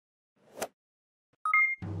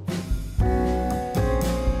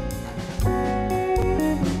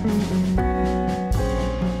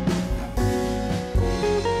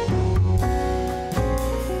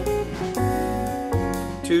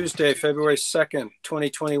Tuesday, February 2nd,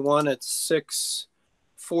 2021 at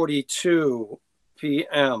 6:42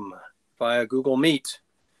 p.m. via Google Meet.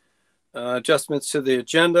 Adjustments to the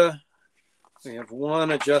agenda. We have one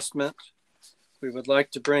adjustment. We would like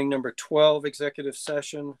to bring number 12, executive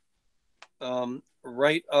session,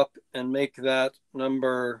 right up and make that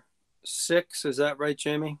number 6. Is that right,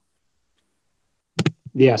 Jamie?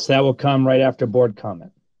 Yes, that will come right after board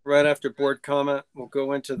comment. Right after board comment, we'll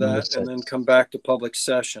go into that and then come back to public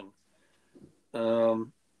session.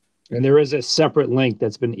 And there is a separate link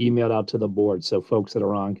that's been emailed out to the board, so folks that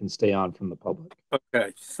are on can stay on from the public.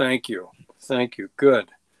 Okay, thank you. Thank you. Good.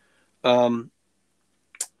 So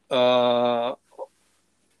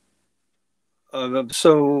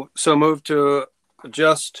move to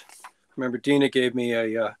adjust. Remember, Dina gave me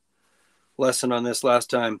a lesson on this last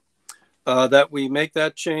time. That we make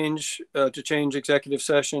that change to change executive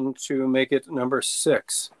session to make it number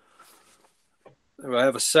 6. Do I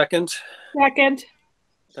have a second? Second.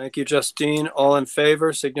 Thank you, Justine. All in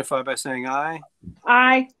favor, signify by saying aye.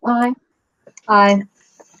 Aye. Aye. Aye.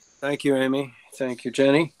 Thank you, Amy. Thank you,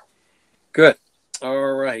 Jenny. Good.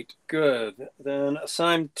 All right, good. Then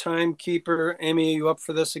assigned timekeeper. Amy, are you up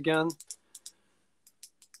for this again?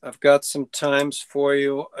 I've got some times for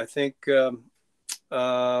you. I think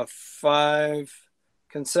 5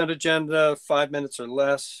 consent agenda, 5 minutes or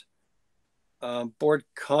less. Board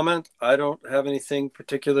comment. I don't have anything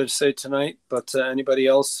particular to say tonight, but anybody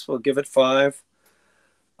else will give it 5.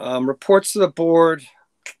 Reports to the board,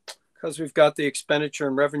 because we've got the expenditure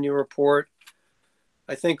and revenue report.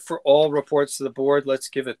 I think for all reports to the board, let's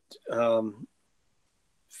give it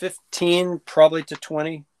 15, probably to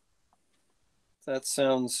 20. That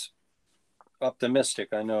sounds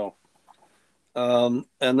optimistic, I know. And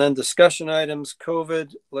then discussion items,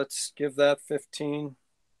 COVID, let's give that 15.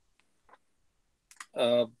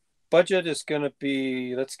 Budget is going to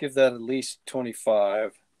be, let's give that at least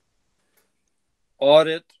 25.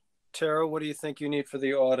 Audit, Tara, what do you think you need for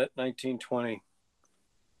the audit, 1920?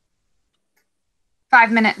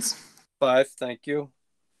 5 minutes. 5, thank you.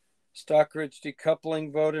 Stockbridge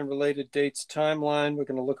decoupling vote and related dates timeline. We're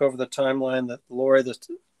going to look over the timeline that Lori, the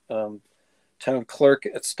town clerk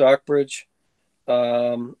at Stockbridge.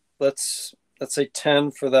 Let's say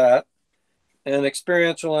 10 for that. And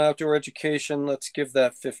experiential outdoor education, let's give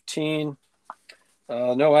that 15.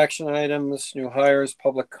 No action items, new hires,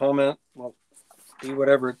 public comment. Well, be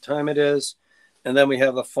whatever time it is. And then we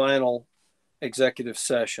have the final executive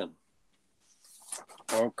session.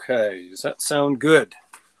 Okay, does that sound good?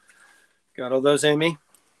 Got all those, Amy?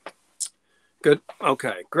 Good.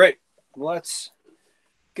 Okay, great. Let's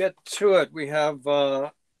get to it. We have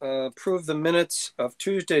approved the minutes of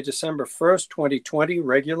Tuesday, December 1st, 2020,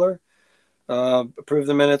 regular. Approve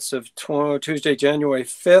the minutes of Tuesday, January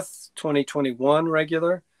 5th, 2021,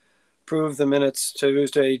 regular. Approve the minutes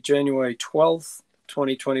Tuesday, January 12th,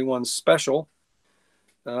 2021, special.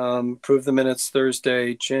 Approve the minutes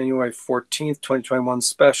Thursday, January 14th, 2021,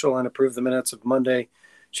 special. And approve the minutes of Monday,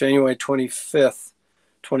 January 25th,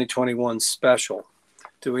 2021, special.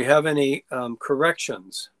 Do we have any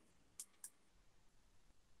corrections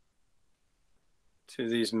to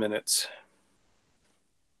these minutes?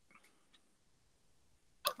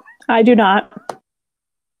 I do not.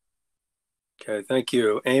 Okay, thank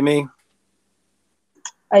you. Amy?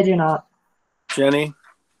 I do not. Jenny?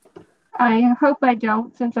 I hope I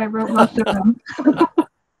don't, since I wrote most of them.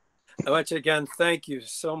 I want to again thank you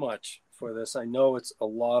so much for this. I know it's a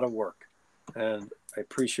lot of work, and I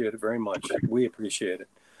appreciate it very much. We appreciate it.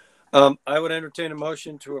 I would entertain a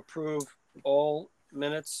motion to approve all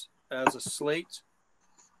minutes as a slate.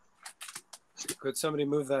 Could somebody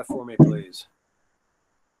move that for me, please?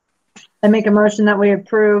 I make a motion that we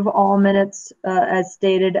approve all minutes as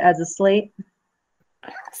stated as a slate.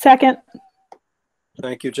 Second.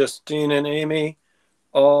 Thank you, Justine and Amy.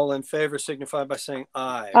 All in favor signify by saying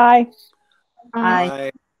aye. Aye.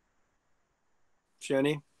 Aye.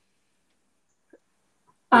 Jenny?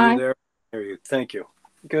 Aye. Are you there? There you. Thank you.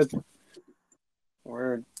 Good.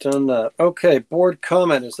 We're done that. Okay, board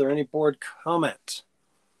comment. Is there any board comment?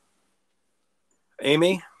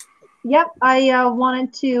 Amy? Yep, I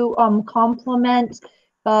wanted to compliment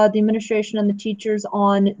the administration and the teachers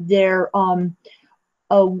on their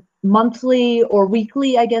monthly or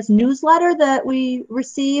weekly, I guess, newsletter that we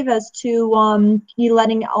receive as to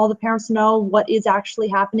letting all the parents know what is actually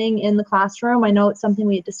happening in the classroom. I know it's something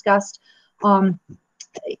we had discussed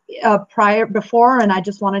before, and I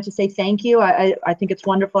just wanted to say thank you. I think it's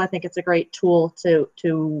wonderful. I think it's a great tool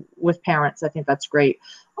to with parents. I think that's great.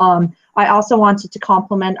 I also wanted to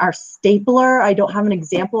compliment our stapler. I don't have an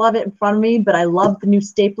example of it in front of me, but I love the new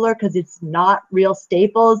stapler because it's not real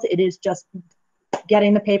staples. It is just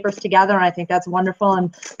getting the papers together, and I think that's wonderful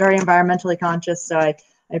and very environmentally conscious, so I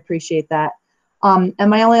appreciate that. And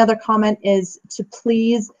my only other comment is to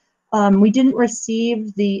please, we didn't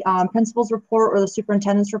receive the principal's report or the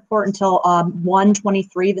superintendent's report until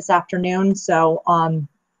 1:23 this afternoon, so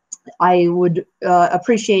I would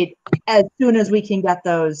appreciate as soon as we can get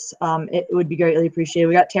those, it would be greatly appreciated.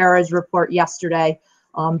 We got Tara's report yesterday,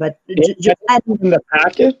 but just in the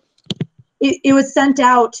packet? It was sent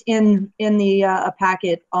out in the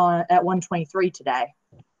packet at 1:23 today,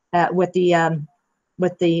 with the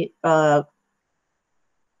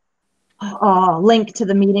link to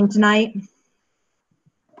the meeting tonight.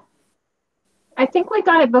 I think we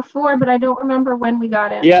got it before, but I don't remember when we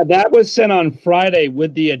got it. Yeah, that was sent on Friday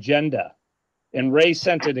with the agenda, and Ray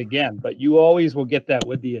sent it again. But you always will get that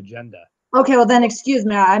with the agenda. Okay, well then, excuse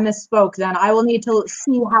me, I misspoke. Then I will need to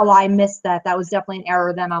see how I missed that. That was definitely an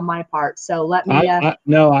error then on my part. So let me.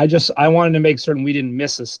 No, I wanted to make certain we didn't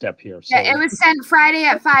miss a step here. So. Yeah, it was sent Friday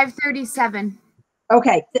at 5:37.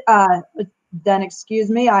 Okay, then excuse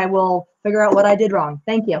me. I will figure out what I did wrong.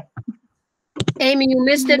 Thank you. Amy, you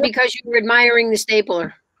missed it because you were admiring the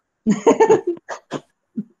stapler.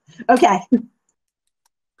 Okay.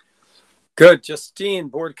 Good. Justine,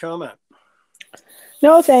 board comment.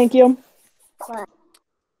 No, thank you.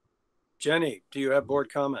 Jenny, do you have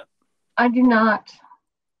board comment? I do not.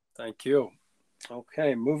 Thank you.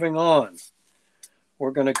 Okay, moving on.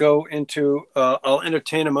 We're going to go into, I'll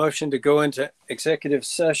entertain a motion to go into executive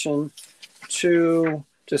session to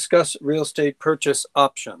discuss real estate purchase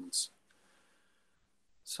options.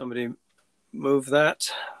 Somebody move that.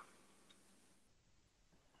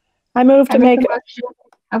 I move to make.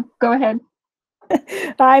 Oh, go ahead.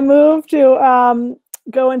 I move to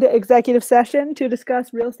go into executive session to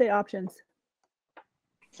discuss real estate options.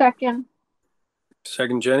 Second.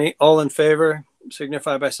 Second, Jenny. All in favor,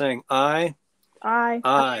 signify by saying aye. Aye.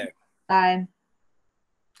 Aye. Aye.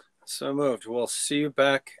 So moved. We'll see you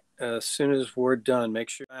back as soon as we're done. Make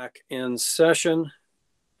sure you're back in session.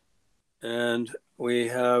 And we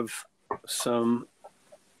have some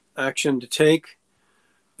action to take.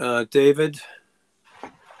 David?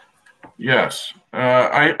 Yes.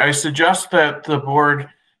 I suggest that the board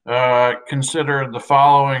consider the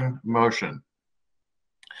following motion.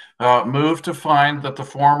 Move to find that the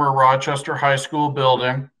former Rochester High School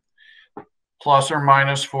building, plus or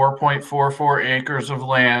minus 4.44 acres of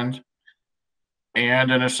land,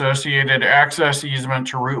 and an associated access easement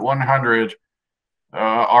to Route 100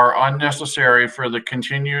 are unnecessary for the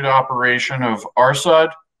continued operation of RSUD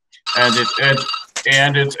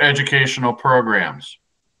and its educational programs,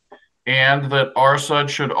 and that RSUD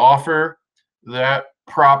should offer that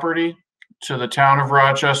property to the town of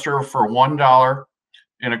Rochester for $1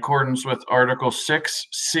 in accordance with Article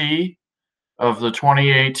 6C of the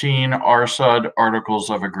 2018 RSUD Articles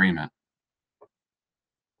of Agreement.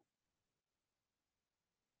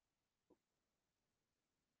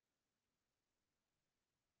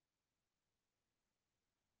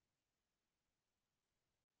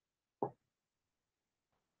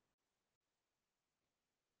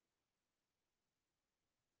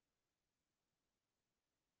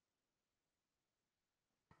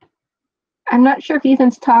 I'm not sure if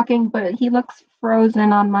Ethan's talking, but he looks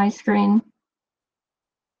frozen on my screen.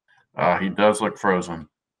 He does look frozen.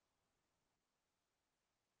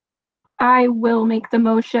 I will make the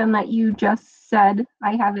motion that you just said.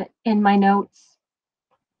 I have it in my notes.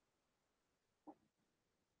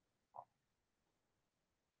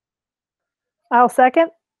 I'll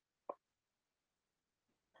second.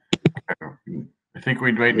 I think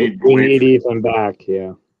we might need to We wait. need Ethan back,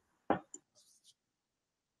 yeah.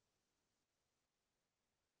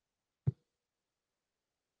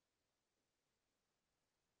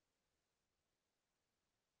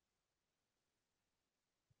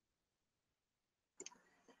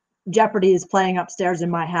 Jeopardy is playing upstairs in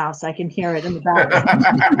my house. I can hear it in the background.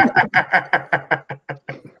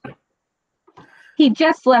 He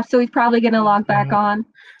just left, so he's probably going to log back on.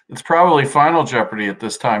 It's probably Final Jeopardy at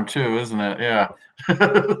this time too, isn't it? Yeah.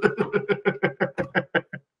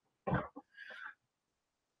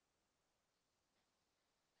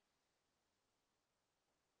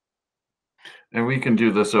 And we can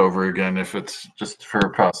do this over again if it's just for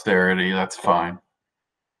posterity. That's fine.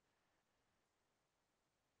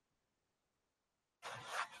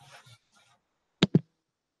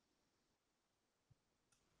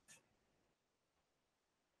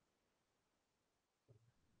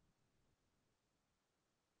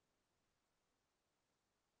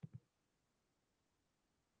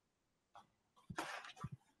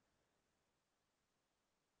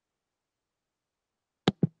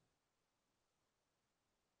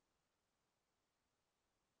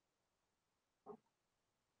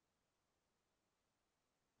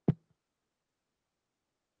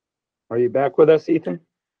 Are you back with us, Ethan?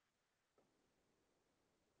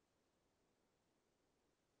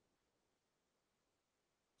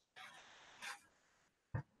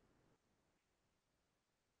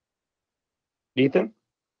 Ethan?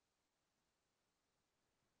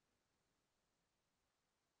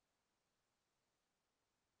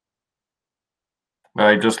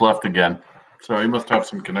 I just left again, so he must have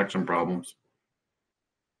some connection problems.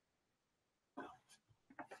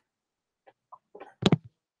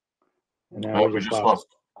 And now we just lost lost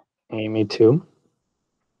Amy too.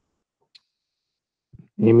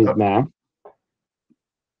 Amy's back.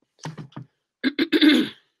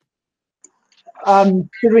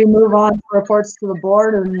 Should we move on to reports to the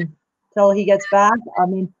board until he gets back? I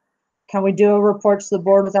mean, can we do a report to the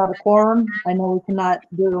board without a quorum? I know we cannot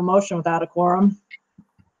do a motion without a quorum.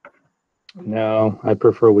 No, I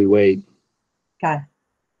prefer we wait. Okay.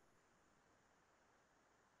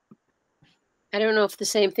 I don't know if the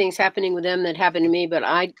same thing's happening with them that happened to me, but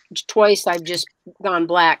twice I've just gone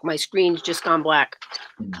black. My screen's just gone black.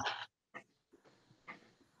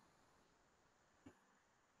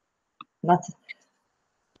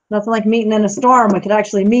 Nothing like meeting in a storm. We could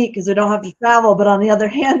actually meet because we don't have to travel, but on the other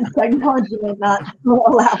hand, technology may not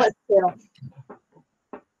allow us to.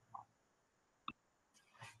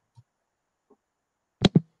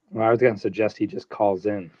 Well, I was going to suggest he just calls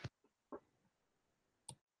in.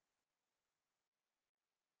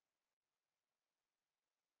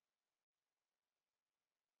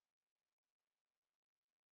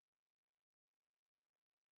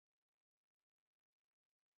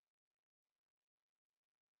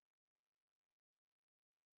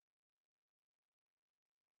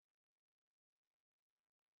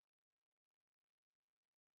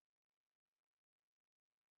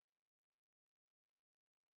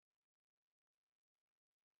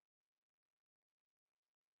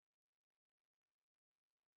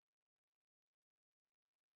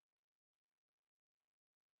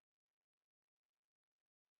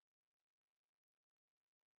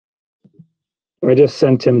 I just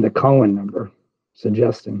sent him the Cohen number,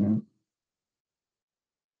 suggesting that.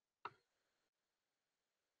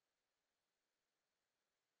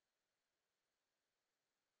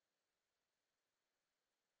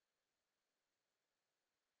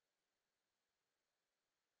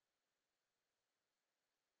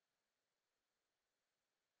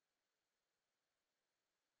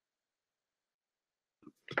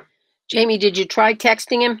 Jamie, did you try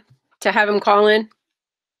texting him to have him call in?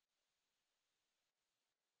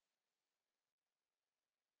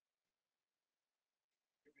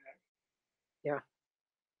 Yeah.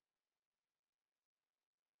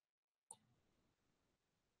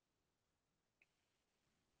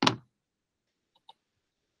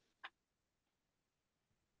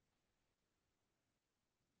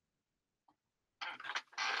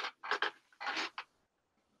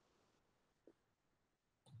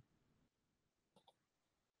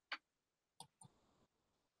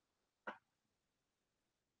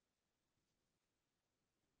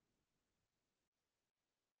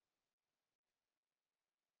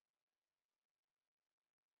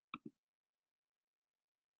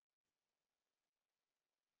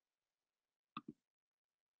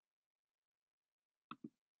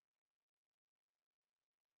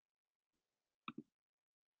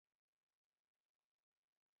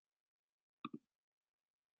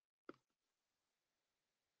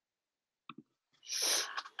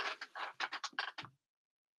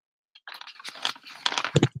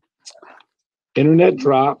 Internet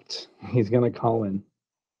dropped. He's going to call in.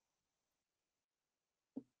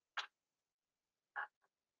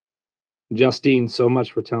 Justine, so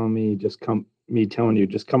much for telling me, just come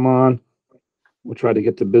on. We'll try to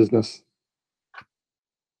get to business.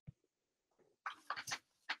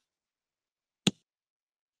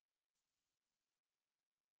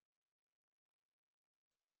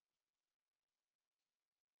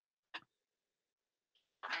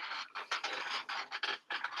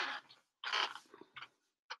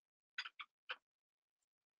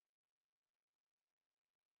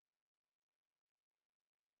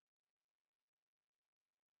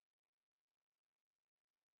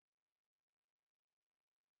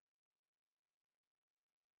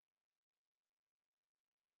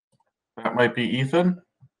 That might be Ethan.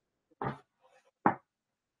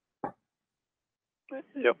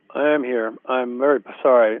 Yep, I am here. I'm very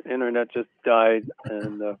sorry. Internet just died,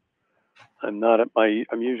 and I'm not at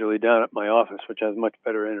I'm usually down at my office, which has much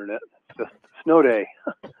better internet. It's just a snow day.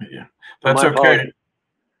 Yeah, that's okay.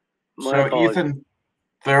 So Ethan,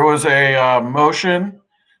 there was a motion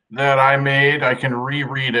that I made. I can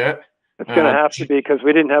reread it. It's going to have to be because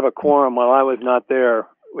we didn't have a quorum while I was not there.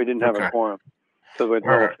 We didn't have a quorum. So with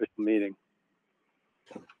no official meeting.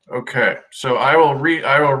 Okay, so I will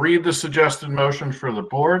read the suggested motion for the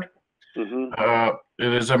board. Mm-hmm.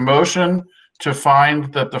 It is a motion to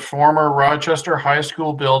find that the former Rochester High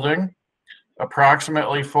School building,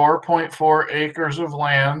 approximately 4.4 acres of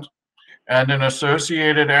land, and an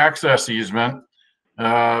associated access easement,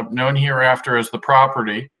 known hereafter as the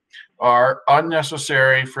property, are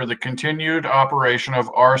unnecessary for the continued operation of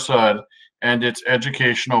RSUD and its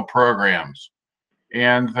educational programs,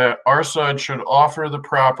 and that RSUD should offer the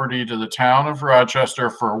property to the town of Rochester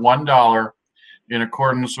for $1 in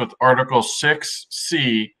accordance with Article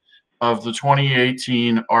 6C of the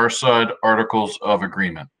 2018 RSUD Articles of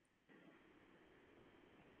Agreement.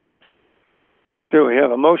 Do we have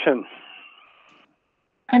a motion?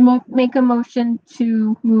 I make a motion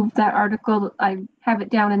to move that article. I have it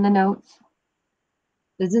down in the notes.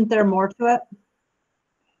 Isn't there more to it?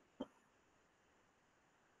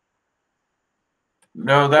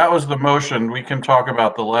 No, that was the motion. We can talk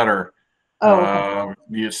about the letter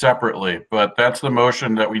separately, but that's the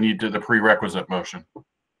motion that we need to the prerequisite motion.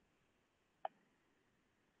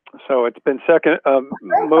 So it's been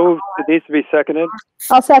moved. It needs to be seconded.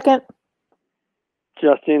 I'll second.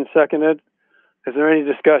 Justine seconded. Is there any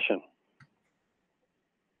discussion?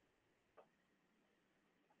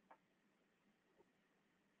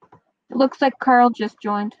 It looks like Carl just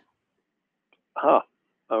joined. Huh.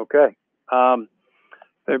 Okay.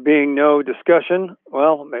 There being no discussion,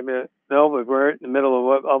 well, maybe no, but we're in the middle of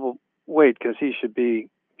what I'll wait because he should be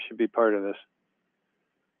part of this.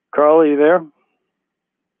 Carl, are you there?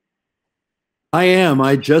 I am.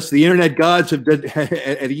 The internet gods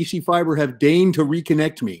at EC Fiber have deigned to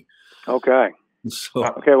reconnect me. Okay. So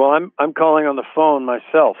okay. Well, I'm calling on the phone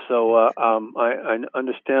myself, so I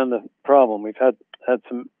understand the problem. We've had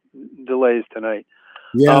some delays tonight.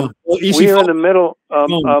 Yeah. Well, we're in the middle.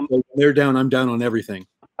 They're down. I'm down on everything.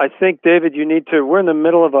 I think, David, we're in the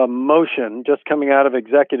middle of a motion just coming out of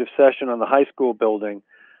executive session on the high school building.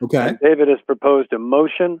 Okay. And David has proposed a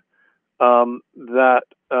motion and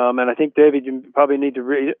I think, David, you probably need to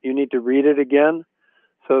read it again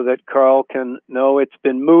so that Carl can know it's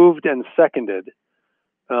been moved and seconded.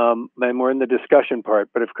 And we're in the discussion part,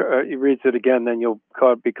 but if he reads it again, then you'll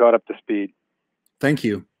be caught up to speed. Thank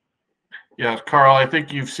you. Yeah, Carl, I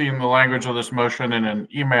think you've seen the language of this motion in an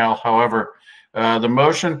email. However, the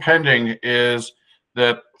motion pending is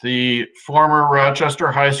that the former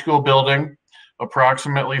Rochester High School building,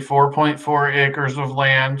 approximately 4.4 acres of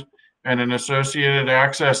land, and an associated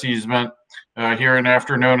access easement,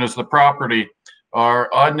 hereinafter known as the property, are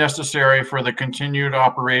unnecessary for the continued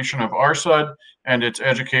operation of RSUD and its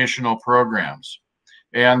educational programs,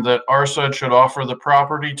 and that RSUD should offer the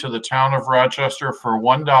property to the town of Rochester for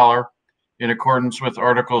 $1 in accordance with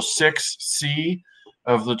Article 6C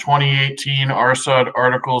of the 2018 RSUD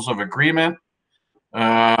Articles of Agreement.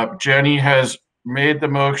 Jenny has made the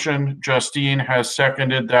motion. Justine has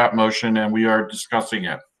seconded that motion, and we are discussing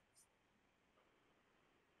it.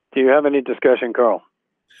 Do you have any discussion, Carl?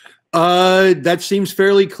 That seems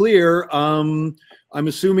fairly clear. I'm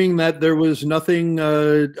assuming that there was nothing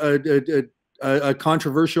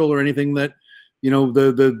controversial or anything, that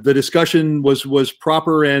the discussion was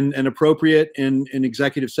proper and appropriate in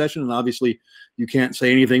executive session. And obviously, you can't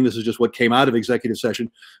say anything. This is just what came out of executive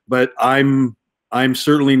session. But I'm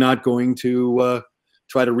certainly not going to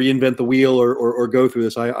try to reinvent the wheel or go through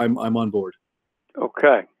this. I'm on board.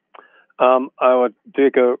 Okay. I would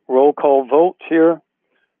take a roll call vote here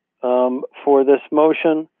for this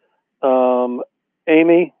motion.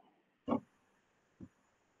 Amy?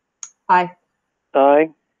 Aye. Aye.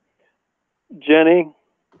 Jenny?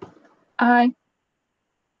 Aye.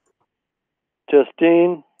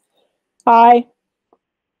 Justine? Aye.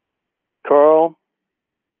 Carl?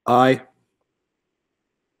 Aye.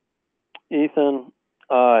 Ethan?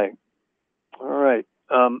 Aye. All right.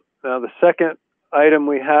 Now the second item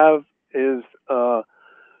we have is a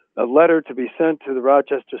letter to be sent to the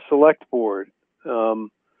Rochester Select Board,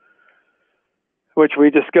 which we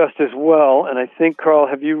discussed as well. And I think, Carl,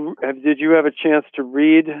 did you have a chance to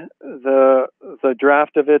read the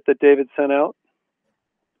draft of it that David sent out?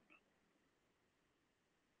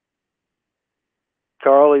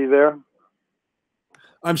 Carl, are you there?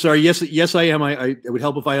 I'm sorry. Yes, I am. It would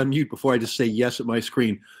help if I unmute before I just say yes at my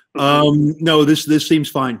screen. No, this seems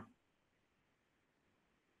fine.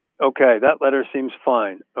 Okay, that letter seems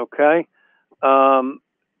fine. Okay.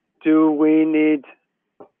 Do we need?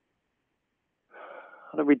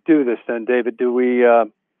 How do we do this then, David? Do we? I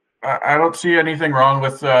don't see anything wrong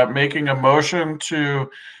with making a motion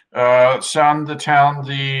to send the town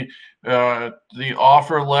the the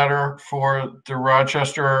offer letter for the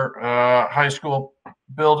Rochester High School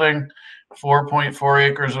building, 4.4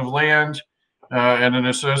 acres of land, and an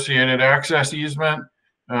associated access easement,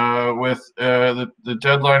 with the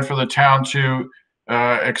deadline for the town to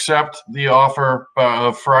accept the offer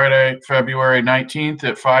of Friday, February 19th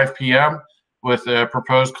at 5 p.m. with a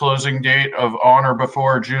proposed closing date of on or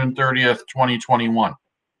before June 30th, 2021.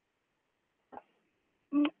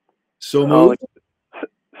 So moved.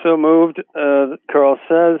 So moved, Carl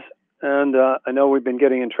says, and I know we've been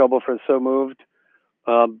getting in trouble for so moved,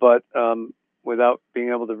 but without being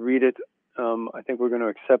able to read it, I think we're going to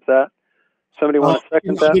accept that. Somebody want to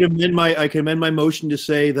second that? I can amend my motion to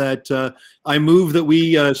say that I move that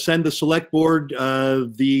we send the select board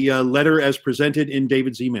the letter as presented in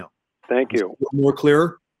David's email. Thank you. More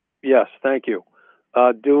clearer? Yes, thank you.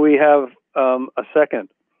 Do we have a second?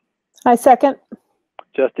 I second.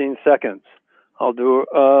 Justine seconds. I'll do,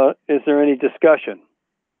 is there any discussion?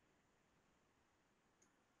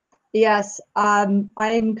 Yes, I'm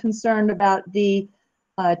concerned about the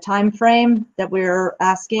time frame that we're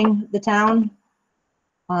asking the town.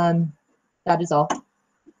 That is all.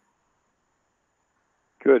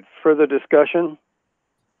 Good. Further discussion?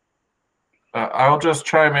 I'll just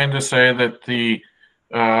chime in to say that the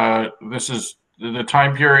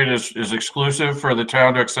time period is exclusive for the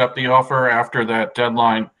town to accept the offer. After that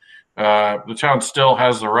deadline, the town still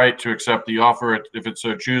has the right to accept the offer if it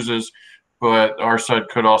so chooses, but RSUD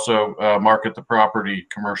could also market the property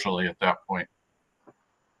commercially at that point.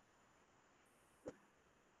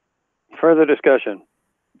 Further discussion?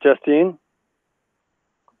 Justine?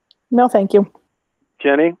 No, thank you.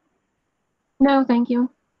 Jenny? No, thank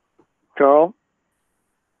you. Carl?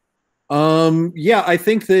 Yeah, I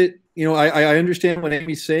think that, you know, I understand what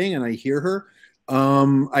Amy's saying and I hear her.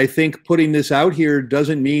 I think putting this out here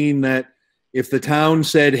doesn't mean that if the town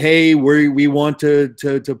said, hey, we want to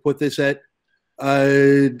put this at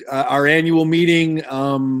our annual meeting,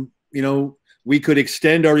 you know, we could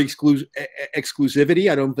extend our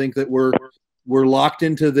exclusivity. I don't think that we're locked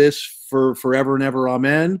into this for forever and ever.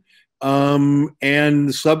 Amen. And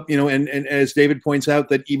as David points out,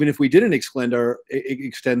 that even if we didn't extend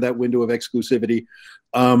that window of exclusivity,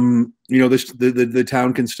 you know, the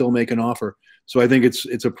town can still make an offer. So I think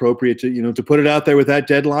it's appropriate to, you know, to put it out there with that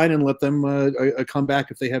deadline and let them come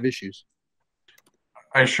back if they have issues.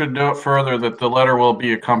 I should note further that the letter will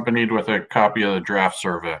be accompanied with a copy of the draft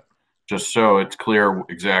survey, just so it's clear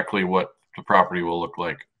exactly what the property will look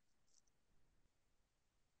like.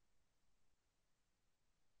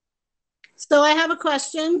 So I have a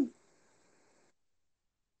question.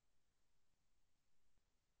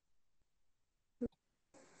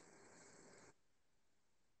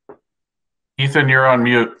 Ethan, you're on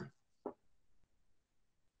mute.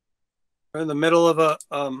 We're in the middle of a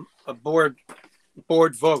board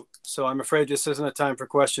vote, so I'm afraid this isn't a time for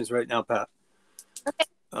questions right now, Pat. Okay.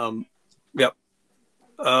 Yep.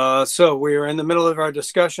 So we are in the middle of our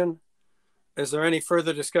discussion. Is there any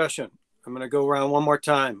further discussion? I'm going to go around one more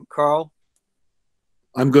time. Carl?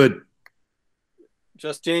 I'm good.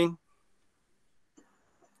 Justine?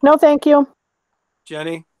 No, thank you.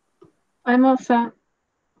 Jenny? I'm all set.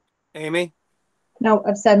 Amy? No,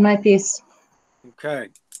 I've said my piece. Okay.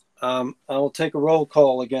 I will take a roll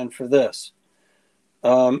call again for this.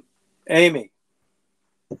 Amy?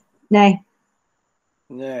 Nay.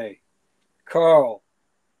 Nay. Carl?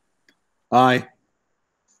 Aye.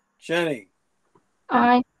 Jenny?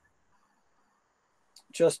 Aye.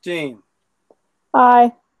 Justine?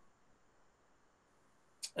 Aye.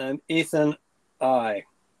 And Ethan? Aye.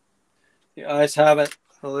 The ayes have it.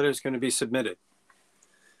 The letter is going to be submitted.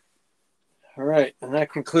 All right. And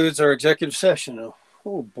that concludes our executive session.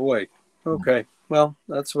 Oh boy. Okay. Well,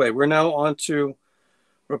 that's the way. We're now on to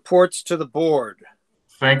reports to the board.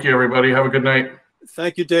 Thank you, everybody. Have a good night.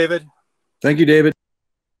 Thank you, David. Thank you, David.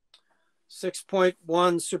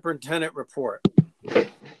 6.1 Superintendent Report.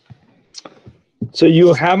 So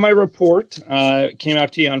you have my report. It came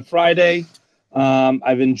out to you on Friday.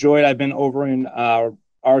 I've been over in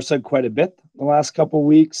RSUD quite a bit the last couple of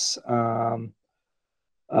weeks. Bonnie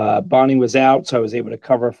was out, so I was able to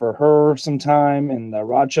cover for her some time in the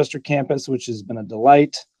Rochester campus, which has been a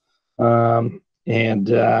delight. You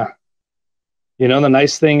know, the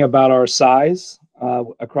nice thing about our size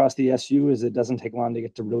across the SU is it doesn't take long to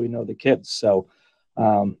get to really know the kids. So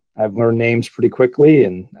I've learned names pretty quickly,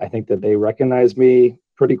 and I think that they recognize me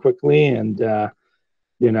pretty quickly. And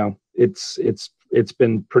you know, it's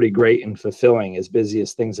been pretty great and fulfilling. As busy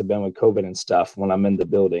as things have been with COVID and stuff, when I'm in the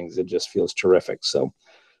buildings, it just feels terrific. So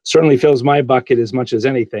certainly fills my bucket as much as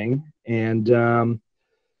anything. And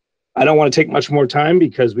I don't want to take much more time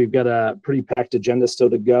because we've got a pretty packed agenda still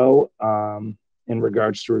to go in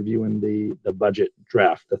regards to reviewing the budget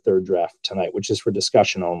draft, the third draft tonight, which is for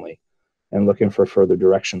discussion only and looking for further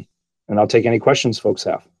direction. And I'll take any questions folks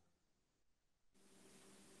have.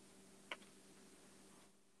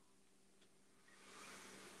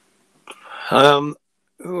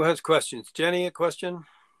 Who has questions? Jenny, a question?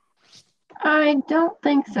 I don't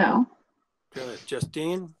think so. Good.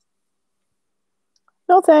 Justine?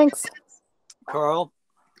 No, thanks. Carl?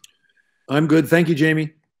 I'm good. Thank you,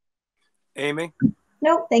 Jamie. Amy?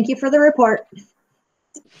 No, thank you for the report.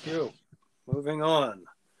 Thank you. Moving on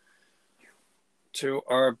to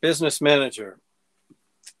our business manager.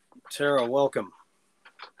 Tara, welcome.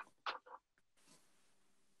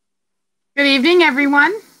 Good evening,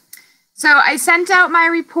 everyone. So I sent out my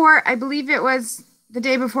report. I believe it was the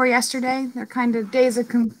day before yesterday. They're kind of days are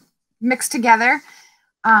mixed together.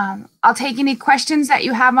 I'll take any questions that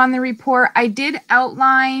you have on the report. I did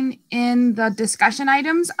outline in the discussion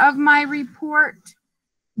items of my report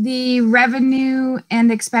the revenue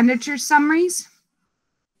and expenditure summaries.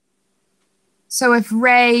 So if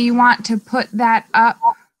Ray, you want to put that up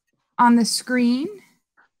on the screen.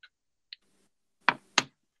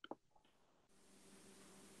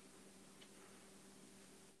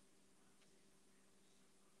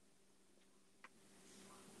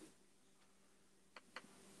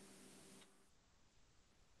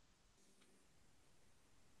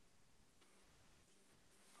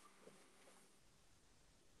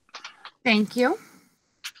 Thank you.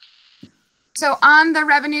 So on the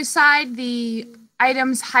revenue side, the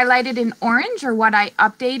items highlighted in orange are what I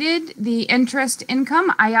updated. The interest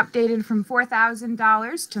income, I updated from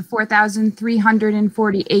 $4,000 to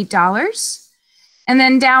 $4,348. And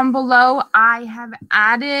then down below, I have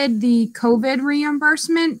added the COVID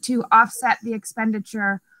reimbursement to offset the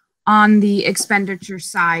expenditure on the expenditure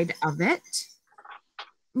side of it.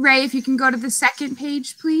 Ray, if you can go to the second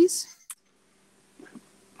page, please.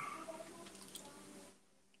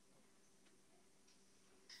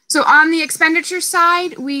 So on the expenditure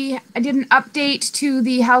side, I did an update to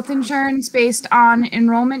the health insurance based on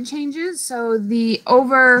enrollment changes. So the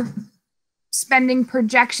overspending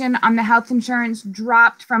projection on the health insurance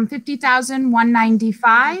dropped from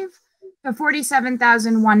 $50,195 to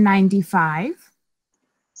 $47,195.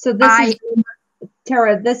 So this is,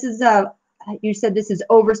 Tara, this is you said this is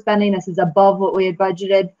overspending. This is above what we had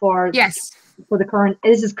budgeted for. Yes. For the current,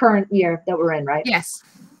 this is current year that we're in, right? Yes.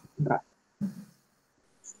 Okay.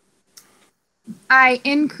 I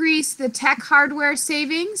increased the tech hardware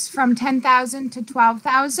savings from $10,000 to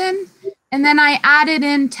 $12,000. And then I added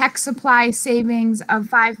in tech supply savings of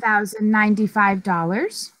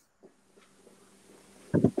 $5,095.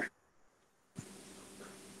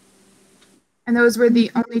 And those were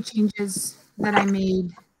the only changes that I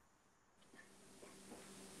made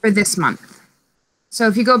for this month. So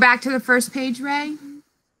if you go back to the first page, Ray.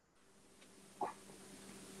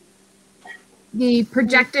 The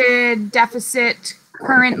projected deficit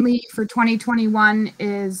currently for 2021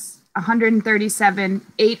 is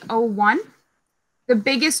 $137,801. The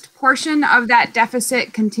biggest portion of that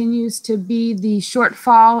deficit continues to be the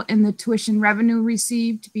shortfall in the tuition revenue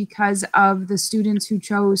received because of the students who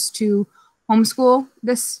chose to homeschool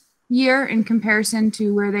this year in comparison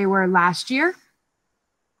to where they were last year.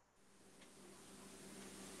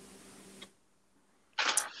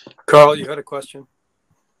 Carl, you had a question?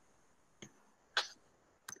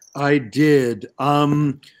 I did.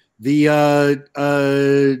 The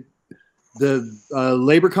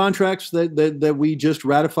labor contracts that we just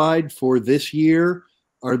ratified for this year,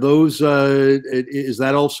 are those is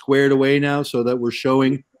that all squared away now so that we're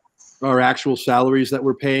showing our actual salaries that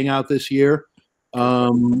we're paying out this year?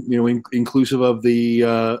 You know, inclusive of the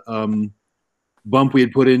bump we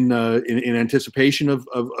had put in anticipation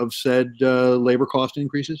of said labor cost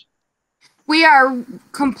increases? We are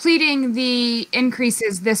completing the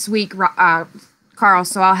increases this week, Carl,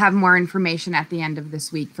 so I'll have more information at the end of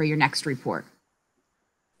this week for your next report.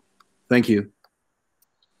 Thank you.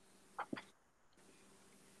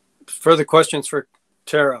 Further questions for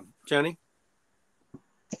Tara? Jenny?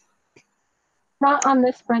 Not on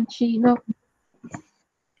this spreadsheet, no.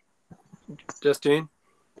 Justine?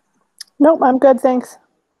 Nope, I'm good, thanks.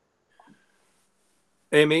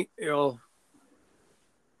 Amy, you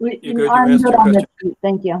good? I'm good on this sheet.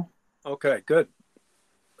 Thank you. Okay, good.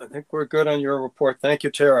 I think we're good on your report. Thank you,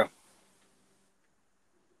 Tara.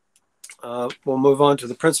 We'll move on to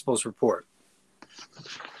the principal's report.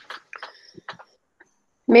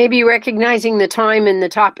 Maybe recognizing the time and the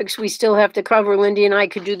topics we still have to cover, Lindy and I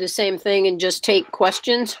could do the same thing and just take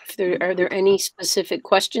questions. Are there any specific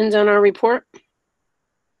questions on our report?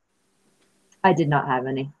 I did not have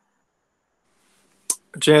any.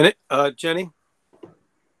 Janet, Jenny?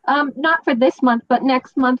 Not for this month, but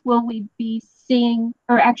next month will we be seeing,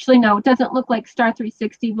 or actually no, it doesn't look like Star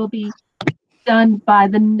 360 will be done by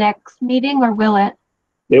the next meeting, or will it?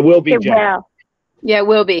 It will be, It Jen. will. Yeah, it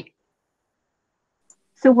will be.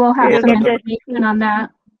 So we'll have You'll some get to- information on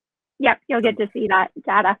that. Yep, you'll get to see that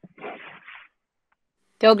data.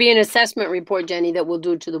 There'll be an assessment report, Jenny, that we'll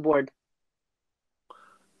do to the board.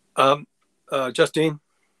 Justine?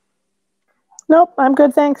 Nope, I'm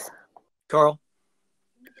good, thanks. Carl?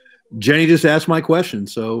 Jenny just asked my question,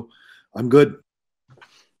 so I'm good.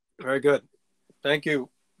 Very good. Thank you.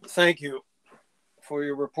 Thank you for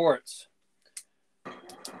your reports.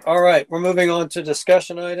 All right, we're moving on to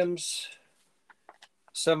discussion items.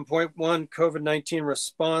 7.1 COVID-19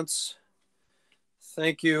 response.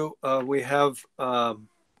 Thank you. We have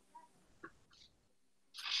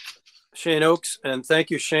Shane Oakes, and thank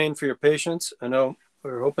you, Shane, for your patience. I know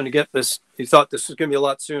we were hoping to get this. You thought this was going to be a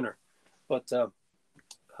lot sooner, but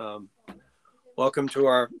welcome to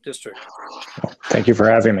our district. Thank you for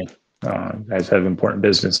having me. You guys have important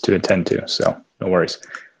business to attend to, so no worries.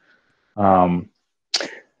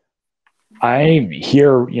 I'm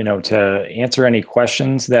here, to answer any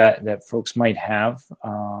questions that folks might have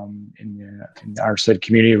in the RSUD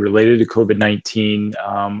community related to COVID-19.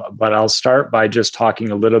 But I'll start by just talking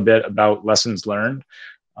a little bit about lessons learned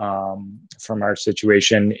from our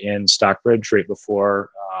situation in Stockbridge right before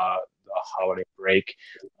the holiday break,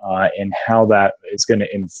 and how that is going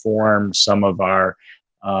to inform some of our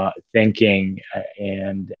thinking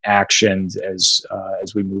and actions as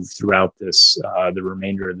we move throughout this the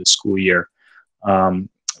remainder of the school year.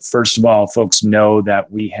 First of all, folks know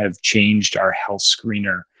that we have changed our health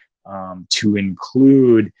screener to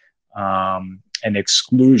include an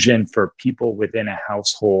exclusion for people within a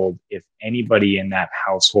household if anybody in that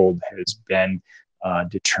household has been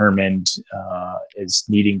determined as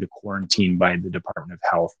needing to quarantine by the Department of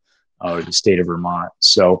Health or the state of Vermont.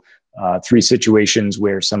 So 3 situations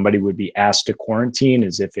where somebody would be asked to quarantine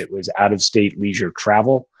is if it was out-of-state leisure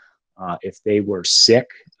travel, if they were sick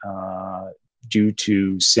due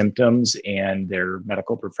to symptoms and their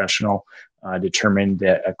medical professional determined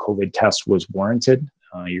that a COVID test was warranted.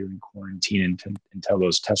 You're in quarantine until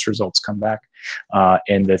those test results come back.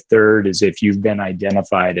 And the third is if you've been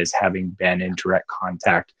identified as having been in direct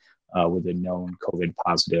contact with a known COVID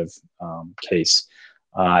positive case.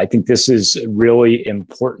 I think this is a really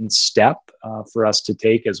important step for us to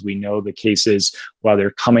take, as we know the cases, while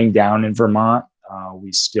they're coming down in Vermont,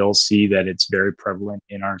 we still see that it's very prevalent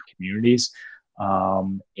in our communities.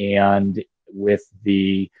 And with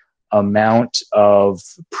the amount of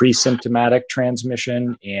pre-symptomatic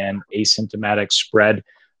transmission and asymptomatic spread,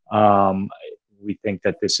 we think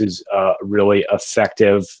that this is a really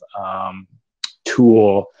effective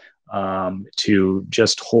tool to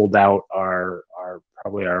just hold out our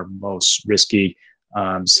probably our most risky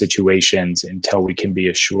situations until we can be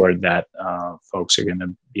assured that folks are going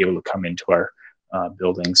to be able to come into our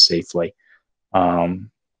buildings safely.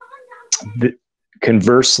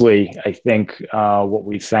 Conversely, I think what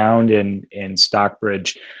we found in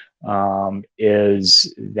Stockbridge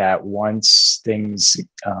is that once things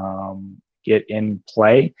get in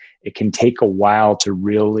play, it can take a while to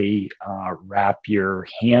really wrap your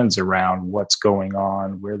hands around what's going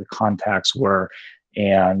on, where the contacts were,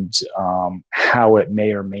 and how it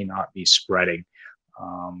may or may not be spreading.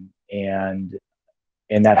 And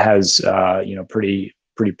that has pretty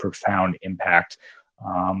profound impact.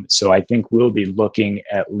 So I think we'll be looking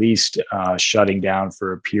at least shutting down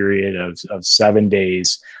for a period of 7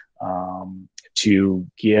 days to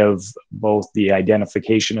give both the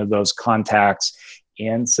identification of those contacts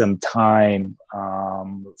and some time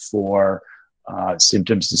for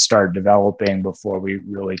symptoms to start developing before we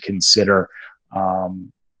really consider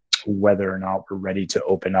whether or not we're ready to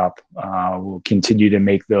open up. We'll continue to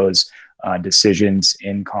make those decisions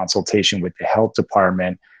in consultation with the health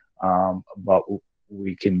department, but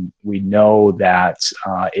we know that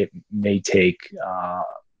it may take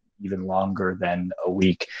even longer than a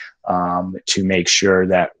week to make sure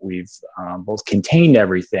that we've both contained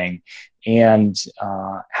everything and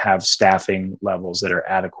have staffing levels that are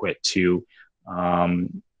adequate to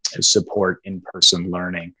support in-person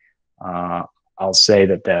learning. I'll say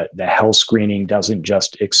that the health screening doesn't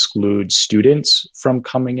just exclude students from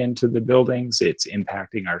coming into the buildings, it's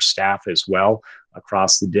impacting our staff as well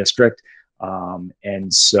across the district.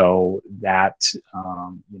 And so that's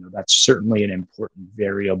certainly an important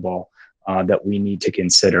variable that we need to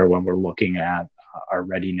consider when we're looking at our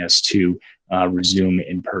readiness to resume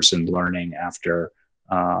in-person learning after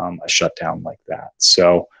a shutdown like that.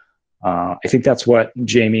 So I think that's what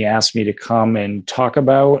Jamie asked me to come and talk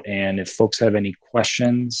about. And if folks have any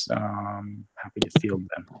questions, happy to field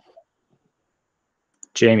them.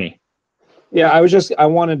 Jamie. Yeah, I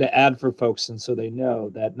wanted to add for folks, and so they know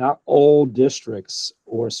that not all districts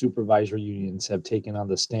or supervisory unions have taken on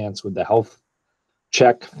the stance with the health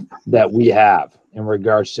check that we have in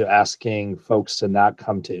regards to asking folks to not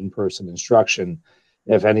come to in-person instruction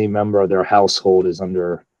if any member of their household is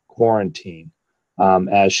under quarantine,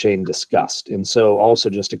 as Shane discussed. And so also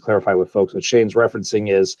just to clarify with folks, what Shane's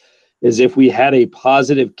referencing is if we had a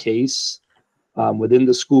positive case within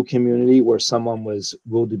the school community where someone was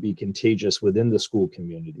ruled to be contagious within the school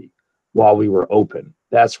community while we were open,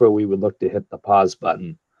 that's where we would look to hit the pause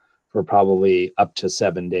button for probably up to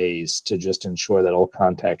 7 days to just ensure that all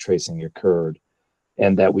contact tracing occurred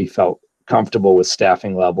and that we felt comfortable with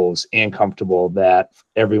staffing levels and comfortable that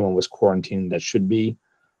everyone was quarantined that should be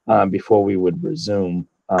before we would resume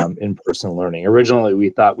in-person learning. Originally, we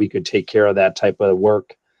thought we could take care of that type of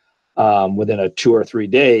work within a 2 or 3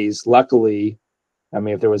 days. Luckily, I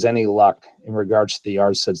mean, if there was any luck in regards to the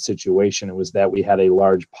RSUD situation, it was that we had a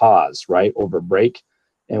large pause, right, over break,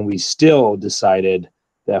 and we still decided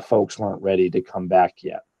that folks weren't ready to come back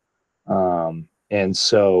yet. And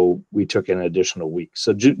so we took an additional week.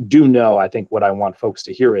 So do know, I think what I want folks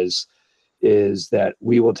to hear is that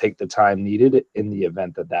we will take the time needed in the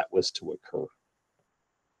event that that was to occur.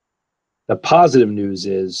 The positive news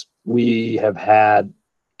is we have had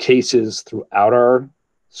cases throughout our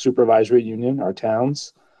supervisory union, our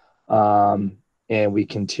towns, and we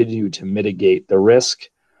continue to mitigate the risk,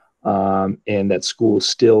 and that schools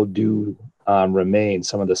still do remain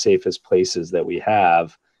some of the safest places that we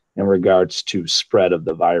have in regards to spread of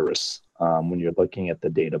the virus. When you're looking at the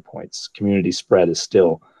data points, community spread is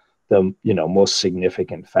still the most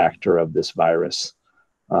significant factor of this virus,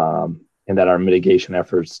 and that our mitigation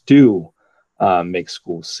efforts do make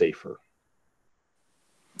schools safer.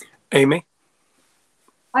 Amy?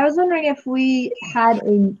 I was wondering if we had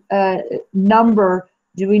a number.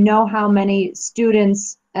 Do we know how many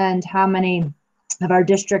students and how many of our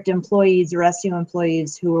district employees or SU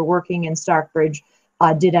employees who were working in Stockbridge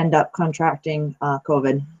did end up contracting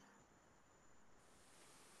COVID?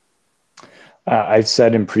 I've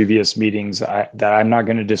said in previous meetings that I'm not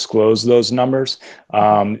going to disclose those numbers.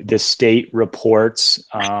 The state reports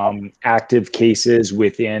active cases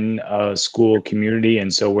within a school community,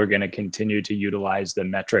 and so we're going to continue to utilize the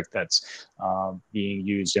metric that's being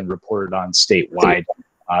used and reported on statewide,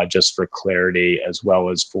 just for clarity, as well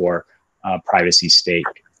as for privacy stake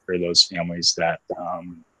for those families that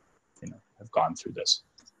have gone through this.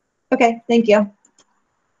 Okay, thank you.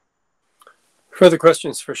 Further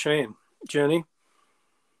questions for Shane? Jenny?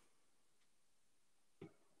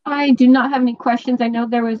 I do not have any questions. I know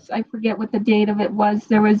there was, I forget what the date of it was.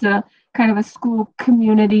 There was a kind of a school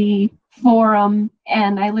community forum,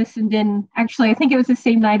 and I listened in. Actually, I think it was the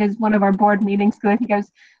same night as one of our board meetings, because I think I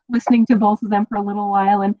was listening to both of them for a little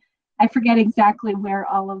while, and I forget exactly where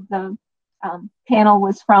all of the panel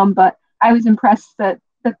was from, but I was impressed that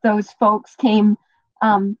those folks came,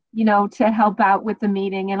 to help out with the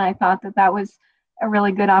meeting, and I thought that was a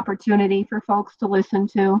really good opportunity for folks to listen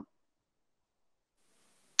to.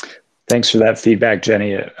 Thanks for that feedback,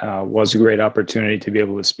 Jenny. It was a great opportunity to be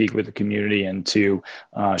able to speak with the community and to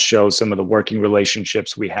show some of the working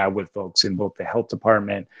relationships we have with folks in both the health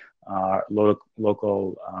department,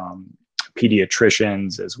 local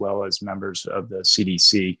pediatricians, as well as members of the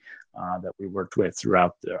CDC that we worked with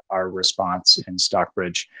throughout our response in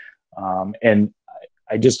Stockbridge. And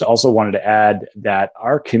I just also wanted to add that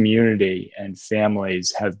our community and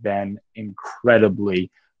families have been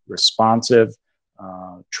incredibly responsive,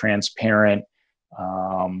 transparent.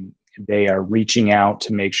 They are reaching out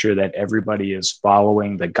to make sure that everybody is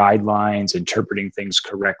following the guidelines, interpreting things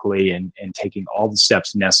correctly, and taking all the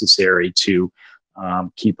steps necessary to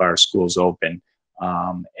keep our schools open.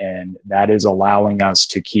 And that is allowing us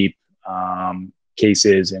to keep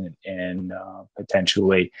cases and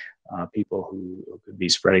potentially people who could be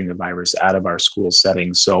spreading the virus out of our school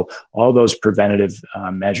settings. So all those preventative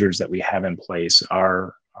measures that we have in place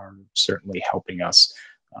are certainly helping us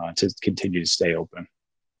to continue to stay open.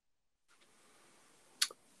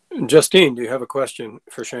 Justine, do you have a question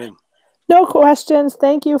for Shane? No questions.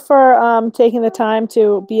 Thank you for taking the time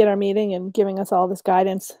to be at our meeting and giving us all this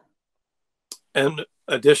guidance. And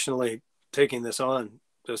additionally, taking this on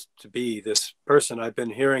just to be this person. I've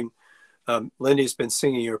been hearing Lindy's been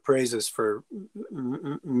singing your praises for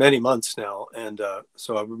many months now, and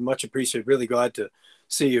so I would much appreciate, really glad to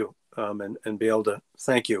see you and be able to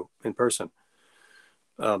thank you in person.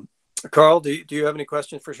 Carl, do you have any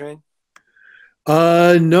questions for Shane?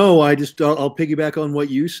 No, I'll piggyback on what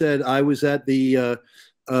you said. I was at the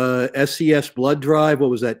SCS blood drive. What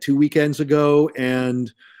was that, 2 weekends ago?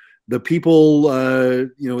 And the people,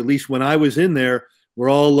 at least when I was in there, were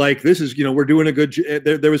all like, "This is, we're doing a good."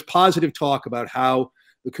 There was positive talk about how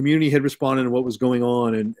the community had responded and what was going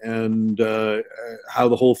on, and how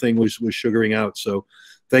the whole thing was sugaring out. So,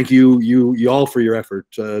 thank you all for your effort,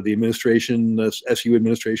 the administration, SU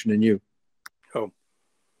administration, and you. Oh,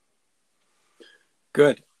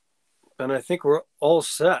 good. And I think we're all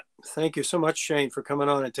set. Thank you so much, Shane, for coming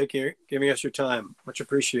on and giving us your time. Much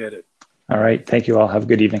appreciated. All right. Thank you all. Have a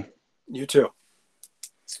good evening. You too.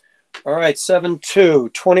 All right, 7-2,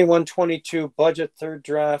 21-22 budget, third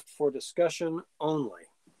draft for discussion only.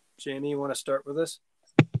 Jamie, you want to start with this?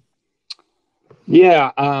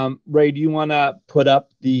 Yeah. Ray, do you want to put up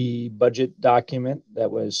the budget document that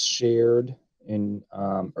was shared in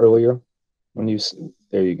earlier?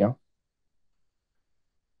 There you go.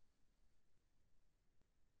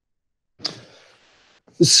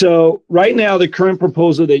 So right now, the current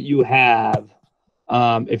proposal that you have,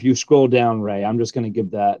 if you scroll down, Ray, I'm just going to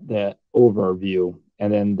give that overview,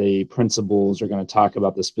 and then the principals are going to talk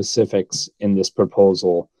about the specifics in this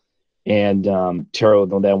proposal, and Tara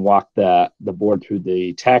will then walk the board through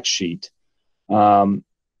the tax sheet. And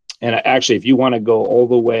actually, if you want to go all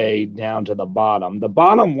the way down to the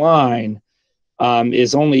bottom line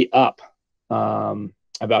is only up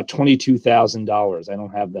about $22,000. I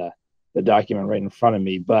don't have the document right in front of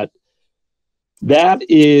me, but that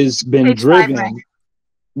is been Page driven. 5, Ray.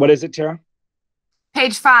 What is it, Tara?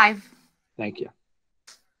 Page 5. Thank you.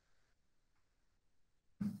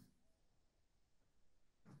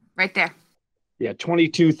 Right there. Yeah,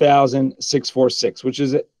 22,646, which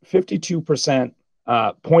is at 52%,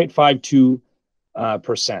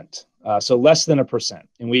 0.52%. So less than 1%.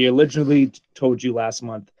 And we originally told you last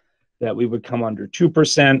month that we would come under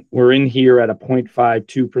 2%. We're in here at a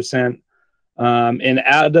 0.52%. And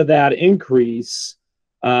out of that increase,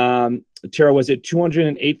 Tara, was it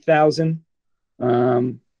 208,000?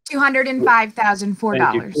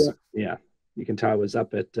 $205,004. Yeah, you can tell I was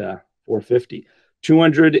up at 450.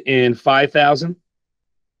 205,000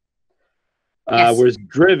 was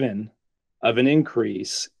driven of an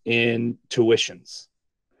increase in tuitions.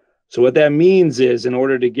 So what that means is, in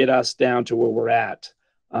order to get us down to where we're at,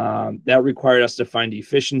 that required us to find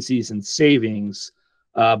efficiencies and savings,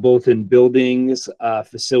 both in buildings,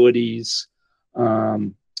 facilities,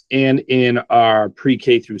 and in our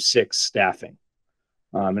pre-K through 6 staffing.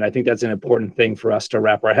 And I think that's an important thing for us to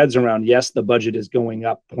wrap our heads around. Yes, the budget is going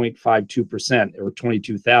up 0.52% or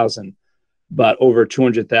 22,000, but over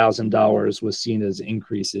 $200,000 was seen as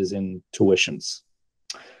increases in tuitions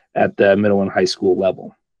at the middle and high school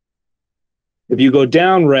level. If you go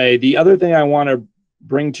down, Ray, the other thing I want to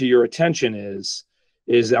bring to your attention is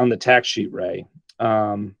on the tax sheet, Ray,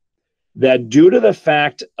 that due to the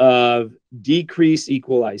fact of decreased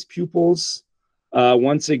equalized pupils,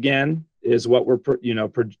 once again, is what we're,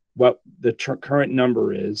 what the current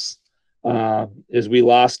number is we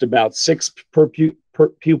lost about 6 per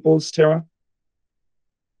pupils, Tara?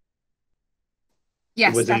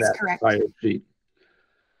 Yes, that's correct. Sheet.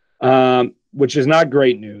 Which is not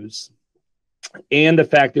great news. And the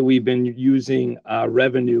fact that we've been using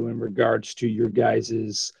revenue in regards to your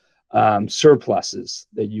guys's surpluses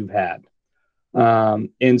that you've had.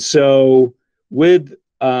 And so with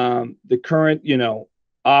the current,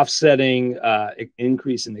 offsetting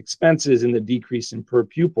increase in expenses and the decrease in per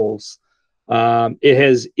pupils, it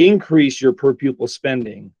has increased your per pupil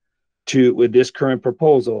spending with this current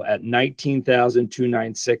proposal at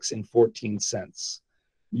 $19,296.14.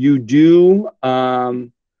 You do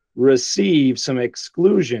receive some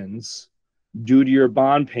exclusions due to your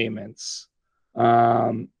bond payments.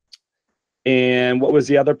 And what was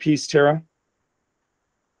the other piece, Tara?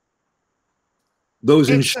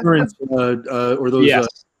 Those insurance or those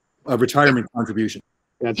retirement contributions.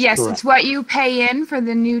 Yes, correct. It's what you pay in for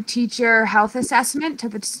the new teacher health assessment to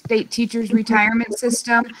the state teachers retirement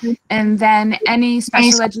system, and then any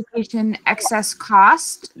special education excess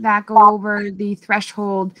cost that go over the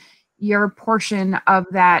threshold. Your portion of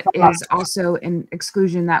that is also an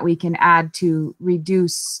exclusion that we can add to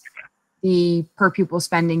reduce the per pupil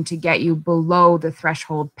spending to get you below the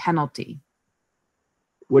threshold penalty.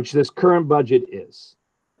 Which this current budget is.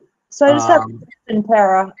 So I just have a question,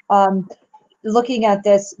 Tara. Looking at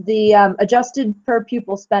this, the adjusted per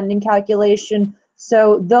pupil spending calculation,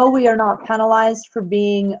 so though we are not penalized for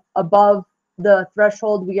being above the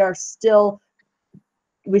threshold, we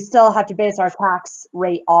still have to base our tax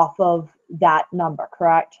rate off of that number,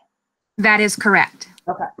 correct? That is correct.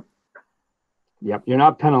 Okay. Yep, you're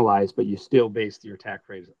not penalized, but you still base your tax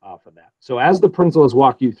rate off of that. So as the principals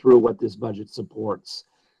walk you through what this budget supports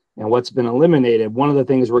and what's been eliminated, one of the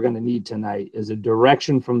things we're going to need tonight is a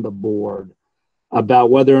direction from the board about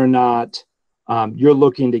whether or not you're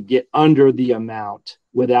looking to get under the amount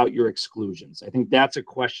without your exclusions. I think that's a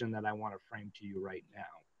question that I want to frame to you right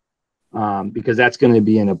now, because that's going to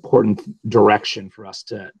be an important direction for us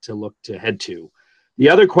to look to head to. The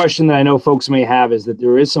other question that I know folks may have is that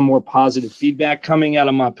there is some more positive feedback coming out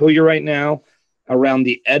of Montpelier right now around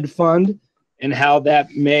the Ed Fund and how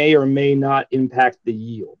that may or may not impact the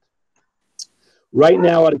yield. Right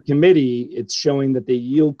now at a committee, it's showing that the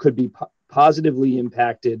yield could be positively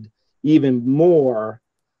impacted even more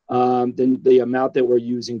than the amount that we're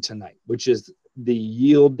using tonight, which is the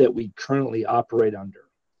yield that we currently operate under.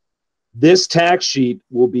 This tax sheet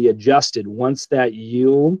will be adjusted once that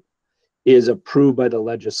yield is approved by the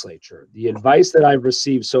legislature. The advice that I've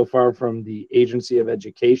received so far from the Agency of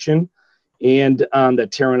Education and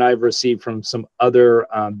that Tara and I have received from some other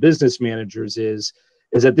business managers is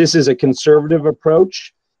that this is a conservative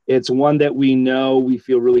approach. It's one that we know we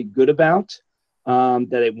feel really good about,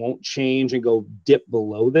 that it won't change and go dip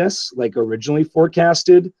below this like originally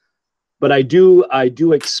forecasted. But I do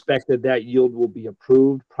expect that yield will be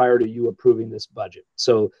approved prior to you approving this budget.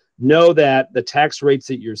 So know that the tax rates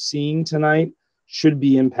that you're seeing tonight should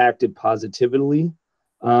be impacted positively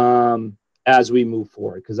as we move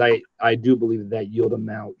forward, because I do believe that yield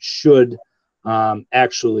amount should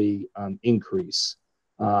actually increase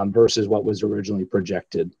versus what was originally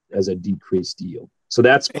projected as a decreased yield. So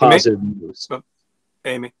that's positive news.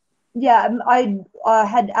 Amy. Yeah, I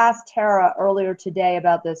had asked Tara earlier today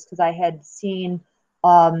about this because I had seen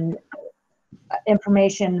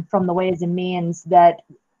information from the Ways and Means that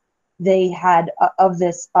they had of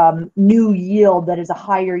this new yield that is a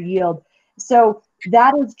higher yield. So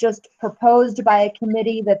that is just proposed by a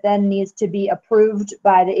committee that then needs to be approved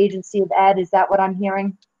by the Agency of Ed. Is that what I'm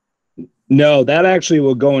hearing? No, that actually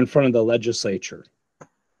will go in front of the legislature.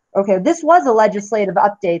 Okay, this was a legislative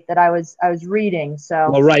update that I was reading. So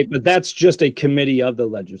well, right, but that's just a committee of the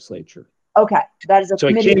legislature. Okay, that is a so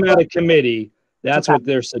committee. it came out of committee. That's okay. What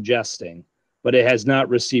they're suggesting, but it has not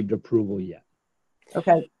received approval yet.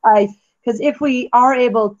 Okay, because if we are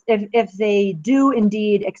able, if they do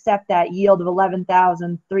indeed accept that yield of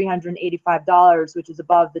 $11,385, which is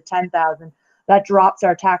above the $10,000, that drops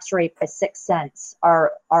our tax rate by 6 cents.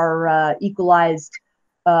 Our equalized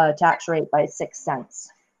tax rate by 6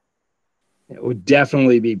 cents. It would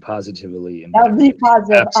definitely be positively impacted. That would be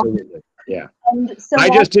positive. Absolutely. Yeah. And so I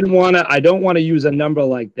just didn't want to, I don't want to use a number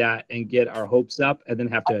like that and get our hopes up and then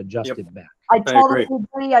have to adjust it back. I totally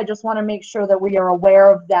agree. I just want to make sure that we are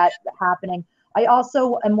aware of that happening. I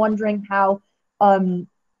also am wondering how,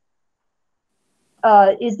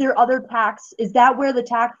 is there other tax, is that where the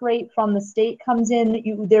tax rate from the state comes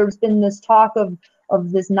in? There's been this talk of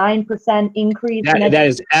this 9% increase. That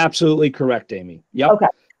is absolutely correct, Amy. Yep. Okay.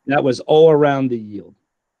 That was all around the yield.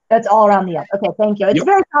 That's all around the yield. Okay, thank you. It's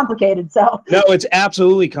very complicated, so. No, it's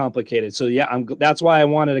absolutely complicated. So yeah, that's why I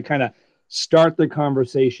wanted to kind of start the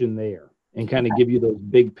conversation there and kind of give you those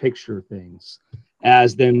big picture things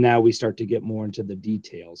as then now we start to get more into the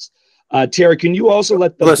details. Tara, can you also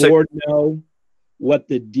let the board know what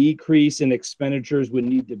the decrease in expenditures would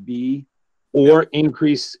need to be or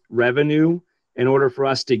increase revenue in order for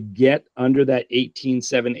us to get under that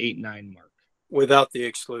 18,789 mark? Without the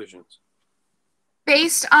exclusions.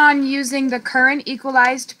 Based on using the current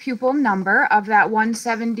equalized pupil number of that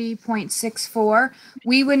 170.64,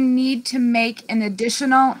 we would need to make an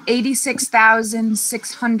additional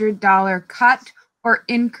 $86,600 cut or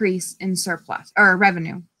increase in surplus or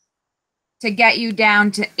revenue to get you down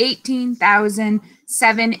to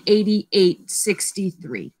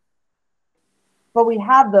 $18,788.63. But we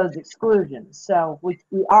have those exclusions, so we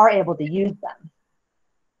are able to use them.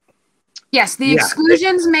 Yes, the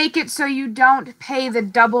exclusions make it so you don't pay the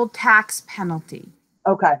double tax penalty.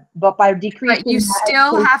 Okay, but by decreasing, but you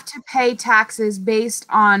still have to pay taxes based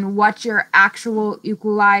on what your actual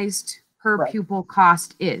equalized per pupil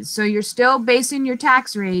cost is. So you're still basing your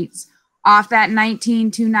tax rates off that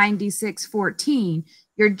 19,296.14.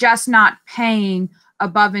 You're just not paying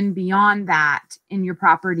above and beyond that in your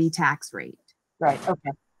property tax rate. Right.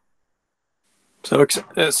 Okay. So,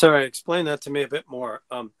 sorry, explain that to me a bit more.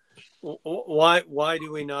 Why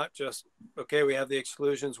do we not just, okay, we have the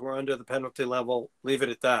exclusions, we're under the penalty level, leave it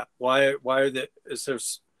at that? Why is there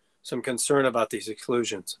some concern about these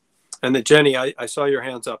exclusions? And then Jenny, I saw your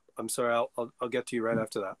hands up. I'm sorry, I'll get to you right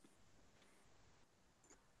after that.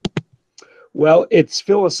 Well, it's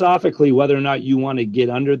philosophically whether or not you want to get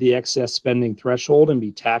under the excess spending threshold and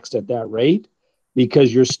be taxed at that rate,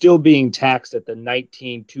 because you're still being taxed at the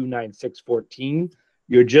 19,296.14.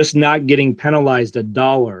 You're just not getting penalized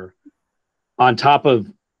 $1 on top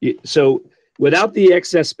of. So without the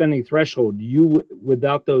excess spending threshold,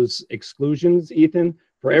 without those exclusions, Ethan,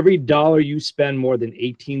 for every dollar you spend more than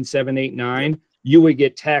 18,789, you would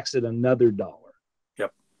get taxed at another $1.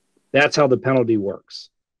 Yep. That's how the penalty works.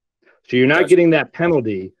 So you're not getting that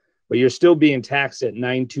penalty, but you're still being taxed at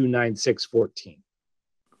 9,296.14.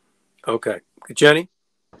 Okay. Jenny?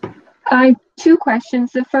 Two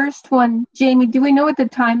questions. The first one, Jamie, do we know what the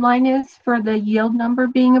timeline is for the yield number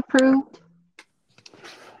being approved?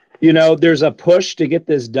 You know, there's a push to get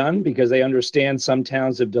this done because they understand some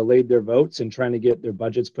towns have delayed their votes and trying to get their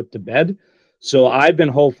budgets put to bed. So I've been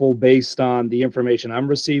hopeful based on the information I'm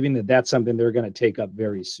receiving that that's something they're going to take up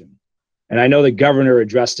very soon. And I know the governor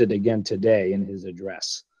addressed it again today in his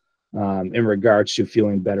address in regards to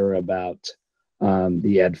feeling better about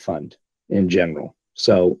the ed fund in general.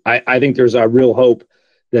 So I think there's a real hope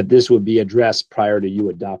that this would be addressed prior to you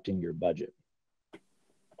adopting your budget.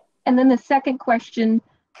 And then the second question,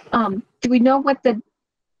 do we know what the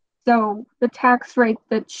tax rate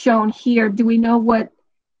that's shown here, do we know what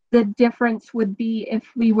the difference would be if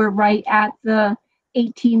we were right at the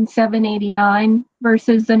 18,789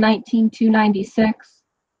 versus the 19,296?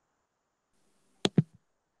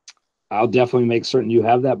 I'll definitely make certain you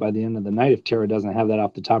have that by the end of the night if Tara doesn't have that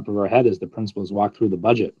off the top of her head as the principals walk through the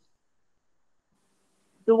budget.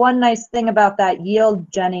 The one nice thing about that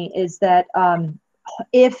yield, Jenny, is that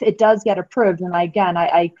if it does get approved, and again,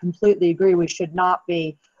 I completely agree, we should not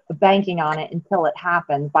be banking on it until it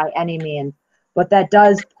happens by any means, but that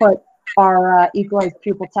does put our equalized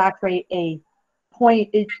pupil tax rate a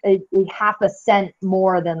half a cent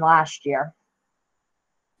more than last year.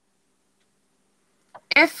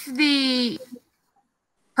 If the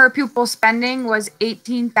per pupil spending was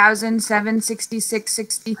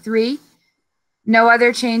 18,766.63, no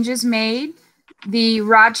other changes made, the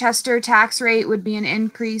Rochester tax rate would be an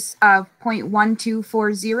increase of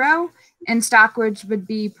 0.1240 and Stockbridge would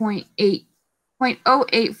be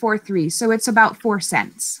 0.0843. So it's about 4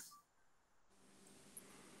 cents.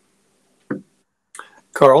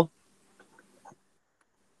 Carl?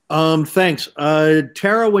 Thanks.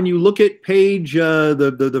 Tara, when you look at page,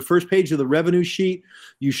 the first page of the revenue sheet,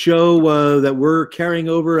 you show that we're carrying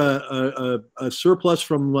over a surplus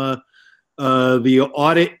from the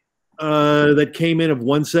audit that came in of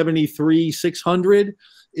 173,600.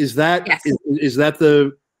 Is that yes.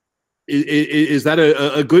 is that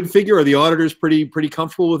a good figure? Are the auditors pretty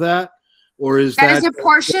comfortable with that? Or is that is a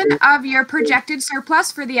portion of your projected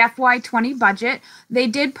surplus for the FY20 budget. They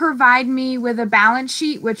did provide me with a balance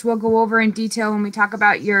sheet, which we'll go over in detail when we talk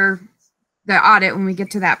about the audit when we get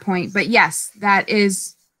to that point. But yes, that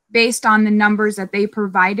is based on the numbers that they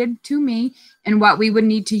provided to me and what we would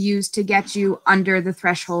need to use to get you under the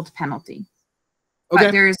threshold penalty. Okay.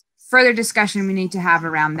 But there's further discussion we need to have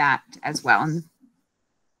around that as well.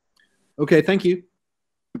 Okay, thank you.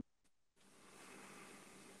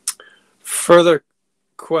 Further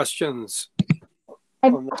questions? I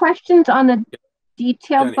have questions on the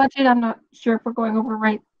detailed budget. I'm not sure if we're going over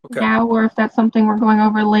now or if that's something we're going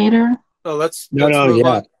over later. Oh, let's move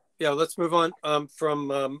on. Yeah, let's move on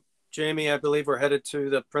from Jamie. I believe we're headed to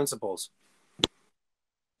the principals.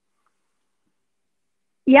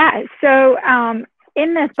 Yeah, so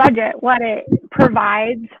in this budget, what it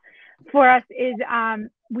provides for us is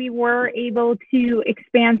we were able to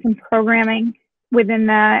expand some programming within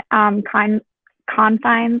the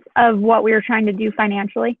confines of what we were trying to do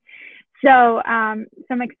financially. So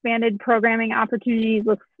some expanded programming opportunities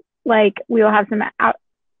looks like we will have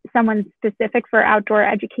someone specific for outdoor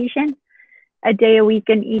education, a day a week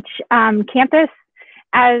in each campus,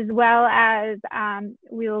 as well as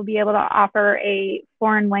we will be able to offer a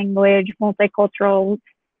foreign language, multicultural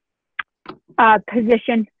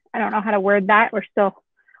position. I don't know how to word that. We're still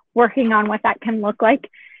working on what that can look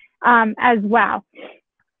like as well.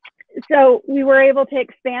 So we were able to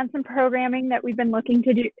expand some programming that we've been looking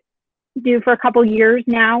to do for a couple years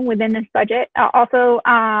now within this budget. Also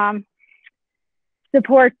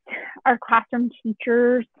support our classroom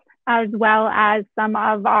teachers as well as some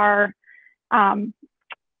of our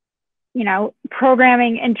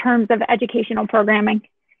programming in terms of educational programming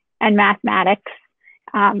and mathematics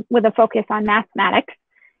with a focus on mathematics.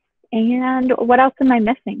 And what else am I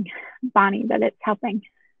missing, Bonnie, that it's helping?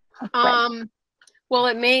 Well,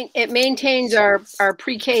 it maintains our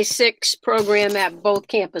pre-K 6 program at both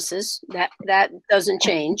campuses. That doesn't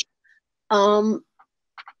change.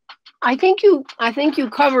 I think you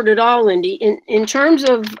covered it all, Lindy. In terms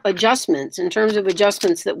of adjustments,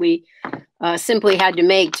 that we simply had to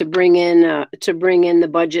make to bring in the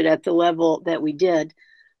budget at the level that we did.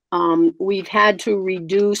 We've had to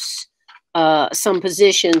reduce some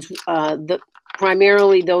positions,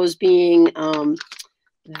 primarily those being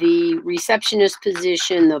the receptionist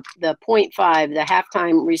position, the 0.5, the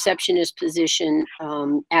halftime receptionist position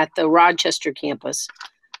at the Rochester campus.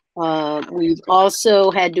 We've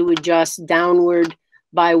also had to adjust downward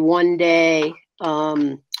by 1 day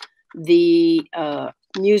the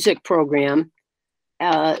music program,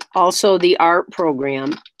 also the art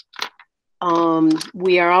program.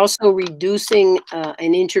 We are also reducing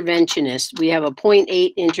an interventionist. We have a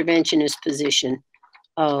 0.8 interventionist position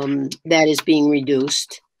that is being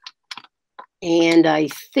reduced. And I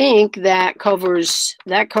think that covers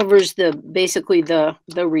basically the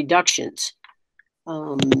reductions.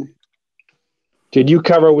 Did you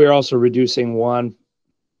cover we're also reducing one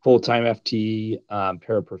full-time FTE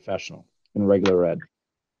paraprofessional in regular ed?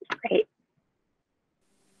 Great.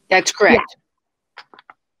 That's correct.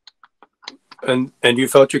 And you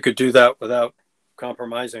felt you could do that without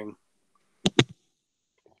compromising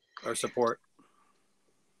our support?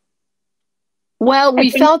 Well, we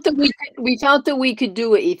felt that we could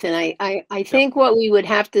do it, Ethan. I think what we would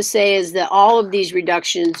have to say is that all of these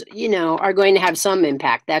reductions, you know, are going to have some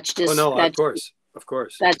impact. That's just of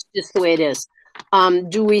course. That's just the way it is.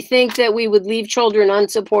 Do we think that we would leave children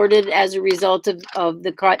unsupported as a result of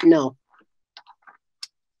the cut? No.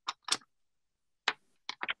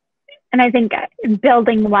 And I think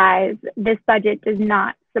building-wise, this budget does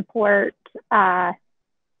not support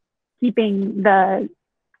keeping the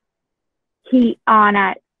heat on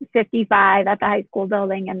at 55 at the high school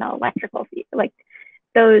building and the electrical, like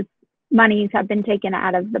those monies have been taken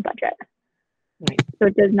out of the budget. Right. So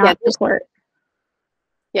it does not support.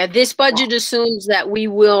 Yeah, this budget assumes that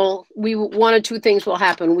one of two things will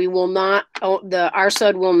happen. We will not, the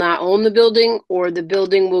RSUD will not own the building, or the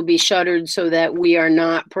building will be shuttered so that we are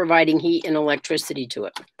not providing heat and electricity to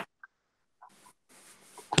it.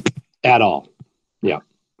 At all. Yeah.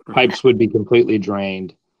 Pipes would be completely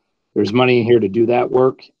drained. There's money in here to do that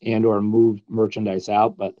work and or move merchandise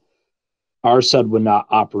out, but RSUD would not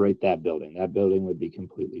operate that building. That building would be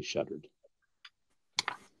completely shuttered.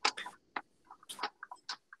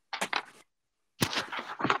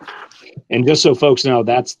 And just so folks know,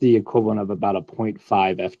 that's the equivalent of about a 0.5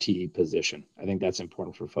 FTE position. I think that's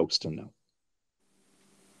important for folks to know.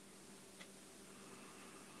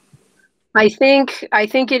 I think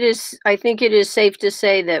it is safe to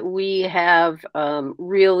say that we have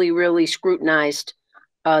really scrutinized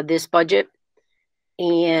this budget,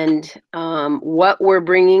 and what we're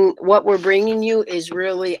bringing you is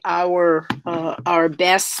really our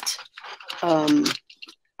best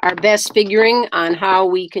figuring on how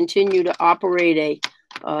we continue to operate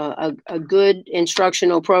a good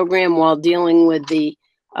instructional program while dealing with the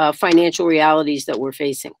financial realities that we're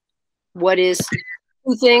facing. What is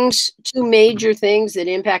two major things that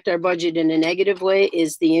impact our budget in a negative way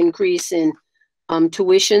is the increase in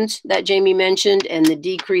tuitions that Jamie mentioned and the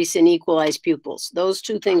decrease in equalized pupils. Those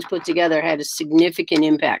two things put together had a significant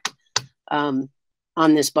impact on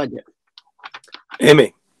this budget.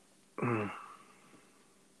 Amy.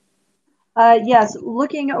 Yes,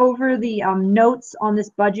 looking over the notes on this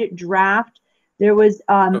budget draft, there was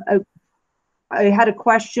I had a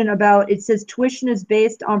question about, it says tuition is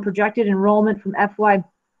based on projected enrollment from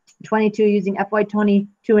FY22 using FY22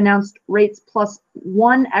 announced rates plus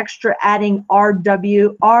one extra adding WRUD.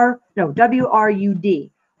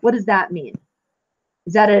 What does that mean?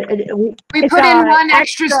 Is that we put in one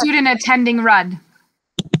extra student attending RUD,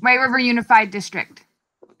 White River Unified District.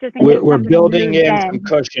 We're building in some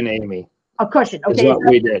cushion, Amy. A cushion, okay. Is what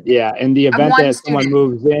we did, yeah. In the event that someone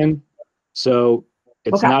moves in, so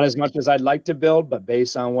it's not as much as I'd like to build, but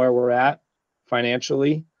based on where we're at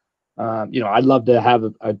financially, you know, I'd love to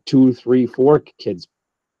have a 2, 3, 4 kids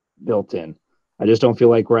built in. I just don't feel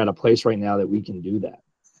like we're at a place right now that we can do that.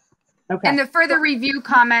 Okay. And the further review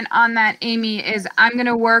comment on that, Amy, is I'm going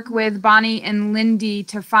to work with Bonnie and Lindy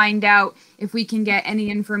to find out if we can get any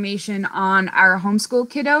information on our homeschool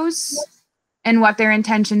kiddos and what their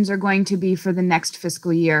intentions are going to be for the next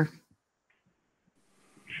fiscal year.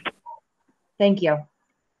 Thank you.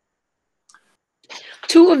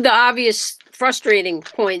 Two of the obvious frustrating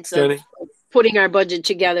points of putting our budget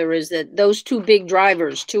together is that those two big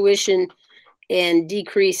drivers, tuition and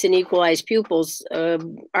decrease in equalized pupils,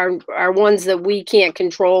 are ones that we can't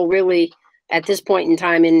control really at this point in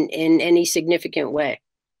time in any significant way.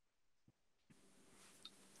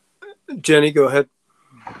 Jenny, go ahead.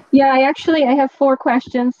 Yeah, I have 4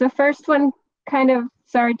 questions. The first one, kind of,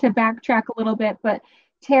 sorry to backtrack a little bit, but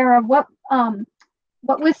Tara, what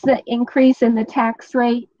what was the increase in the tax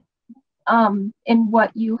rate in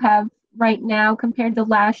what you have right now compared to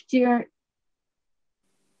last year?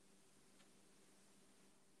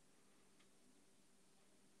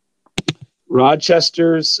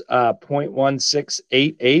 Rochester's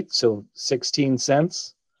 0.1688, so 16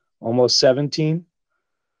 cents, almost 17.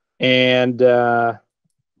 And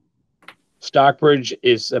Stockbridge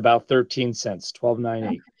is about 13 cents,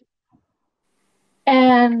 12.98.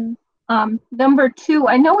 And number two,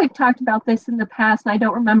 I know we've talked about this in the past, and I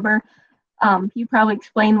don't remember. You probably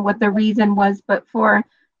explained what the reason was, but for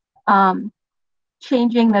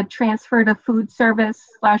changing the transfer to food service,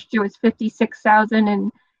 last year was 56,000,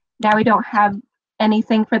 and now we don't have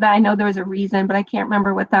anything for that. I know there was a reason, but I can't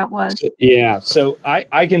remember what that was. Yeah, so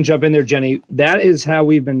I can jump in there, Jenny. That is how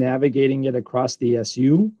we've been navigating it across the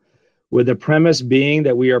SU, with the premise being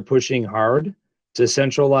that we are pushing hard to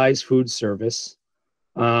centralize food service.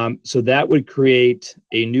 So that would create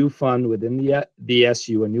a new fund within the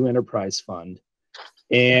SU, a new enterprise fund.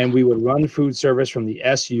 And we would run food service from the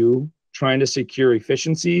SU, trying to secure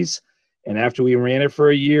efficiencies. And after we ran it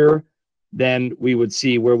for a year, then we would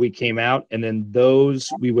see where we came out. And then those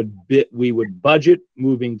we would budget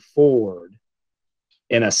moving forward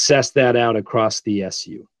and assess that out across the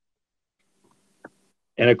SU.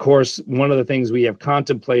 And of course, one of the things we have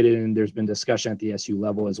contemplated, and there's been discussion at the SU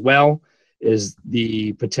level as well, is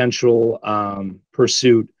the potential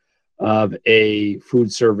pursuit of a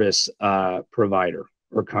food service provider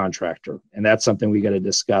or contractor. And that's something we got to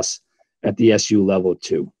discuss at the SU level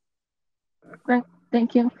too. Great,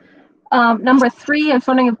 thank you. Number three, I was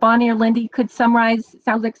wondering if Bonnie or Lindy could summarize. It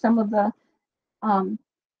sounds like some of the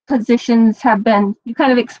positions have been, you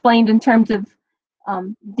kind of explained in terms of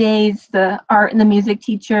days, the art and the music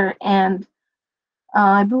teacher, and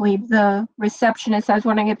I believe the receptionist. I was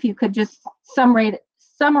wondering if you could just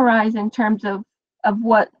summarize in terms of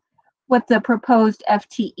what the proposed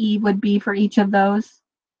FTE would be for each of those.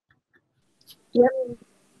 Yep.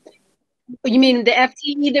 You mean the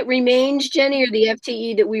FTE that remains, Jenny, or the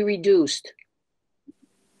FTE that we reduced?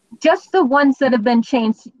 Just the ones that have been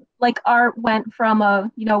changed, like art went from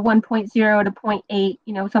 1.0 to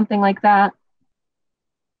 0.8, something like that.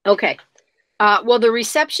 Okay. Well, the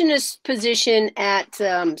receptionist position at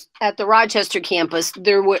the Rochester campus,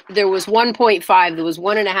 there was 1.5. There was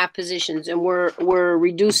 1.5 positions, and we're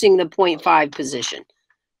reducing the 0.5 position.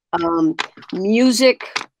 Music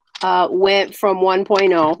went from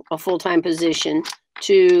 1.0, a full-time position,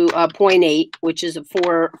 to 0.8, which is a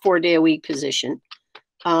four-day-a-week position.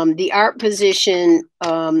 The art position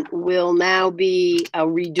will now be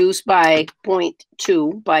reduced by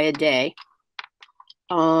 0.2 by a day.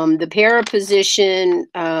 The para position,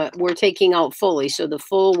 we're taking out fully. So the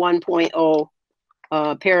full 1.0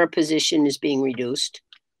 para position is being reduced.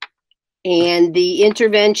 And the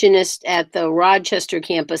interventionist at the Rochester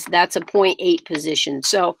campus, that's a 0.8 position.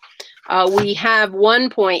 So we have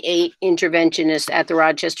 1.8 interventionists at the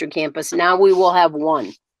Rochester campus. Now we will have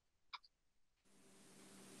 1.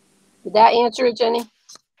 Did that answer it, Jenny?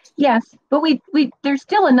 Yes, but we there's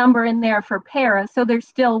still a number in there for para, so there's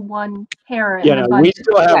still 1 para in the budget. We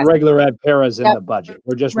still have Yes. regular ed paras in Yep. the budget.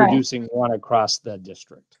 We're just Right. reducing 1 across the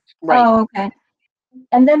district. Right. Oh, okay.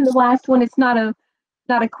 And then the last one, it's not a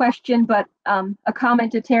question, but a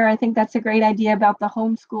comment to Tara. I think that's a great idea about the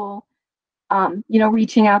homeschool,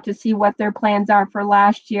 reaching out to see what their plans are for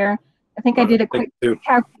last year. I think I did a quick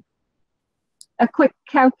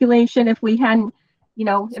calculation. If we hadn't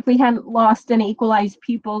lost any equalized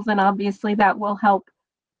pupils, then obviously that will help,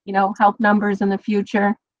 help numbers in the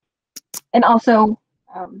future. And also,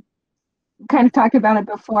 kind of talked about it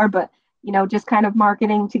before, but just kind of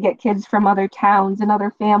marketing to get kids from other towns and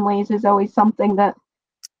other families is always something that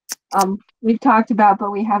we've talked about,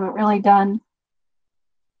 but we haven't really done.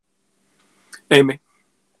 Amy.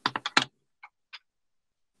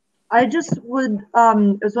 I just would, I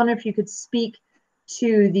was wondering if you could speak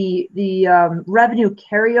to the revenue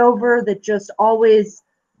carryover that just always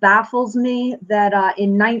baffles me, that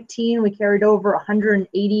in 19 we carried over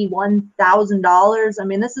 $181,000. I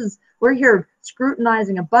mean, we're here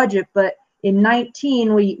scrutinizing a budget, but in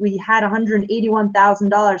 19 we had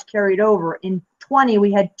 $181,000 carried over. In 20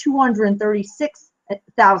 we had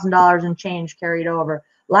 $236,000 in change carried over.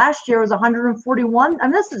 Last year was 141. I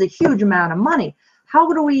mean, this is a huge amount of money.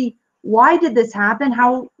 Why did this happen?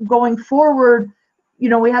 How going forward?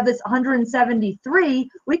 We have this 173.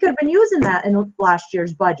 We could have been using that in last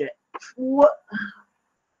year's budget.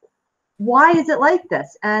 Why is it like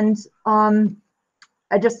this? And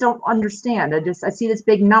I just don't understand. I see this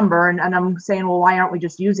big number and I'm saying, well, why aren't we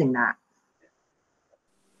just using that?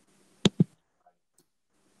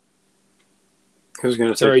 Who's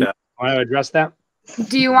going to Sarah, take you that? want to address that?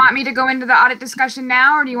 Do you want me to go into the audit discussion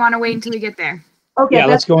now, or do you want to wait until we get there? Okay. Yeah,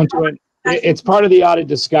 let's go into it. It's part of the audit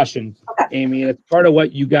discussion, Amy. It's part of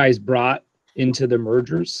what you guys brought into the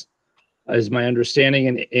mergers, is my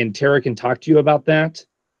understanding, and Tara can talk to you about that.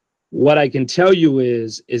 What I can tell you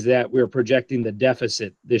is that we're projecting the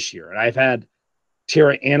deficit this year, and I've had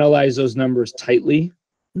Tara analyze those numbers tightly.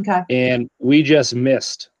 Okay. And we just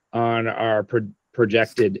missed on our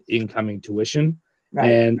projected incoming tuition. Right.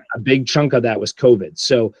 And a big chunk of that was COVID.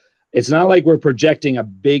 So it's not like we're projecting a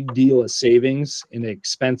big deal of savings in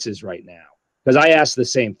expenses right now. Because I asked the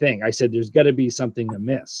same thing. I said, there's got to be something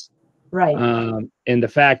amiss. Right. And the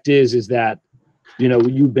fact is that, you know,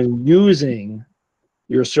 you've been using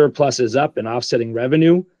your surpluses up and offsetting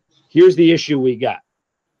revenue. Here's the issue we got.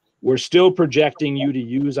 We're still projecting you to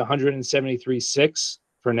use 173.6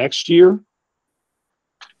 for next year.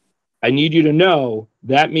 I need you to know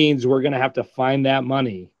that means we're going to have to find that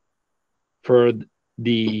money for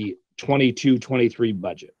the 22-23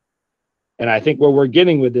 budget. And I think what we're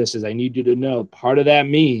getting with this is I need you to know part of that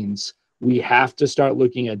means we have to start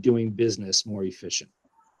looking at doing business more efficient.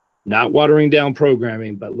 Not watering down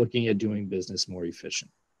programming, but looking at doing business more efficient.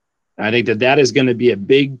 And I think that is going to be a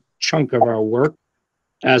big chunk of our work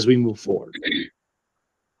as we move forward.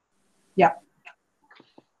 Yeah.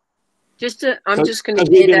 I'm just going to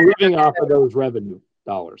we've been living off of those revenue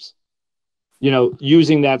dollars, you know,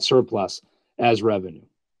 using that surplus as revenue.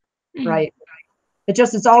 Right.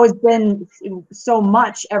 It's always been so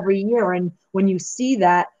much every year. And when you see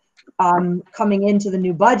that coming into the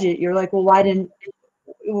new budget, you're like, well, why didn't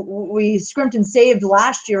we scrimped and saved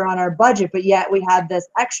last year on our budget, but yet we had this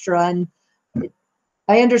extra? And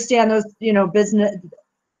I understand those, you know, business.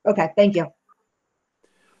 Okay. Thank you.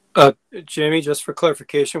 Jamie, just for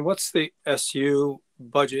clarification, what's the SU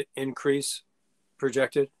budget increase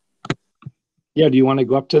projected? Yeah, do you want to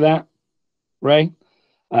go up to that, Ray?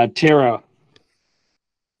 Tara,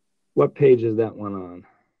 what page is that one on?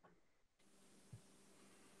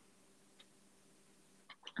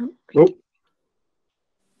 Oh.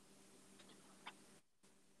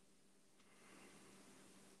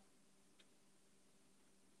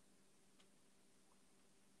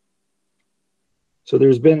 So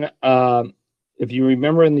there's been, if you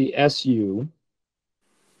remember in the SU,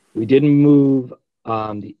 we didn't move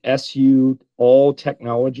the SU all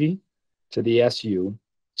technology to the SU.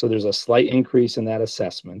 So there's a slight increase in that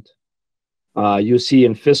assessment. You see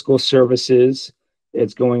in fiscal services,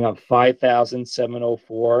 it's going up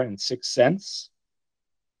 $5,704.06.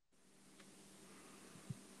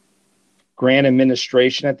 Grant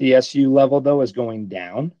administration at the SU level, though, is going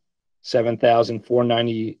down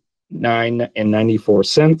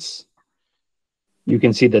 $7,499.94. You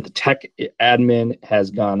can see that the tech admin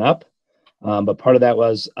has gone up, but part of that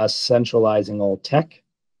was us centralizing all tech.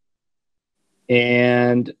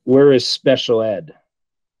 And where is special ed?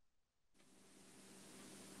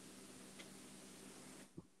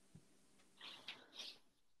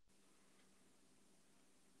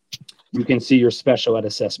 You can see your special ed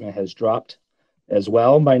assessment has dropped as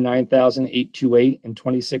well by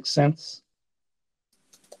 $9,828.26.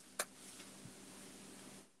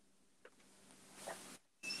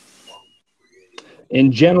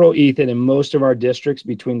 In general, Ethan, in most of our districts,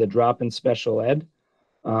 between the drop in special ed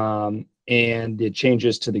and the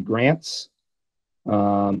changes to the grants,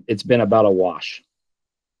 it's been about a wash.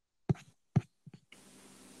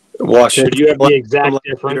 Wash. So do you have the exact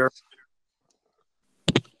difference?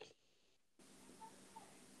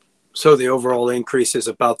 So the overall increase is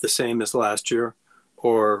about the same as last year,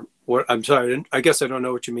 or what? I'm sorry, I guess I don't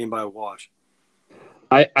know what you mean by a wash.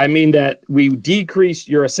 I mean that we decreased,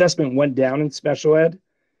 your assessment went down in special ed,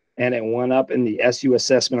 and it went up in the SU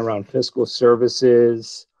assessment around fiscal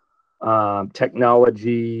services,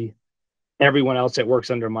 technology, everyone else that works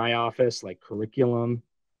under my office, like curriculum,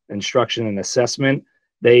 instruction, and assessment.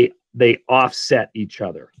 They offset each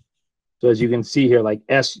other. So as you can see here, like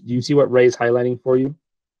do you see what Ray's highlighting for you?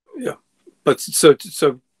 Yeah, but so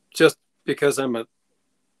just because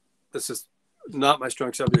this is not my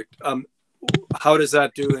strong subject. How does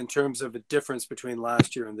that do in terms of a difference between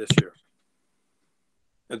last year and this year?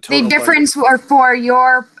 The difference for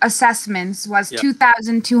your assessments was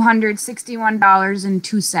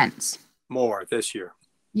 $2,261.02. More this year.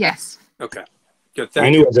 Yes. Okay. Good. Thank I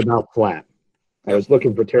knew you. it was about flat. I was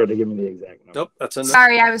looking for Tara to give me the exact number. Nope, that's enough.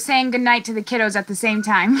 Sorry, I was saying goodnight to the kiddos at the same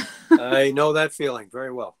time. I know that feeling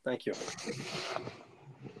very well. Thank you.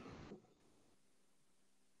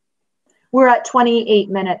 We're at 28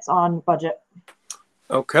 minutes on budget.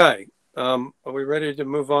 Okay. Are we ready to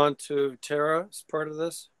move on to Tara as part of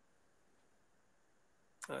this?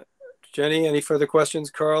 Jenny, any further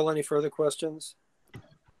questions? Carl, any further questions?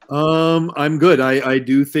 I'm good. I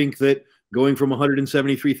do think that going from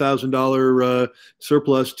 $173,000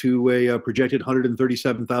 surplus to a projected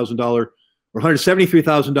 $137,000 or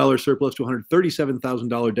 $173,000 surplus to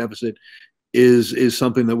 $137,000 deficit is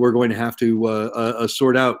something that we're going to have to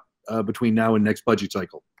sort out between now and next budget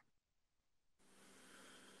cycle.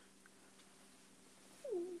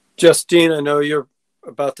 Justine, I know you're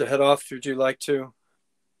about to head off. Would you like to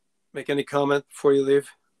make any comment before you leave?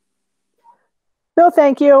 No,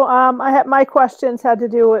 thank you. My questions had to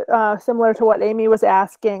do with similar to what Amy was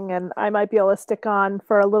asking, and I might be able to stick on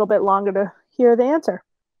for a little bit longer to hear the answer.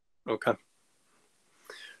 Okay.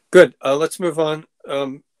 Good. Let's move on.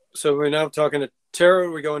 So we're now talking to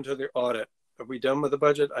Tara. We go into the audit. Are we done with the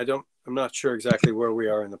budget? I'm not sure exactly where we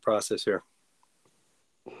are in the process here.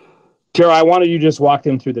 Tara, I wanted you to just walk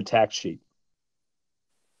them through the tax sheet.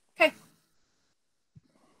 Okay.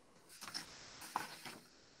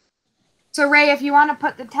 So Ray, if you want to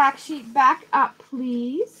put the tax sheet back up,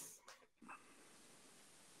 please.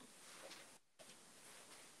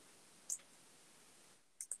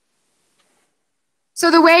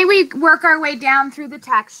 So the way we work our way down through the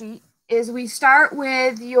tax sheet is we start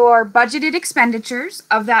with your budgeted expenditures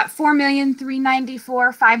of that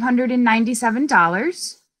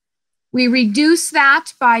 $4,394,597. We reduce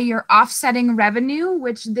that by your offsetting revenue,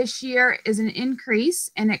 which this year is an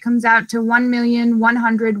increase, and it comes out to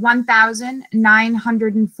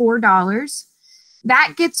 $1,101,904.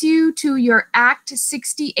 That gets you to your Act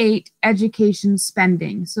 68 education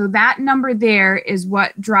spending. So that number there is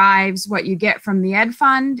what drives what you get from the ed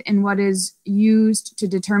fund and what is used to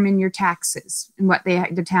determine your taxes and what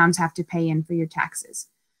the towns have to pay in for your taxes.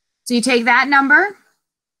 So you take that number,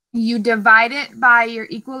 you divide it by your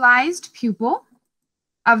equalized pupil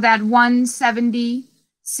of that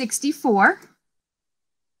 170.64.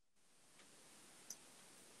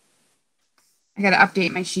 I got to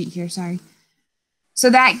update my sheet here, sorry. So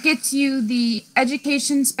that gets you the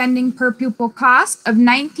education spending per pupil cost of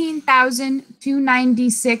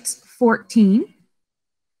 $19,296.14.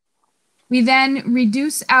 We then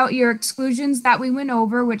reduce out your exclusions that we went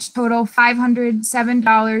over, which total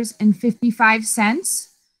 $507.55.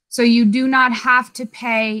 So you do not have to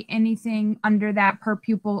pay anything under that per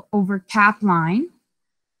pupil over cap line.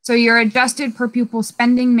 So your adjusted per pupil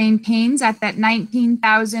spending maintains at that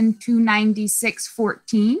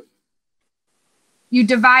 $19,296.14. You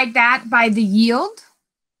divide that by the yield,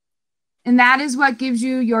 and that is what gives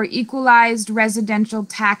you your equalized residential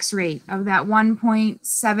tax rate of that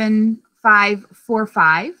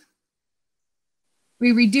 1.7545.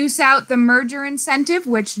 We reduce out the merger incentive,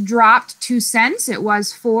 which dropped 2 cents. It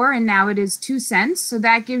was 4 and now it is 2 cents. So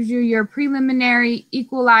that gives you your preliminary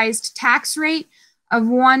equalized tax rate of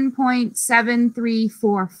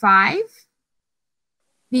 1.7345.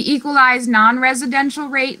 The equalized non-residential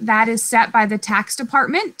rate, that is set by the tax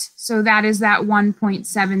department. So that is that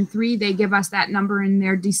 1.73. They give us that number in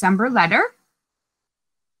their December letter.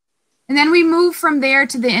 And then we move from there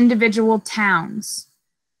to the individual towns.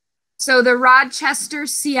 So the Rochester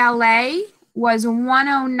CLA was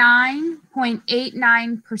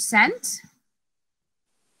 109.89%.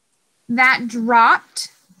 That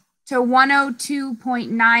dropped to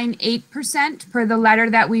 102.98% per the letter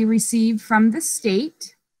that we received from the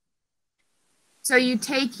state. So you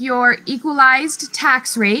take your equalized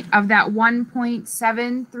tax rate of that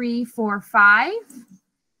 1.7345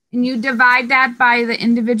 and you divide that by the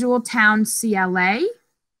individual town CLA.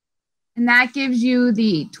 And that gives you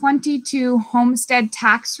the 22 homestead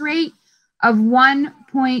tax rate of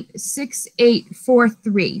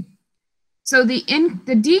 1.6843. So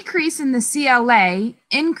the decrease in the CLA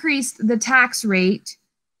increased the tax rate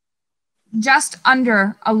just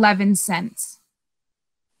under 11 cents.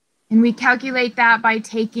 And we calculate that by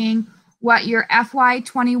taking what your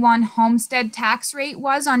FY21 homestead tax rate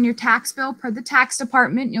was on your tax bill per the tax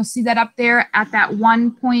department. You'll see that up there at that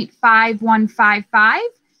 1.5155.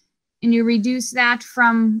 And you reduce that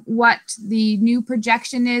from what the new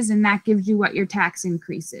projection is, and that gives you what your tax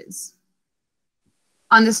increase is.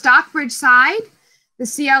 On the Stockbridge side, the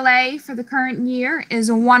CLA for the current year is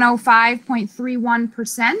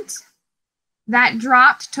 105.31%. That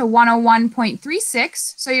dropped to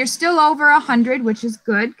 101.36. So you're still over 100, which is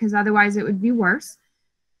good because otherwise it would be worse.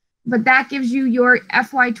 But that gives you your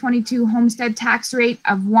FY22 homestead tax rate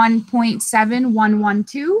of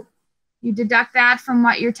 1.7112. You deduct that from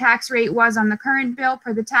what your tax rate was on the current bill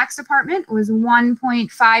per the tax department was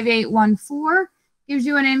 1.5814. Gives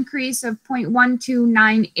you an increase of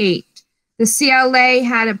 0.1298. The CLA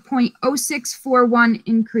had a 0.0641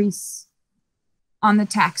 increase on the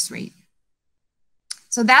tax rate.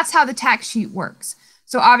 So that's how the tax sheet works.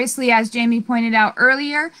 So obviously, as Jamie pointed out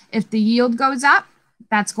earlier, if the yield goes up,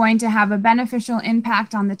 that's going to have a beneficial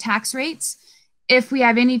impact on the tax rates. If we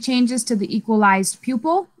have any changes to the equalized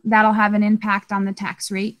pupil, that'll have an impact on the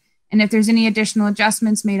tax rate. And if there's any additional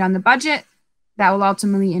adjustments made on the budget, that will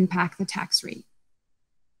ultimately impact the tax rate.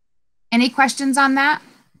 Any questions on that?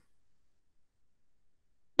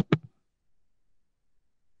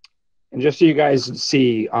 And just so you guys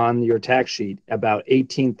see on your tax sheet, about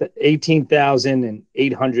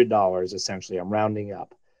 $18,800 essentially, I'm rounding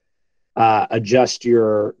up, adjust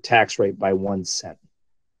your tax rate by 1 cent.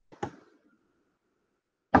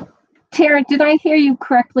 Tara, did I hear you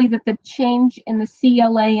correctly that the change in the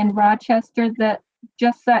CLA in Rochester, that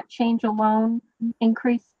just that change alone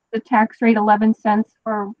increased the tax rate 11 cents,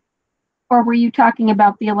 or were you talking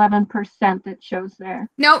about the 11% that shows there?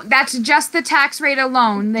 No, that's just the tax rate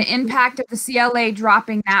alone. The impact of the CLA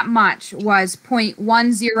dropping that much was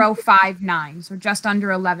 0.1059, so just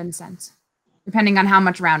under 11 cents, depending on how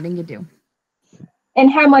much rounding you do. And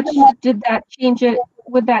how much did that change it?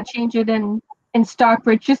 Would that change it in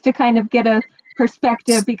Stockbridge, just to kind of get a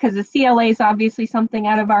perspective, because the CLA is obviously something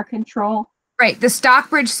out of our control. Right. The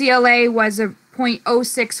Stockbridge CLA was a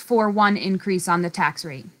 0.0641 increase on the tax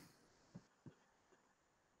rate.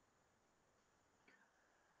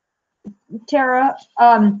 Tara,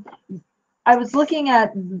 I was looking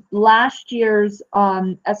at last year's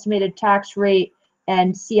estimated tax rate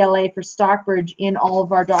and CLA for Stockbridge in all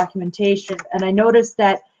of our documentation, and I noticed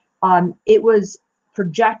that it was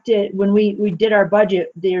projected when we did our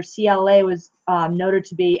budget. Their CLA was noted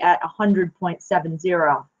to be at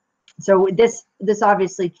 100.70. So this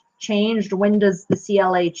obviously changed. When does the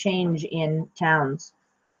CLA change in towns?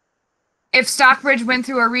 If Stockbridge went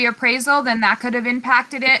through a reappraisal, then that could have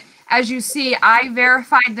impacted it. As you see, I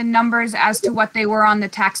verified the numbers as to what they were on the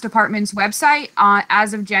tax department's website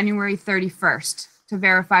as of January 31st to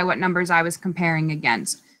verify what numbers I was comparing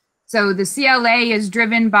against. So the CLA is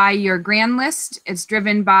driven by your grand list. It's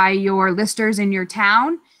driven by your listers in your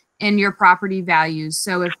town and your property values.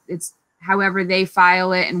 So if it's however they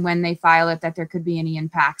file it and when they file it, that there could be any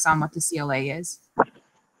impacts on what the CLA is.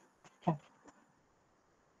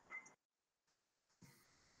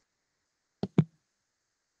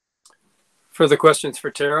 Further questions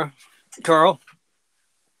for Tara? Carl?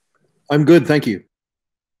 I'm good, thank you.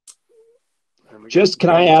 Just, can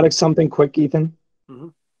I add something quick, Ethan? Mm-hmm.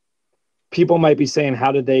 People might be saying,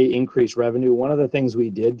 how did they increase revenue? One of the things we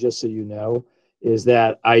did, just so you know, is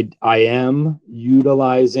that I am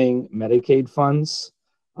utilizing Medicaid funds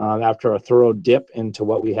after a thorough dip into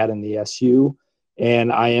what we had in the SU,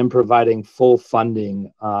 and I am providing full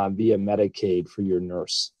funding via Medicaid for your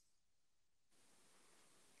nurse.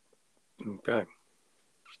 Okay.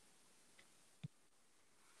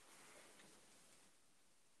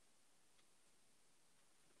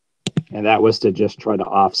 And that was to just try to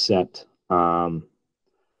offset the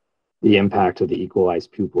impact of the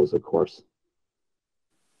equalized pupils, of course.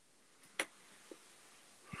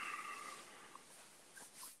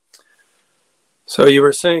 So you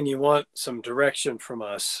were saying you want some direction from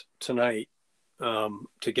us tonight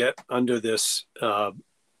to get under this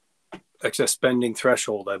excess spending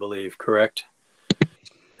threshold, I believe, correct?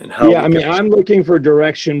 And how? Yeah, I mean, I'm looking for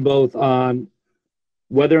direction both on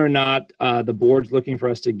whether or not the board's looking for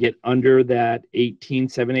us to get under that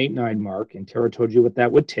 18,789 mark, and Tara told you what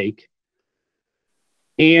that would take,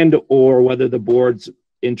 and or whether the board's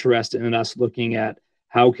interested in us looking at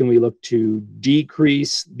how can we look to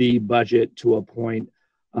decrease the budget to a point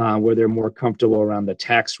where they're more comfortable around the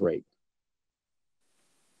tax rate.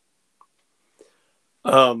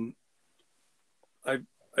 I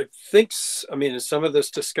think, I mean, some of this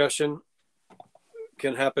discussion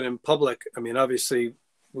can happen in public. I mean, obviously,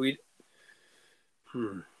 I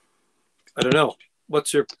don't know.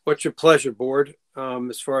 What's your pleasure, board,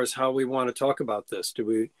 as far as how we want to talk about this? Do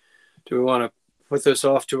we want to put this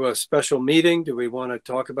off to a special meeting? Do we want to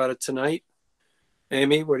talk about it tonight?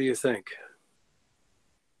 Amy, what do you think?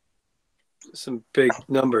 Some big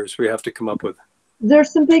numbers we have to come up with.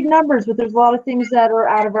 There's some big numbers, but there's a lot of things that are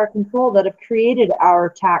out of our control that have created our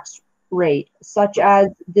tax rate, such as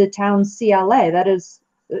the town's CLA. That is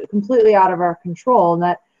completely out of our control, and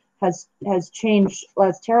that has changed,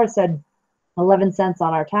 as Tara said, 11 cents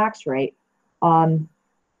on our tax rate. You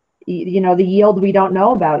know, the yield we don't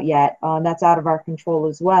know about yet. That's out of our control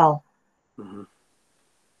as well. Mm-hmm.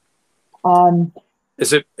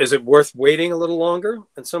 Is it worth waiting a little longer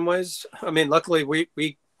in some ways? I mean, luckily we're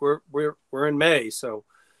in May, so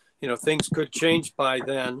you know things could change by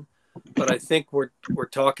then. But I think we're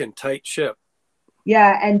talking tight ship.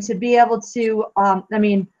 Yeah, and to be able to, I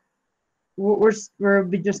mean, we're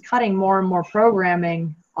just cutting more and more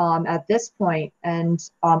programming at this point, and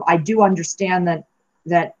I do understand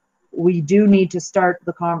that we do need to start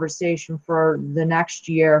the conversation for the next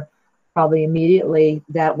year, probably immediately,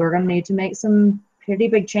 that we're going to need to make some pretty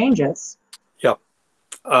big changes. Yeah.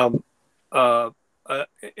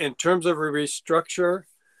 In terms of a restructure,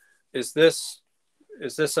 is this, I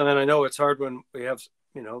mean, I know it's hard when we have,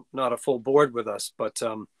 not a full board with us, but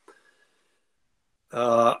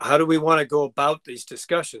how do we want to go about these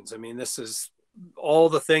discussions? I mean, this is all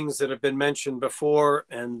the things that have been mentioned before,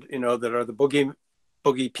 and, that are the boogie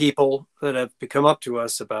people that have come up to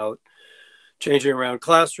us about changing around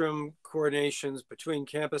classroom coordinations between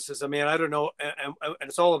campuses. I mean, I don't know. And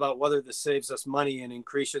it's all about whether this saves us money and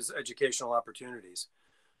increases educational opportunities.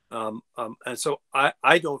 And so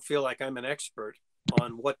I don't feel like I'm an expert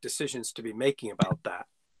on what decisions to be making about that.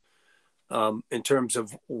 In terms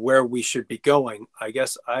of where we should be going, I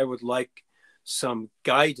guess I would like some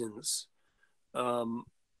guidance of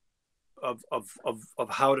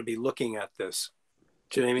how to be looking at this.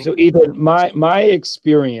 Jamie? So Ethan, my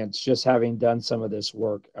experience, just having done some of this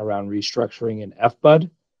work around restructuring in FBUD,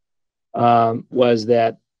 was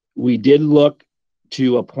that we did look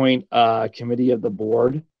to appoint a committee of the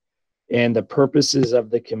board, and the purposes of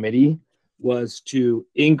the committee was to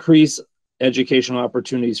increase educational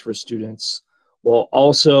opportunities for students while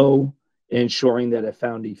also ensuring that it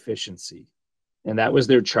found efficiency. And that was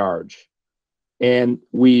their charge. And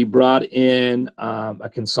we brought in a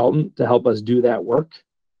consultant to help us do that work.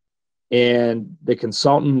 And the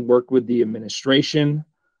consultant worked with the administration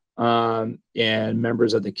and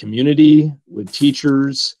members of the community, with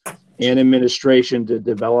teachers and administration, to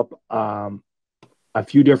develop a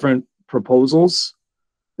few different proposals.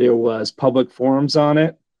 There was public forums on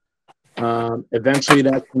it. Eventually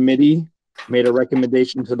that committee made a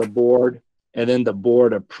recommendation to the board, and then the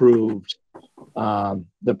board approved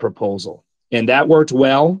the proposal. And that worked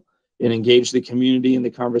well. It engaged the community in the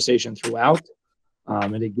conversation throughout.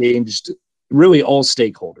 It engaged really all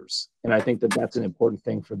stakeholders. And I think that that's an important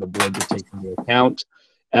thing for the board to take into account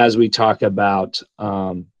as we talk about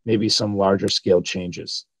maybe some larger scale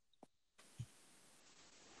changes.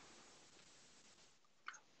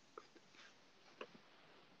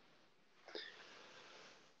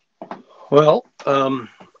 Well,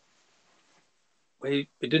 we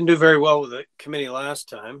didn't do very well with the committee last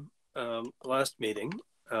time, last meeting.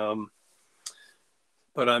 But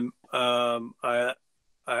I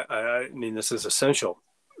mean, this is essential.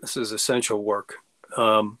 This is essential work.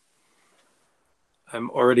 I'm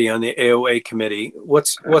already on the AOA committee.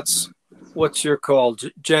 What's your call,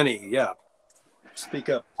 Jenny? Yeah, speak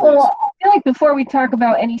up, please. Well, I feel like before we talk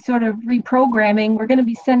about any sort of reprogramming, we're going to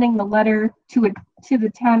be sending the letter to the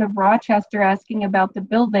town of Rochester asking about the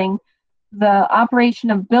building. The operation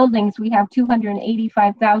of buildings, we have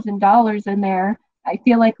 $285,000 in there. I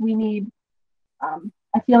feel like we need.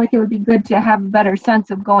 I feel like it would be good to have a better sense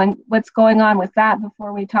of what's going on with that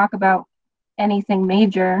before we talk about anything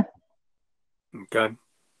major. Okay.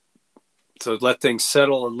 So let things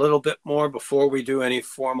settle a little bit more before we do any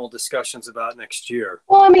formal discussions about next year.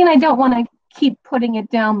 Well, I mean, I don't want to keep putting it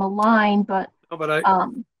down the line, but,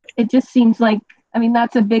 it just seems like, I mean,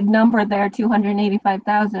 that's a big number there,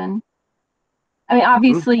 285,000. I mean,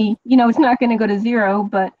 obviously, it's not going to go to zero,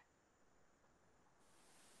 but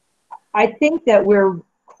I think that we're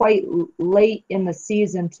quite late in the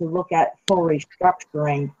season to look at full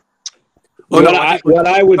restructuring. What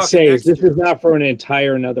I would say is this is not for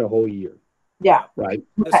another whole year. Yeah. Right.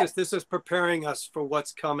 This is preparing us for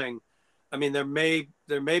what's coming. I mean, there may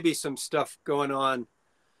be some stuff going on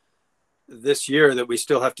this year that we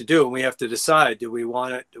still have to do, and we have to decide: do we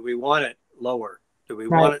want it lower? Do we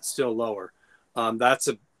want it still lower? That's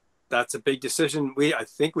a big decision. I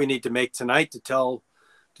think we need to make tonight to tell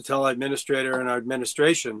our administrator and our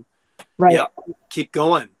administration, yeah, keep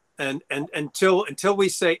going, and until we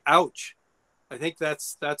say ouch. I think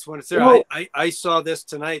that's when it's there. Well, I saw this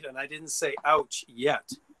tonight and I didn't say ouch yet.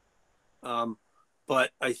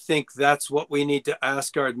 But I think that's what we need to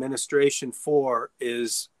ask our administration for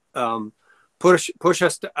is push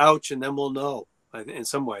us to ouch, and then we'll know in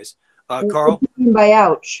some ways. Carl? What do you mean by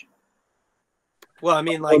ouch? Well, I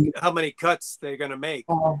mean, like how many cuts they're going to make.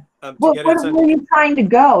 Where are you trying to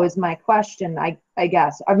go is my question, I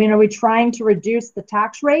guess. I mean, are we trying to reduce the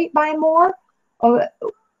tax rate by more?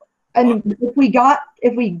 And if we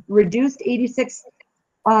reduced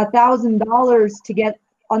 $86,000 to get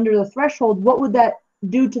under the threshold, what would that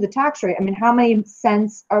do to the tax rate? I mean, how many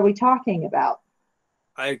cents are we talking about?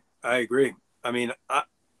 I agree. I mean,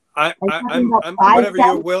 I'm whatever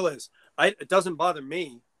your will is. It doesn't bother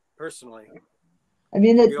me personally. I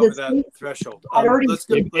mean, be over that threshold. Let's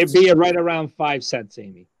go. It'd be right around 5 cents,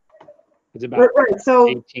 Amy. It's about right. So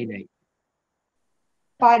 18.8.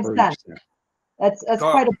 5 cents. That's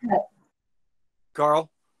Carl. quite a bit. Carl?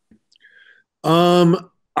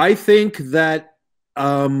 I think that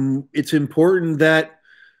it's important that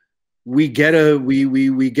we get a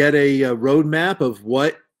roadmap of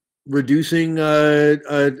what reducing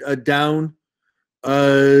a down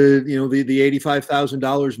the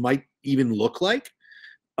 $85,000 might even look like.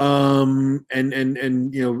 And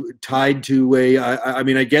tied to I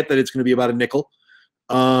mean, I get that it's going to be about a nickel.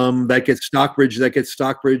 That gets Stockbridge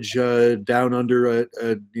down under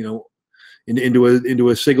into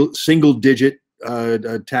a single digit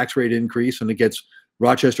tax rate increase, and it gets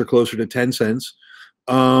Rochester closer to 10 cents.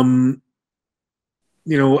 I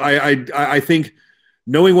think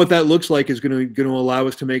knowing what that looks like is going to allow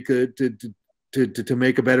us to make to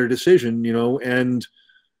make a better decision. And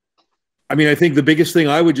I mean, I think the biggest thing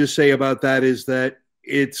I would just say about that is that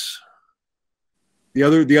it's the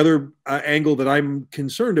other angle that I'm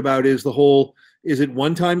concerned about is is it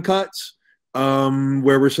one-time cuts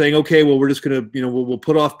where we're saying, okay, well, we're just going to, we'll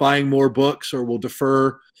put off buying more books, or we'll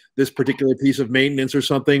defer this particular piece of maintenance or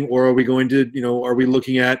something, or are we going to, are we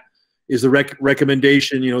looking at, is the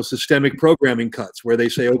recommendation, systemic programming cuts where they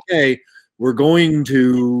say, okay, we're going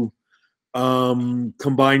to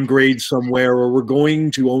combine grades somewhere, or we're going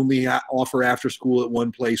to only offer after school at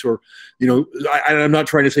one place, or I'm not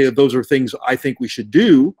trying to say that those are things I think we should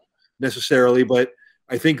do necessarily, but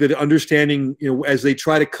I think that understanding, as they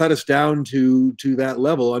try to cut us down to that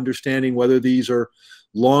level, understanding whether these are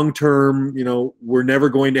long-term, we're never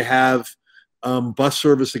going to have bus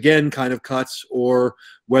service again kind of cuts, or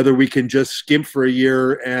whether we can just skimp for a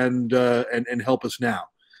year and help us now.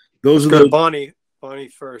 Those are the Bonnie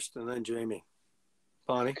first, and then Jamie.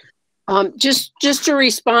 Bonnie? Just to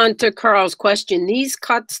respond to Carl's question, these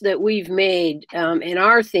cuts that we've made in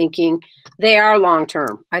our thinking, they are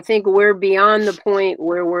long-term. I think we're beyond the point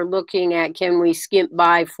where we're looking at, can we skimp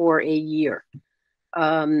by for a year?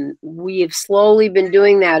 We have slowly been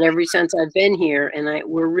doing that ever since I've been here, and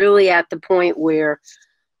we're really at the point where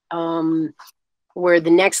the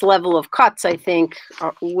next level of cuts, I think,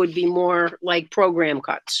 would be more like program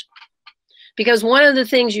cuts. Because one of the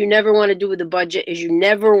things you never want to do with the budget is you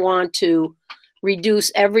never want to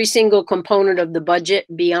reduce every single component of the budget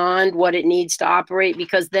beyond what it needs to operate,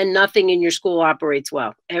 because then nothing in your school operates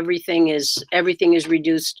well. Everything is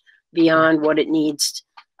reduced beyond what it needs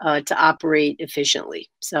to operate efficiently.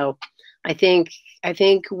 So I think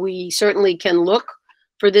we certainly can look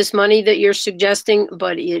for this money that you're suggesting,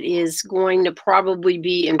 but it is going to probably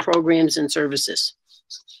be in programs and services.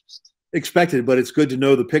 Expected, but it's good to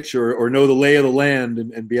know the picture or know the lay of the land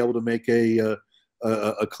and be able to make a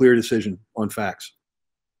clear decision on facts.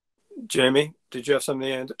 Jamie, did you have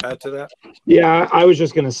something to add to that? Yeah, I was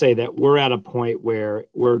just going to say that we're at a point where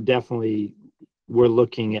we're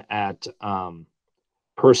looking at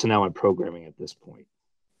personnel and programming at this point.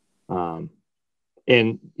 And,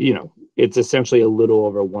 it's essentially a little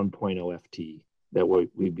over 1.0 FTE that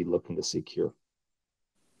we'd be looking to secure.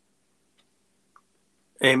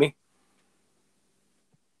 Amy?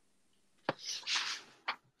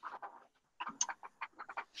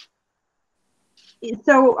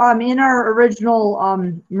 So in our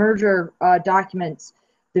original merger documents,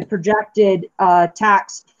 the projected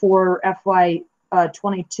tax for FY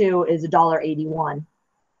 22 is $1.81.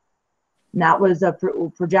 And that was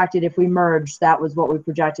projected if we merged. That was what we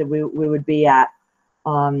projected we would be at.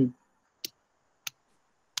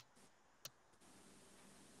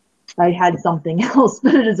 I had something else,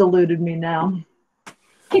 but it has eluded me now.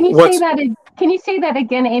 Can you say that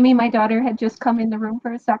again, Amy? My daughter had just come in the room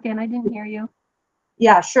for a second. I didn't hear you.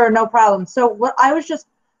 Yeah, sure, no problem. So what I was just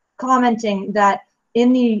commenting that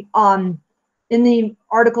in the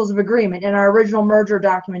articles of agreement, in our original merger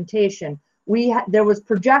documentation, there was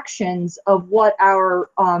projections of what our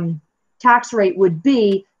tax rate would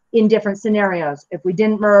be in different scenarios. If we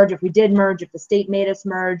didn't merge, if we did merge, if the state made us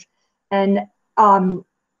merge, and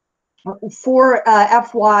for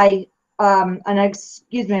FY and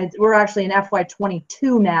excuse me, we're actually in FY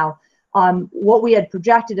 22 now. What we had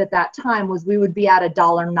projected at that time was we would be at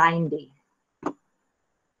 $1.90.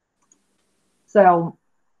 So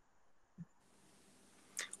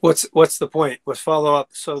what's the point? Let's follow up.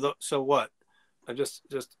 So what? I just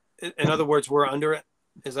in other words, we're under it.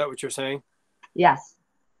 Is that what you're saying? Yes.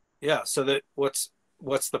 Yeah. So that what's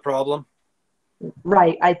the problem?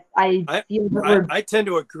 Right. I tend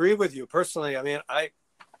to agree with you personally. I mean, I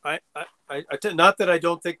not that I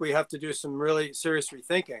don't think we have to do some really serious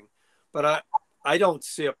rethinking, but I don't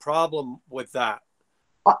see a problem with that.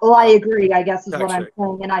 Well, I agree, I guess is what Tax I'm rate.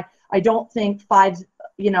 saying. And I don't think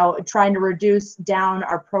trying to reduce down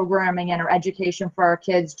our programming and our education for our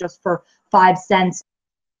kids just for 5 cents.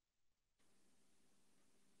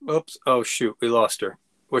 Oops. Oh, shoot. We lost her,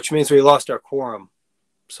 which means we lost our quorum.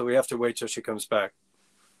 So we have to wait till she comes back.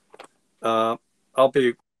 I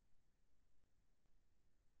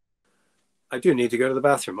do need to go to the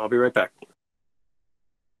bathroom. I'll be right back.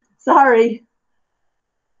 Sorry.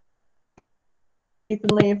 You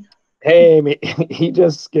can leave. Hey, Amy, he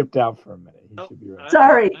just skipped out for a minute. He should be right.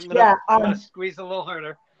 Sorry. I'm gonna squeeze a little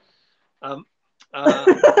harder. No,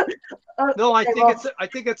 I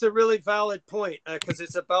think it's a really valid point because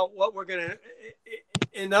it's about what we're gonna.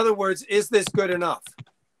 In other words, is this good enough?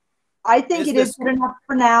 I think it is good enough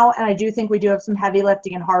for now, and I do think we do have some heavy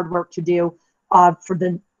lifting and hard work to do for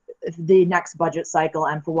the next budget cycle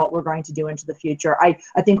and for what we're going to do into the future. I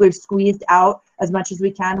think we've squeezed out as much as we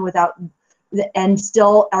can and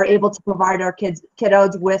still are able to provide our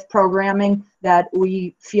kiddos with programming that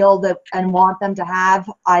we feel that and want them to have.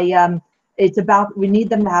 It's about, we need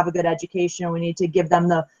them to have a good education, and we need to give them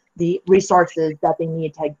the resources that they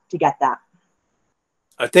need to get that.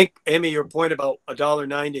 I think, Amy, your point about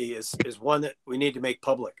 $1.90 is one that we need to make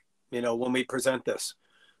public, when we present this,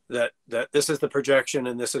 that this is the projection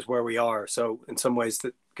and this is where we are. So in some ways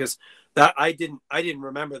because I didn't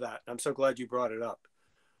remember that. I'm so glad you brought it up.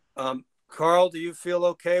 Carl, do you feel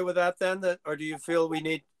okay with that then? Or do you feel we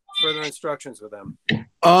need further instructions with them?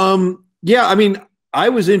 Yeah, I mean, I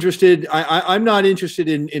was interested. I'm not interested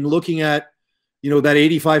in looking at, that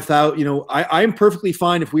 85,000. I'm perfectly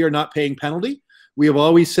fine if we are not paying penalty. We have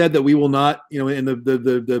always said that we will not. And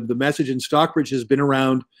the message in Stockbridge has been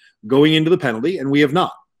around going into the penalty, and we have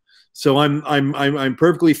not. So I'm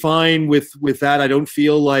perfectly fine with that. I don't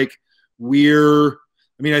feel like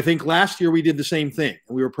I think last year we did the same thing,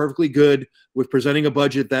 and we were perfectly good with presenting a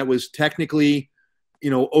budget that was technically,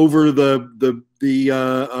 over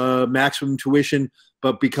the maximum tuition,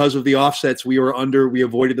 but because of the offsets, we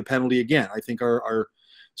avoided the penalty again. I think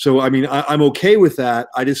I'm okay with that.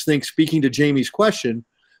 I just think, speaking to Jamie's question,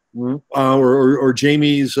 or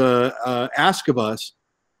Jamie's ask of us,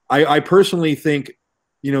 I personally think,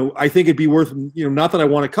 I think it'd be worth, not that I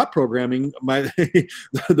want to cut programming.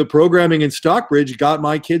 The programming in Stockbridge got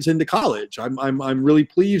my kids into college. I'm really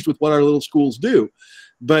pleased with what our little schools do,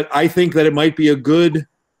 but I think that it might be a good,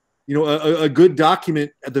 a good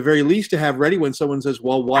document at the very least to have ready when someone says,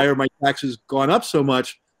 well, why are my taxes gone up so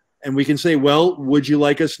much? And we can say, well, would you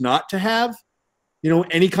like us not to have,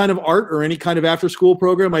 any kind of art or any kind of after school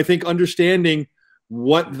program? I think understanding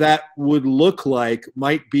what that would look like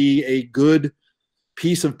might be a good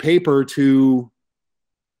piece of paper to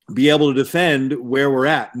be able to defend where we're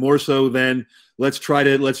at, more so than let's try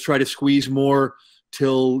to squeeze more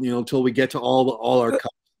till we get to all our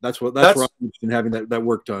cuts. That's where I'm interested in having that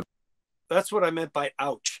work done. That's what I meant by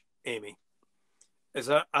ouch, Amy. Is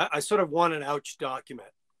I sort of want an ouch document,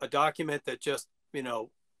 a document that just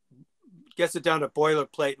gets it down to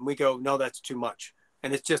boilerplate, and we go, no, that's too much,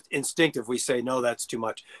 and it's just instinctive. We say, no, that's too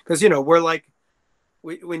much, because we're like,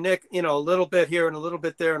 we nick, a little bit here and a little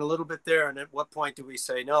bit there and a little bit there. And at what point do we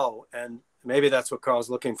say no? And maybe that's what Carl's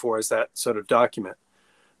looking for, is that sort of document.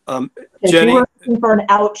 Jenny, you were looking for an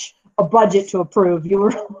ouch, a budget to approve. You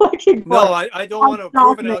were looking for. No, I don't want to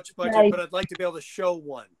approve an ouch budget, but I'd like to be able to show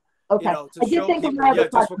one. Okay. To show people,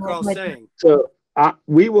 just what Carl's saying. So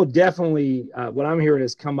we will definitely, what I'm hearing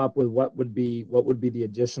is come up with what would be the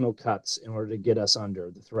additional cuts in order to get us under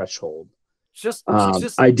the threshold.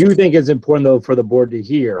 I do think it's important, though, for the board to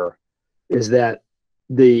hear is that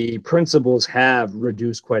the principals have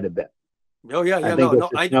reduced quite a bit. Oh, yeah. I think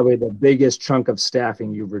it's probably the biggest chunk of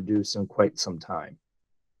staffing you've reduced in quite some time.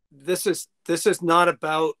 This is not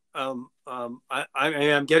about, I'm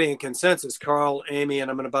getting a consensus, Carl, Amy,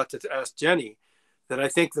 and I'm about to ask Jenny, that I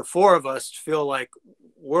think the four of us feel like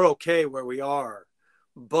we're okay where we are,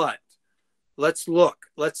 but let's look.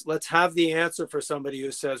 Let's have the answer for somebody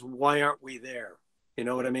who says, why aren't we there? You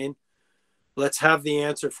know what I mean? Let's have the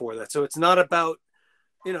answer for that. So it's not about,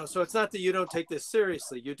 so it's not that you don't take this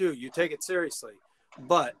seriously. You do. You take it seriously.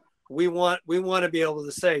 But we want to be able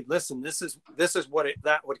to say, listen, this is what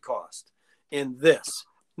that would cost in this.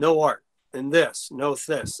 No art. In this. No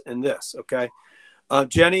this. In this. Okay.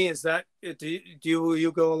 Jenny, is that, do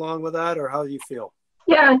you go along with that, or how do you feel?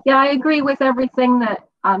 Yeah, I agree with everything that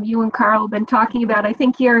you and Carl have been talking about. I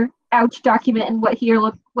think your ouch document and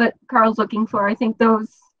what Carl's looking for, I think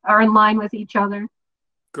those are in line with each other.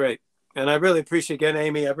 Great. And I really appreciate, again,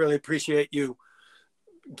 Amy, I really appreciate you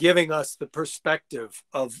giving us the perspective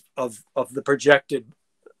of the projected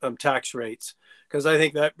tax rates, because I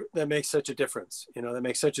think that makes such a difference. You know, that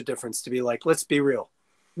makes such a difference to be like, let's be real.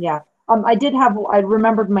 Yeah. I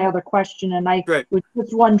remembered my other question, and I was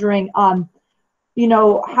just wondering, you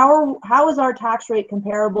know, how is our tax rate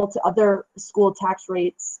comparable to other school tax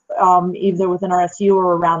rates, either within RSU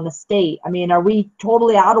or around the state? I mean, are we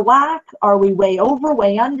totally out of whack? Are we way over,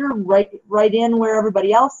 way under, right in where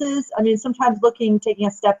everybody else is? I mean, sometimes taking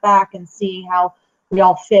a step back and seeing how we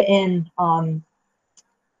all fit in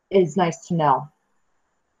is nice to know.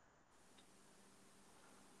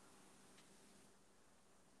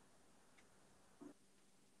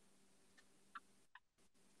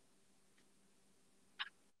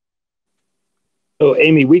 So,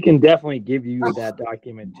 Amy, we can definitely give you that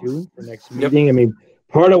document too for next meeting. I mean,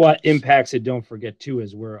 part of what impacts it, don't forget too,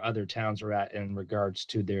 is where other towns are at in regards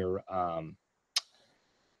to their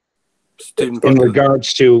in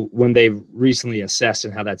regards to when they've recently assessed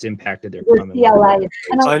and how that's impacted their common CLA.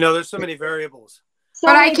 I know there's so many variables.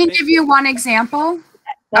 But I can give you one example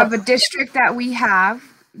of a district that we have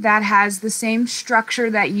that has the same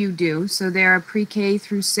structure that you do. So they're a pre-K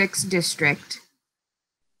through 6 district.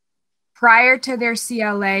 Prior to their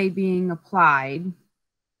CLA being applied,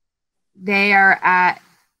 they are at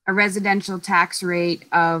a residential tax rate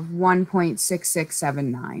of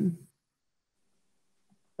 1.6679.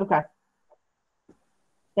 Okay.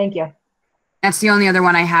 Thank you. That's the only other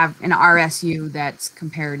one I have in RSU that's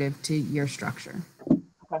comparative to your structure.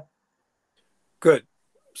 Okay. Good.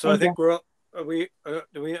 So I think I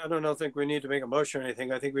don't think we need to make a motion or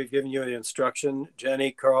anything. I think we've given you the instruction.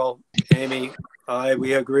 Jenny, Carl, Amy,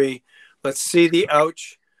 we agree. Let's see the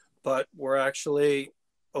ouch, but we're actually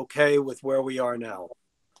okay with where we are now.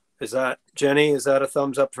 Is that, Jenny, is that a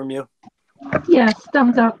thumbs up from you? Yes,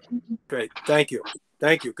 thumbs up. Great. Thank you.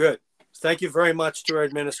 Thank you. Good. Thank you very much to our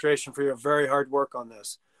administration for your very hard work on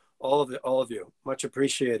this. All of you. Much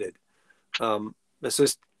appreciated. This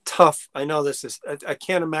is tough. I know this is, I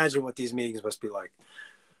can't imagine what these meetings must be like.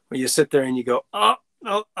 When you sit there and you go, yeah.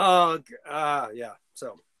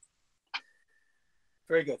 So.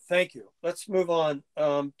 Very good. Thank you. Let's move on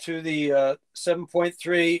to the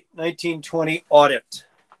 7.3 1920 audit.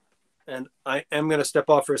 And I am going to step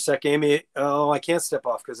off for a sec. Amy, I can't step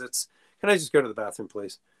off because it's, can I just go to the bathroom,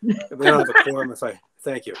 please? We don't have a quorum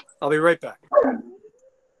thank you. I'll be right back.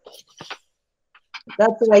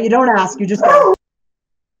 That's the way you don't ask, you just go.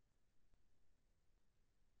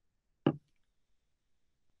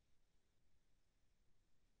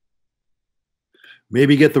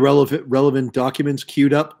 Maybe get the relevant documents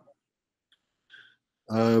queued up.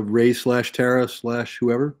 Ray/Tara/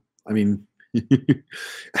 whoever. I mean,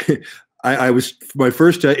 my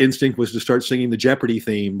first instinct was to start singing the Jeopardy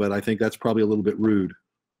theme, but I think that's probably a little bit rude.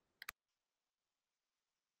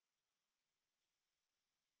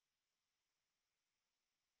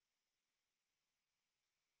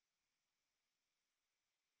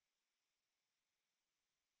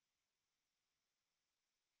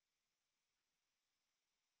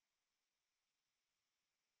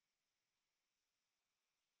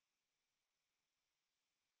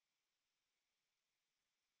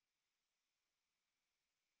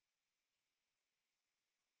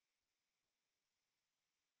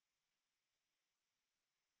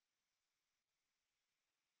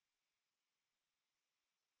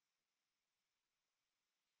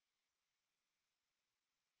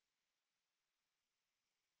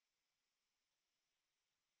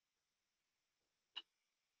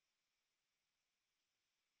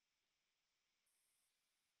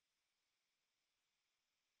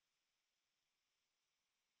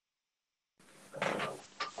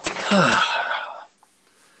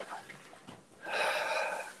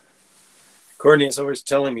 Courtney is always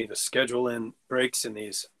telling me to schedule in breaks in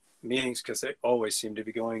these meetings because they always seem to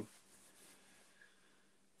be going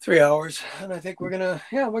 3 hours. And I think we're going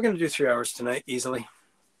to do 3 hours tonight easily.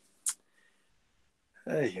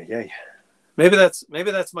 Maybe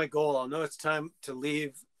that's my goal. I'll know it's time to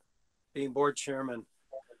leave being board chairman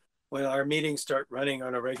when our meetings start running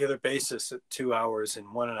on a regular basis at 2 hours and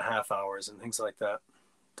 1.5 hours and things like that.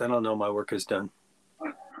 Then I'll know my work is done.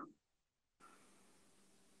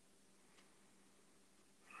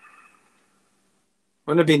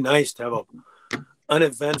 Wouldn't it be nice to have an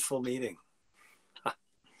uneventful meeting?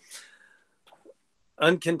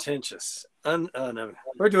 Uncontentious. No.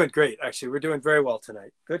 We're doing great, actually. We're doing very well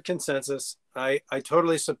tonight. Good consensus. I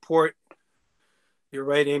totally support, you're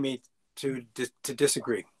right, Amy, to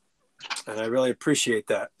disagree. And I really appreciate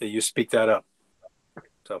that you speak that up.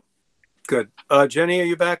 So, good. Jenny, are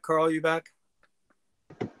you back? Carl, are you back?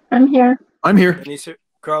 I'm here. I'm here.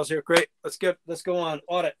 Carl's here. Great. Let's go on.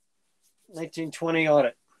 Audit. 1920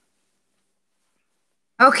 audit.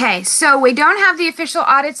 Okay, so we don't have the official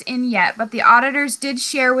audits in yet, but the auditors did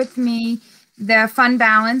share with me the fund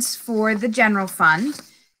balance for the general fund.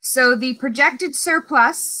 So the projected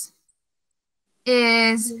surplus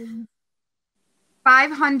is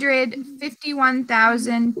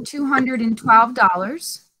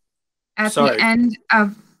 $551,212 at Sorry. the end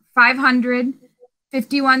of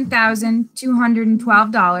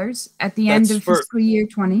 $551,212 at the end That's of for- fiscal year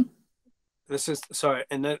 20. This is, sorry,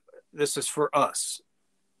 and this is for us.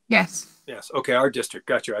 Yes. Yes. Okay. Our district.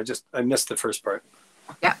 Got you. I missed the first part.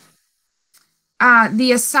 Yep.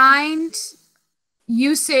 The assigned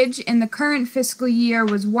usage in the current fiscal year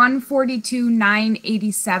was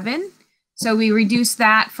 $142,987. So we reduced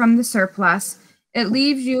that from the surplus. It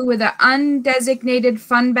leaves you with an undesignated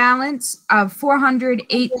fund balance of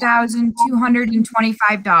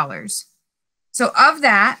 $408,225. So of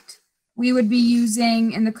that, we would be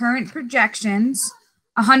using in the current projections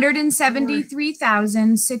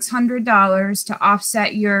 $173,600 to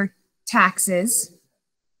offset your taxes,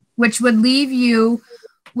 which would leave you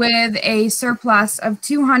with a surplus of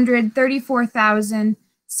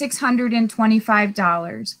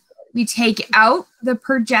 $234,625. We take out the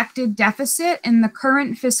projected deficit in the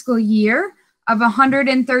current fiscal year of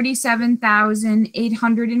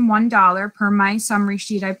 $137,801 per my summary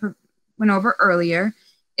sheet I went over earlier.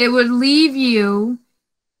 It would leave you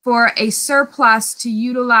for a surplus to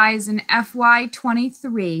utilize in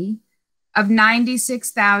FY23 of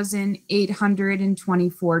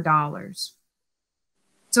 $96,824.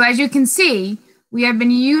 So as you can see, we have been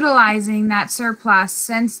utilizing that surplus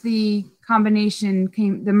since the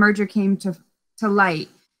merger came to light.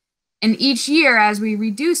 And each year, as we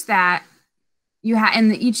reduce that,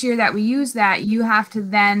 each year that we use that, you have to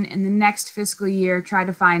then, in the next fiscal year, try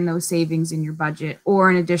to find those savings in your budget or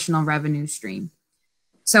an additional revenue stream.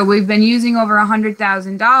 So we've been using over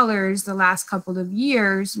 $100,000 the last couple of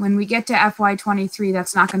years. When we get to FY23,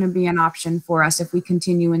 that's not going to be an option for us if we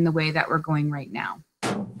continue in the way that we're going right now.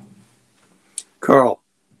 Carl.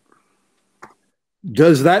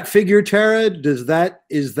 Does that figure, Tara, is that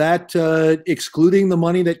excluding the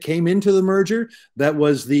money that came into the merger? That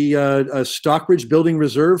was the Stockbridge Building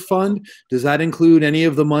Reserve Fund. Does that include any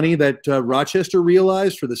of the money that Rochester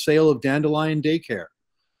realized for the sale of Dandelion Daycare?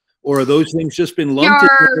 Or are those things just been lumped?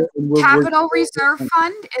 Your capital reserve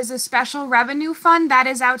fund is a special revenue fund that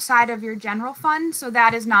is outside of your general fund, so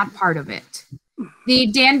that is not part of it. The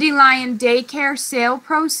Dandelion Daycare sale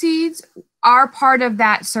proceeds are part of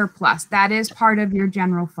that surplus. That is part of your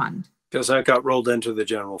general fund. Because that got rolled into the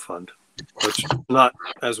general fund, which not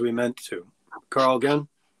as we meant to. Carl, again?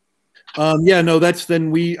 Yeah, no, that's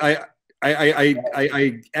then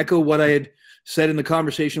I echo what I had said in the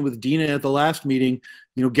conversation with Dina at the last meeting.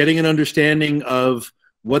 You know, getting an understanding of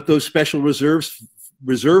what those special reserve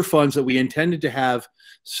funds that we intended to have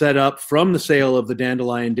set up from the sale of the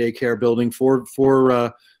Dandelion Daycare building for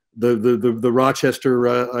the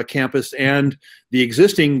Rochester campus and the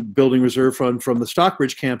existing building reserve fund from the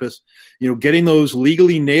Stockbridge campus, you know, getting those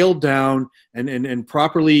legally nailed down and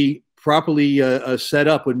properly set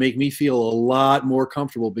up would make me feel a lot more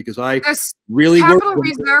comfortable, because capital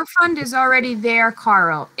reserve fund is already there,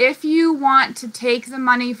 Carl. If you want to take the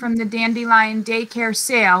money from the Dandelion Daycare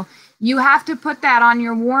sale, you have to put that on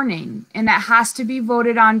your warning, and that has to be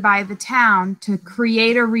voted on by the town to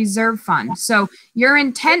create a reserve fund. So your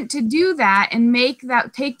intent to do that and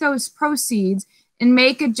take those proceeds and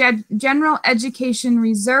make a general education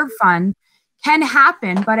reserve fund can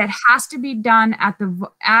happen, but it has to be done at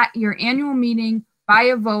your annual meeting by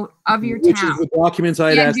a vote of your town. Which is the documents I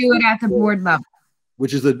had asked. You can't do it at the board level.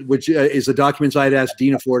 Which is the documents I had asked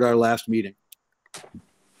Dina for at our last meeting.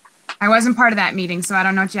 I wasn't part of that meeting, so I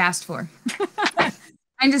don't know what you asked for.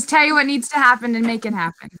 I just tell you what needs to happen and make it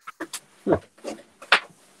happen.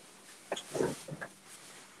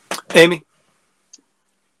 Amy?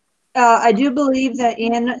 I do believe that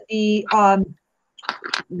in the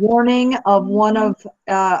warning of one of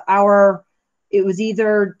it was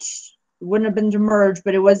either, wouldn't have been to merge,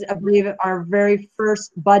 but it was, I believe, our very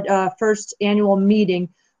first annual meeting,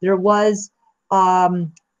 there was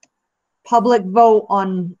public vote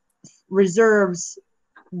on reserves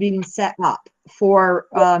being set up for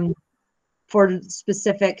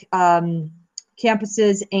specific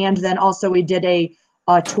campuses, and then also we did a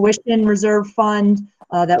tuition reserve fund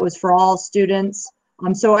that was for all students.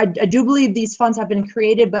 So I do believe these funds have been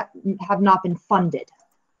created but have not been funded.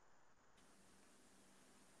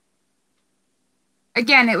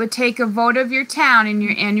 Again, it would take a vote of your town in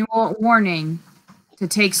your annual warning to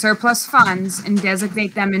take surplus funds and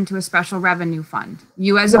designate them into a special revenue fund.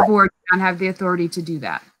 You as a board do not have the authority to do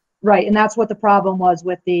that. Right, and that's what the problem was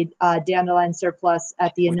with the dandelion surplus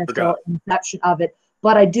at the initial inception of it.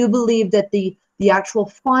 But I do believe that the actual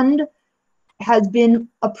fund has been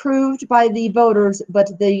approved by the voters,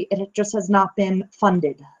 but it just has not been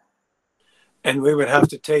funded. And we would have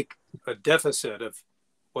to take a deficit of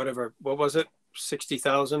whatever, what was it?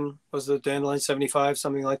 60,000 was the dandelion, 75,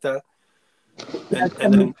 something like that.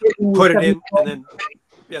 And then put it in, and then,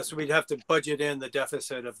 yeah, so we'd have to budget in the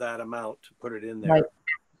deficit of that amount to put it in there. Right.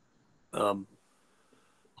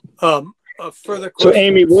 A further question. So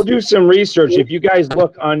Amy, we'll do some research. If you guys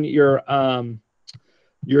look on your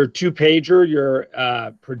two-pager, your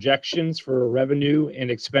projections for revenue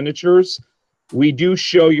and expenditures, we do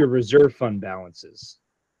show your reserve fund balances.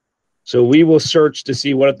 So we will search to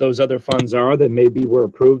see what those other funds are that maybe were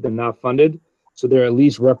approved and not funded. So they're at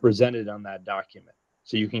least represented on that document.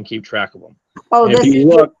 So you can keep track of them. Oh, if you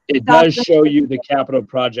look, it does show you the capital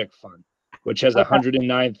project fund, which has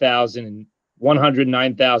 109,000 and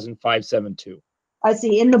 109,572. I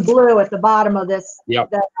see in the blue at the bottom of this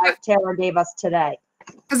that Tara gave us today.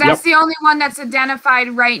 Because that's the only one that's identified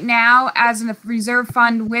right now as a reserve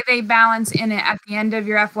fund with a balance in it at the end of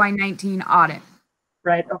your FY19 audit.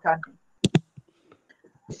 Right, okay.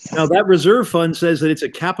 Now that reserve fund says that it's a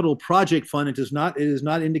capital project fund. It does not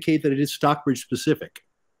indicate that it is Stockbridge specific.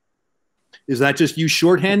 Is that just you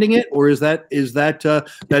shorthanding it, or is that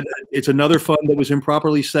that it's another fund that was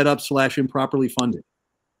improperly set up / improperly funded?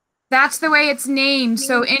 That's the way it's named.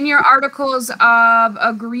 So in your articles of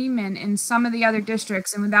agreement in some of the other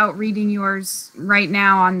districts, and without reading yours right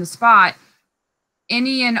now on the spot,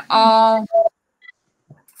 any and all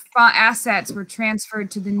assets were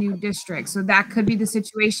transferred to the new district. So that could be the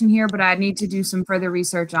situation here, but I need to do some further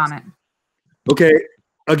research on it. Okay.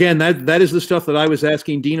 Again, that is the stuff that I was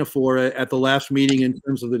asking Dina for at the last meeting in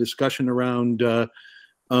terms of the discussion around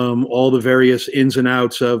all the various ins and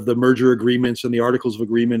outs of the merger agreements and the articles of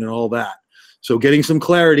agreement and all that. So getting some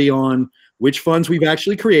clarity on which funds we've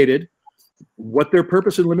actually created, what their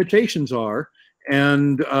purpose and limitations are,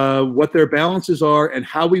 and what their balances are, and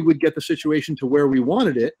how we would get the situation to where we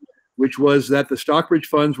wanted it, which was that the Stockbridge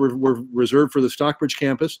funds were reserved for the Stockbridge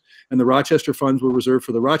campus and the Rochester funds were reserved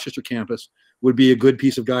for the Rochester campus, would be a good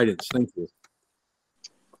piece of guidance. Thank you.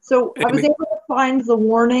 So I was able to find the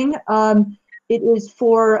warning. It is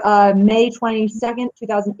for May 22nd,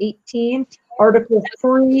 2018. Article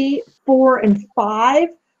 3, 4, and 5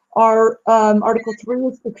 are Article 3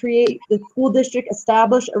 is to create the school district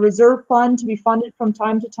establish a reserve fund to be funded from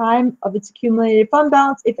time to time of its accumulated fund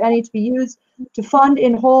balance, if any, to be used to fund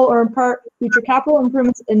in whole or in part future capital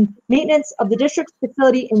improvements and maintenance of the district's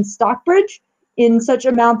facility in Stockbridge in such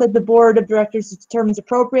amount that the board of directors determines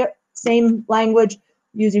appropriate. Same language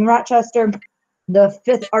using Rochester. The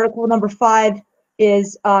fifth article, number 5,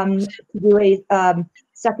 is to do a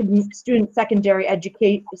student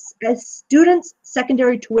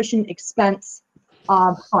secondary tuition expense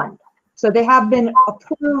fund. So they have been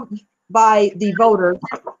approved by the voters,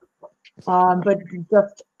 but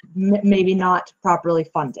just maybe not properly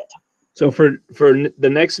funded. So for the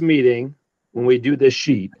next meeting, when we do this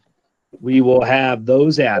sheet, we will have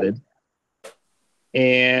those added,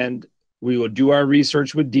 and we will do our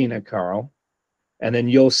research with Dina, Carl, and then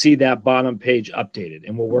you'll see that bottom page updated,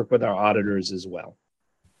 and we'll work with our auditors as well.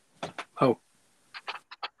 Oh,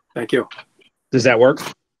 thank you. Does that work?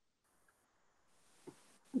 Is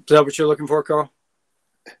that what you're looking for, Carl?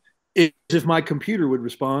 If my computer would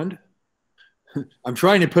respond. I'm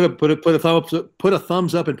trying to put a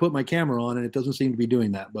thumbs up and put my camera on, and it doesn't seem to be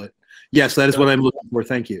doing that. But yes, that is what I'm looking for.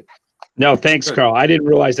 Thank you. No, thanks, good. Carl. I didn't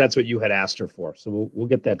realize that's what you had asked her for. So we'll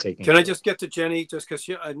get that taken. Can I just get to Jenny, just because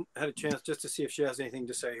I had a chance just to see if she has anything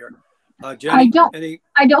to say here. Jenny,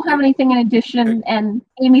 I don't have anything in addition. Okay. And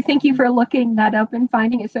Amy, thank you for looking that up and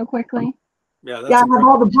finding it so quickly. Yeah, I have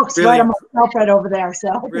all the books right on myself right over there.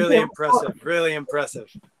 So really impressive. Really impressive.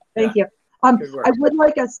 Thank you. I would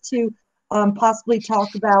like us to possibly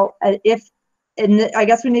talk about and I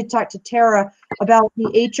guess we need to talk to Tara about the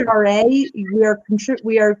HRA.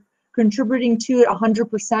 We are contributing to it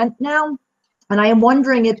 100% now, and I am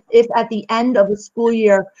wondering if at the end of the school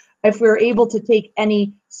year, if we're able to take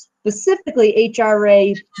any specifically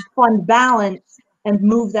HRA fund balance and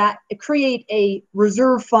move that, create a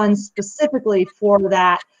reserve fund specifically for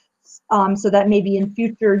that, so that maybe in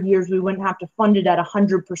future years we wouldn't have to fund it at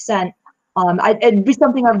 100%. It'd be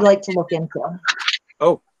something I'd like to look into.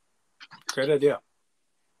 Oh, great idea.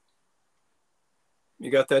 You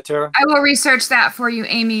got that, Tara? I will research that for you,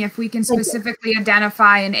 Amy, if we can specifically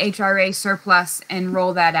identify an HRA surplus and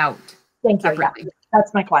roll that out. Thank you. Yeah,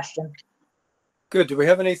 that's my question. Good. Do we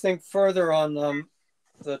have anything further on the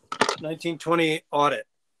 1920 audit?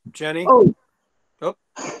 Jenny? Oh,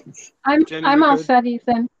 Jenny, I'm you're all good? set,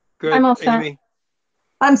 Ethan. Good. I'm all set. Amy?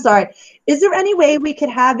 I'm sorry. Is there any way we could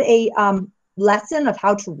have a lesson of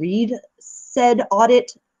how to read said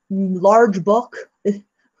audit large book? Do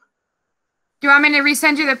you want me to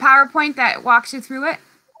resend you the PowerPoint that walks you through it?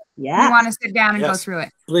 Yeah. You want to sit down and go Yes. through it?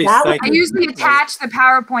 Please, That thank I you. usually attach the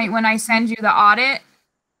PowerPoint when I send you the audit.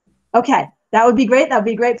 Okay, that would be great. That would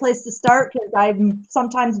be a great place to start because I'm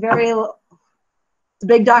sometimes it's a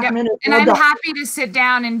big document. Yep. And I'm happy to sit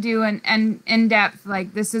down and do an in-depth,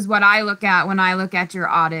 like, this is what I look at when I look at your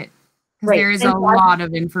audit. Because Great. there is Thank a you. lot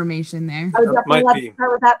of information there. I would definitely Might love be. to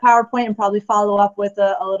start with that PowerPoint and probably follow up with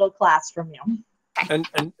a little class from you. And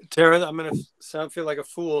Tara, I'm going to feel like a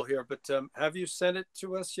fool here, but have you sent it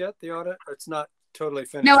to us yet, the audit? Or it's not totally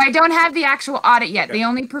finished? No, I don't have the actual audit yet. Okay. They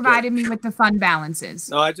only provided me with the fund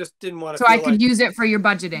balances. No, I just didn't want to So I could use it for your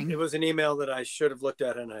budgeting. It was an email that I should have looked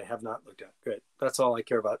at and I have not looked at. Good. That's all I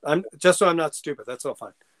care about. I'm just so I'm not stupid. That's all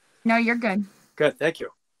fine. No, you're good. Good. Thank you.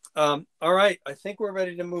 All right. I think we're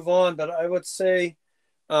ready to move on, but I would say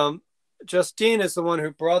Justine is the one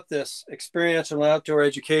who brought this experiential outdoor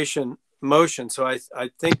education motion. So I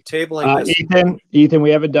think tabling this. Ethan,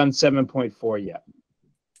 we haven't done 7.4 yet.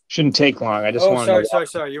 Shouldn't take long. I just want to.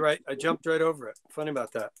 Sorry. You're right. I jumped right over it. Funny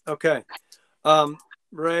about that. Okay.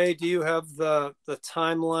 Ray, do you have the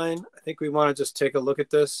timeline? I think we want to just take a look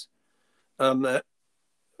at this. That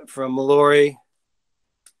from Lori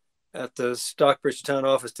at the Stockbridge Town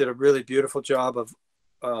Office did a really beautiful job of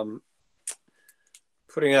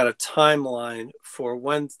putting out a timeline for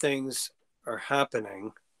when things are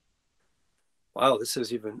happening. Wow, this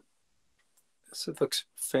looks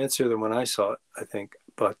fancier than when I saw it, I think.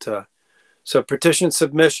 But so petition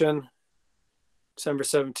submission, December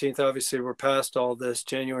 17th, obviously we're past all this.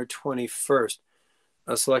 January 21st,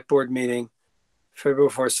 a select board meeting, February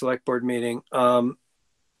 4th, select board meeting, town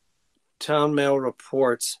mail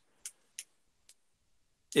reports.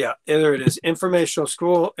 Yeah, there it is.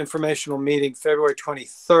 School informational meeting, February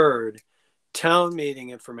 23rd, town meeting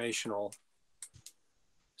informational.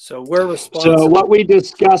 So we're responsible. So what we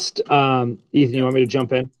discussed, Ethan, you want me to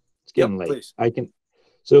jump in? It's getting late. Please. I can.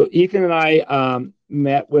 So Ethan and I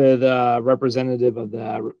met with a representative of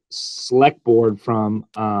the select board from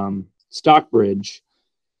Stockbridge,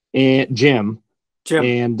 and Jim.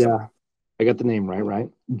 And I got the name right?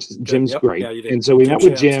 Jim's great. Yeah, you did. And so we met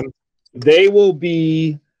with Jim. They will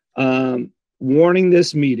be warning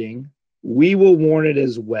this meeting. We will warn it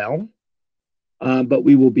as well, but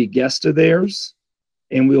we will be guests of theirs.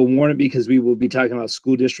 And we'll warn it because we will be talking about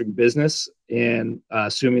school district business and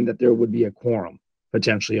assuming that there would be a quorum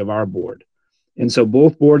potentially of our board. And so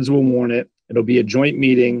both boards will warn it. It'll be a joint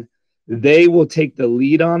meeting. They will take the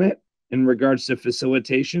lead on it in regards to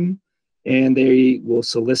facilitation, and they will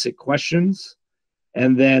solicit questions.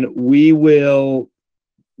 And then they will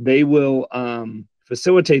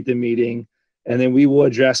facilitate the meeting, and then we will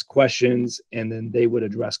address questions, and then they would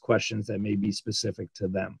address questions that may be specific to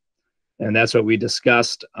them. And that's what we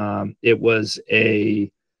discussed. It was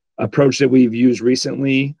a approach that we've used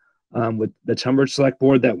recently with the Tunbridge Select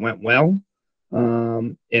Board that went well.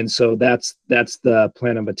 And so that's the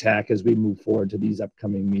plan of attack as we move forward to these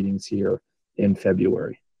upcoming meetings here in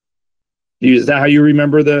February. Is that how you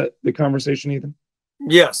remember the conversation, Ethan?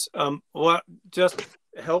 Yes. Well, just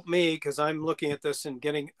help me because I'm looking at this and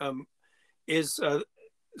getting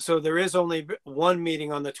so there is only one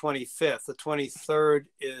meeting on the 25th. The 23rd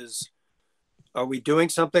is. Are we doing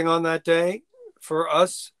something on that day for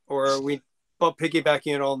us, or are we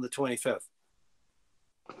piggybacking it all on the 25th?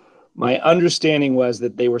 My understanding was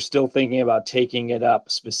that they were still thinking about taking it up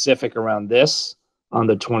specific around this on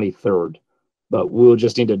the 23rd, but we'll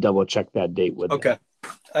just need to double check that date with them.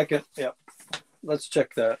 I can, yeah. Let's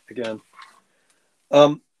check that again.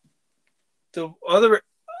 The other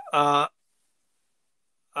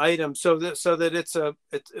item, so that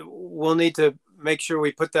we'll need to make sure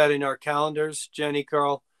we put that in our calendars, Jenny,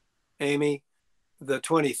 Carl, Amy, the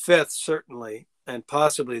 25th certainly, and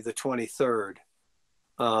possibly the 23rd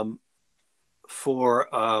for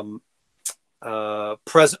our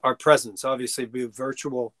presence. Obviously, be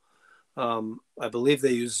virtual. I believe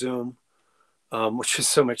they use Zoom, which is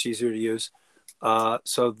so much easier to use.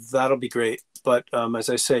 So that'll be great. But as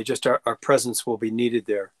I say, just our presence will be needed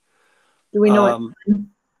there. Do we know what?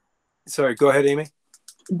 Sorry, go ahead, Amy.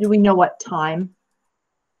 Do we know what time?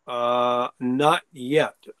 Not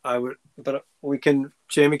yet. But we can.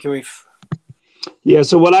 Jamie, can we? Yeah.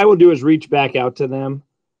 So what I will do is reach back out to them,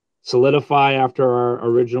 solidify after our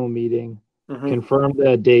original meeting, confirm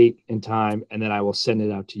the date and time, and then I will send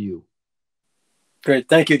it out to you. Great.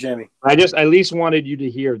 Thank you, Jamie. I at least wanted you to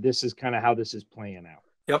hear this is kind of how this is playing out.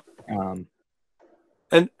 Yep. And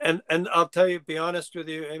I'll tell you, be honest with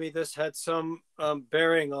you, Amy, this had some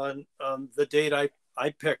bearing on the date I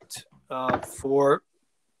picked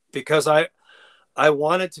because I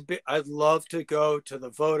wanted to be, I'd love to go to the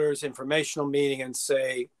voters informational meeting and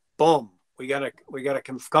say, boom, we got a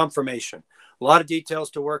confirmation. A lot of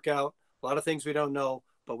details to work out, a lot of things we don't know,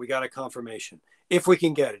 but we got a confirmation. If we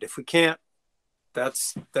can get it, if we can't,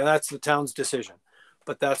 that's the town's decision.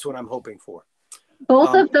 But that's what I'm hoping for.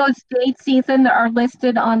 Both of those dates, Ethan, are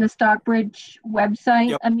listed on the Stockbridge website.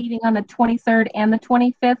 Yep. A meeting on the 23rd and the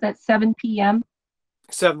 25th at 7 p.m.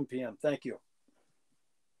 7 p.m. Thank you.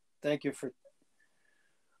 Thank you for.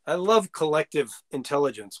 I love collective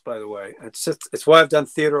intelligence. By the way, it's why I've done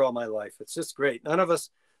theater all my life. It's just great. None of us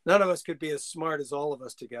could be as smart as all of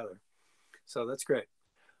us together. So that's great.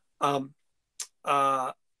 Good.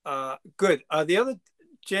 The other,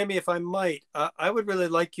 Jamie, if I might, I would really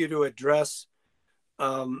like you to address.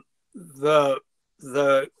 There's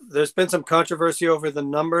been some controversy over the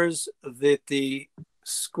numbers that the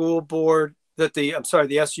school board, the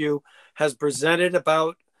SU has presented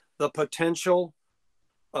about the potential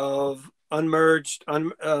of unmerged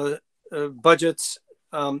budgets.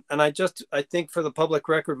 And I think for the public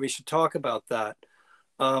record, we should talk about that.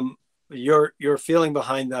 Your feeling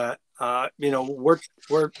behind that, I'm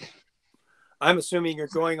assuming you're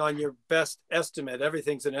going on your best estimate.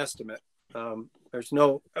 Everything's an estimate. There's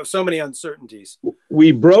so many uncertainties.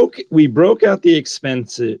 We broke out the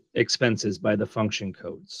expenses by the function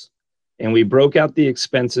codes, and we broke out the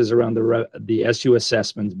expenses around the SU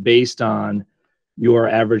assessments based on your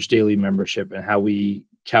average daily membership and how we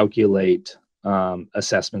calculate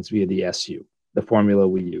assessments via the SU, the formula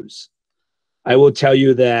we use. I will tell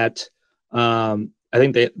you that I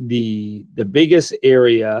think that the biggest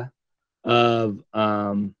area of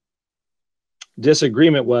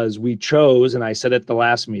disagreement was we chose, and I said at the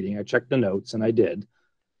last meeting, I checked the notes and I did,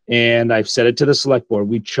 and I've said it to the select board,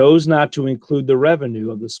 we chose not to include the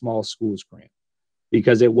revenue of the small schools grant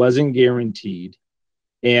because it wasn't guaranteed.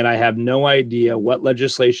 And I have no idea what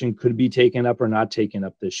legislation could be taken up or not taken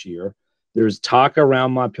up this year. There's talk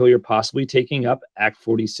around Montpelier possibly taking up Act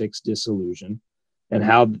 46 dissolution and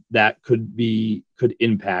how that could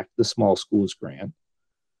impact the small schools grant.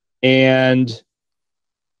 And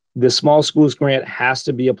the small schools grant has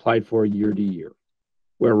to be applied for year to year,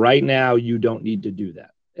 where right now you don't need to do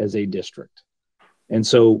that as a district. And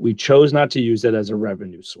so we chose not to use that as a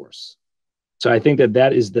revenue source. So I think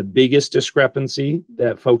that is the biggest discrepancy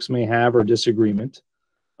that folks may have or disagreement.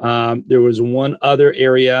 There was one other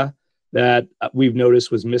area that we've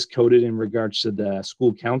noticed was miscoded in regards to the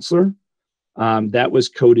school counselor. That was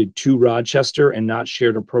coded to Rochester and not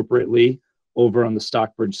shared appropriately over on the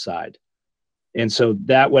Stockbridge side. And so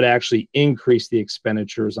that would actually increase the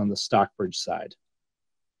expenditures on the Stockbridge side.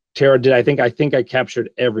 Tara, I think I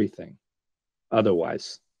captured everything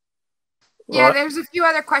otherwise. Yeah, there's a few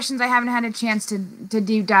other questions I haven't had a chance to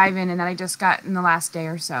deep dive in and that I just got in the last day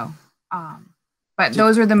or so. But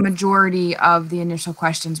those are the majority of the initial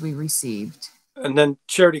questions we received. And then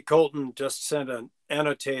Charity Colton just sent an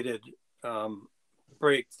annotated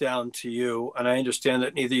breakdown to you. And I understand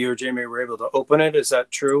that neither you or Jamie were able to open it. Is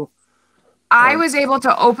that true? I was able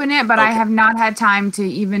to open it, but okay. I have not had time to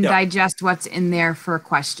even digest what's in there for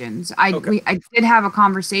questions. I did have a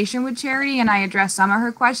conversation with Charity and I addressed some of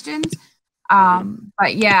her questions.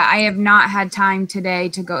 But yeah, I have not had time today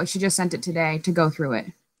to go. She just sent it today to go through it.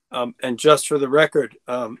 And just for the record,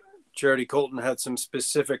 Charity Colton had some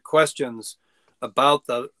specific questions about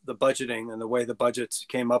the budgeting and the way the budgets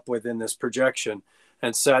came up within this projection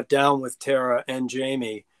and sat down with Tara and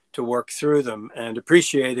Jamie to work through them and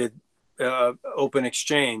appreciated open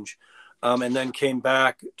exchange, and then came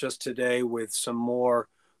back just today with some more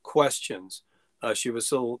questions. She was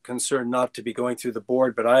still concerned not to be going through the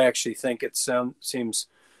board, but I actually think it seems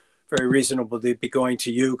very reasonable to be going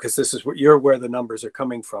to you because this is where the numbers are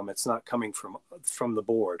coming from. It's not coming from the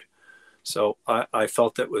board. So I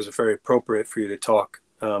felt that was very appropriate for you to talk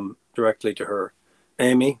directly to her.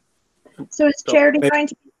 Amy? So is Charity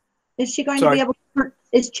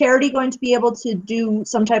going to be able to do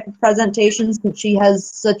some type of presentation since she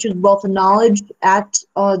has such a wealth of knowledge at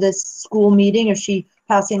this school meeting? Is she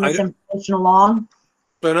passing this information along?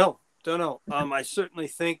 Don't know. I certainly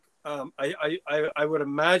think I would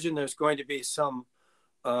imagine there's going to be some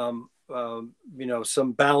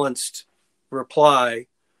some balanced reply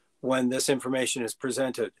when this information is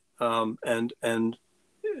presented, and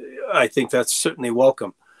I think that's certainly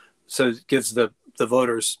welcome. So it gives the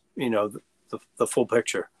voters the full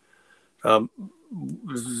picture.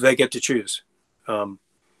 They get to choose. So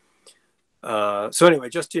anyway,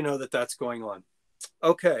 just that's going on.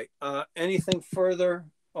 Okay. Anything further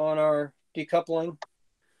on our decoupling?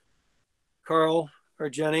 Carl or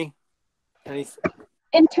Jenny? Anything?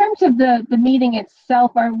 In terms of the meeting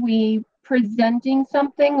itself, are we presenting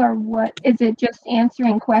something, or what? Is it just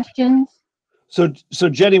answering questions? So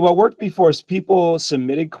Jenny, what worked before is people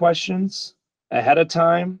submitted questions ahead of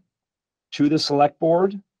time to the select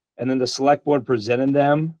board, and then the select board presented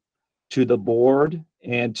them to the board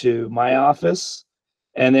and to my office.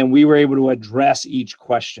 And then we were able to address each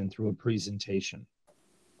question through a presentation.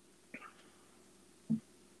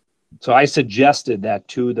 So I suggested that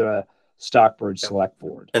to the Stockbridge Select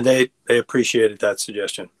Board. And they appreciated that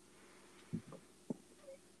suggestion.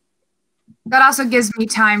 That also gives me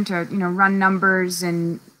time to, run numbers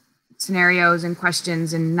and scenarios and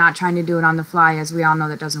questions and not trying to do it on the fly, as we all know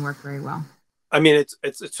that doesn't work very well. I mean,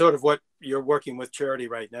 it's sort of what you're working with Charity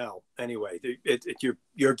right now. Anyway,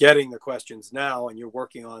 you're getting the questions now, and you're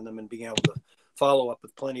working on them and being able to follow up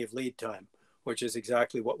with plenty of lead time, which is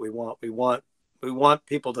exactly what we want. We want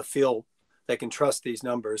people to feel they can trust these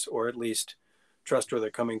numbers, or at least trust where they're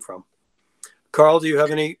coming from. Carl, do you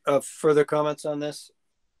have any further comments on this?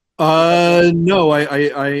 No,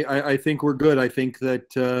 I think we're good. I think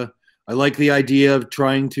that I like the idea of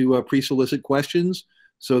trying to pre-solicit questions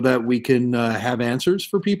so that we can have answers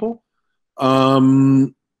for people.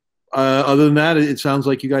 Other than that, it sounds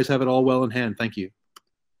like you guys have it all well in hand. Thank you.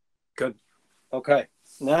 Good. Okay.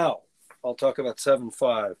 Now I'll talk about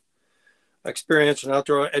 7.5, experiential and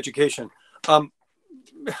outdoor education.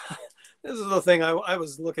 This is the thing I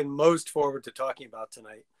was looking most forward to talking about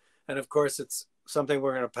tonight. And of course, it's something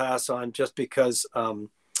we're going to pass on just because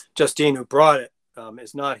Justine, who brought it,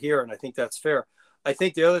 is not here. And I think that's fair. I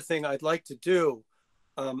think the other thing I'd like to do,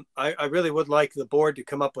 I really would like the board to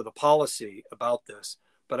come up with a policy about this.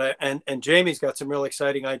 But and Jamie's got some real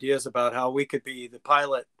exciting ideas about how we could be the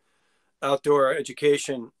pilot outdoor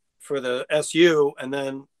education for the SU, and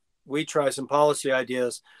then we try some policy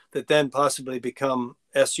ideas that then possibly become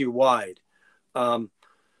SU wide.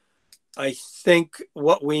 I think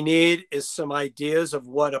what we need is some ideas of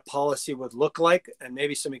what a policy would look like, and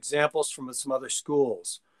maybe some examples from some other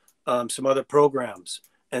schools, some other programs,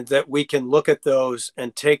 and that we can look at those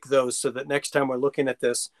and take those so that next time we're looking at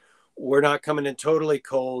this, we're not coming in totally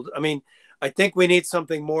cold. I mean, I think we need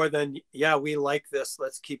something more than, yeah, we like this,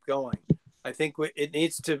 let's keep going. I think it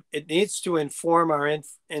needs to inform our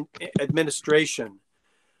administration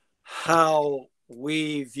how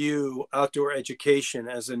we view outdoor education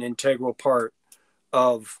as an integral part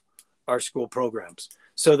of our school programs,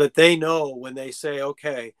 so that they know when they say,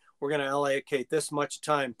 okay, we're going to allocate this much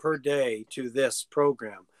time per day to this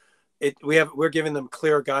program. We're giving them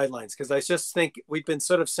clear guidelines, because I just think we've been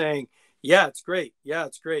sort of saying, yeah, it's great. Yeah,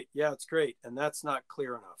 it's great. Yeah, it's great. And that's not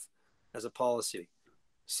clear enough as a policy.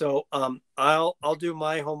 So I'll do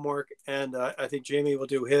my homework, and I think Jamie will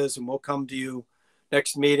do his, and we'll come to you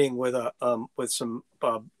next meeting with some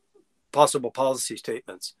possible policy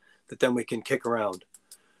statements that then we can kick around,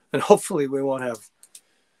 and hopefully we won't have,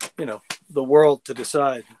 the world to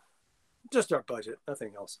decide, just our budget,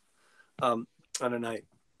 nothing else, on a night.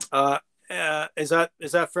 Is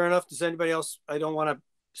that fair enough? Does anybody else? I don't want to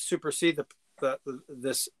supersede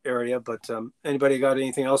this area, but anybody got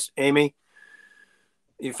anything else? Amy,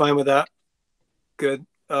 you fine with that? Good.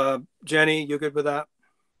 Jenny, you good with that?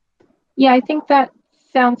 Yeah, I think that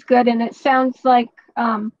sounds good. And it sounds like,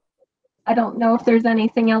 I don't know if there's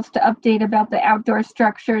anything else to update about the outdoor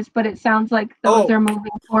structures, but it sounds like those are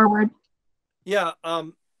moving forward. Yeah.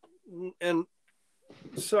 And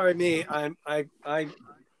sorry, me, I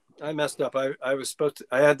messed up. I was supposed to,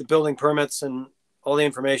 I had the building permits and all the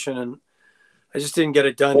information, and I just didn't get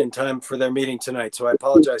it done in time for their meeting tonight. So I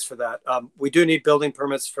apologize for that. We do need building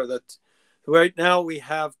permits for right now we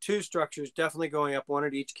have 2 structures definitely going up, one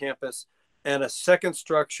at each campus, and a second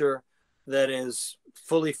structure that is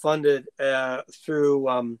fully funded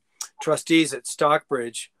through trustees at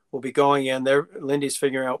Stockbridge will be going in there. Lindy's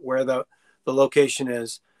figuring out where the location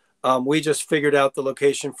is. We just figured out the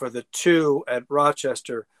location for the 2 at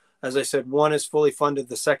Rochester. As I said, one is fully funded.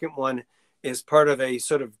 The second one is part of a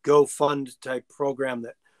sort of Go Fund type program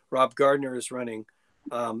that Rob Gardner is running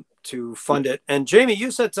to fund it. And Jamie, you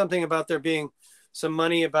said something about there being some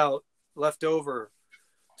money left over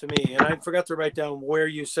to me, and I forgot to write down where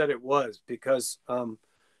you said it was, because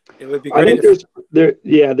it would be great. I think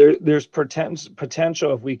there's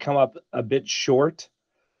potential if we come up a bit short,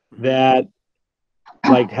 that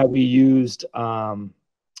like how we used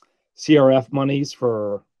CRF monies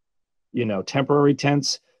for temporary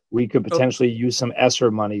tents, we could potentially use some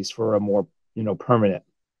ESSER monies for a more permanent.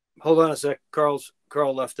 Hold on a sec. Carl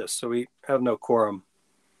left us, so we have no quorum.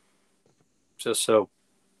 just so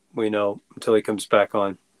we know until he comes back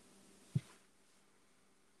on.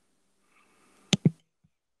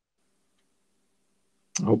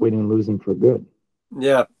 I hope we didn't lose him for good.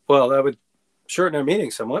 Yeah, well, that would shorten our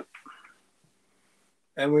meeting somewhat.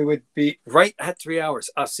 And we would be right at 3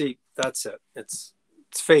 hours. See, that's it. It's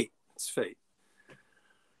fate. It's fate.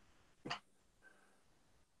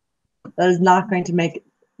 That is not going to make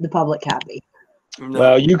the public happy. No.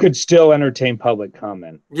 Well, you could still entertain public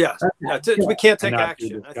comment. Yes. Okay. We can't take And not do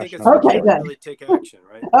action. I think discussion it's on we Okay, can't good. really take action,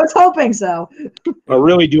 right? I was hoping so. Or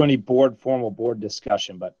really do any formal board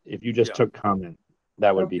discussion, but if you just Yeah. took comment,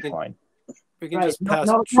 that would be Okay. fine. We can Right. just pass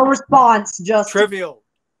No response, just trivial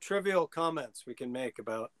comments we can make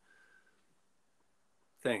about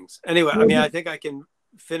things. Anyway, I mean, I think I can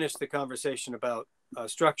finish the conversation about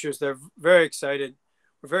structures. They're very excited.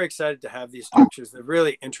 We're very excited to have these structures. They're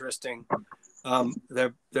really interesting.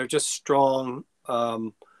 They're just strong.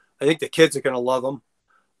 I think the kids are going to love them,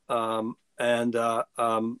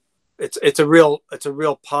 it's a real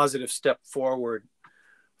positive step forward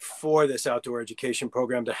for this outdoor education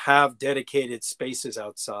program to have dedicated spaces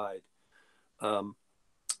outside. I'll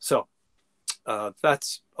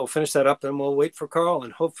finish that up and we'll wait for Carl,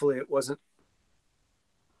 and hopefully it wasn't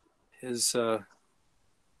his. And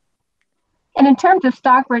in terms of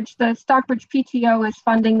Stockbridge, the Stockbridge PTO is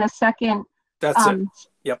funding the second That's it.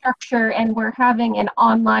 Yep. structure, and we're having an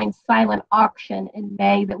online silent auction in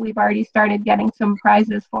May that we've already started getting some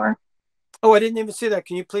prizes for. Oh, I didn't even see that.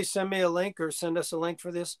 Can you please send me a link or send us a link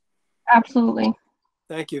for this? Absolutely.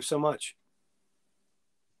 Thank you so much.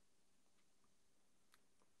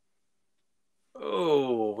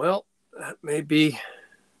 Oh, well, that may be.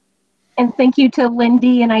 And thank you to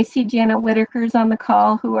Lindy, and I see Janet Whitaker's on the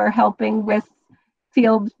call, who are helping with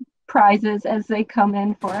field prizes as they come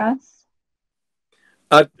in for us.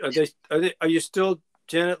 Are you still,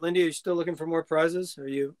 Janet, Lindy, are you still looking for more prizes? Are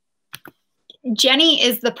you? Jenny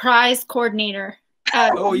is the prize coordinator.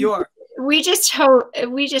 Oh, you are. We just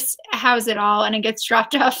house it all, and it gets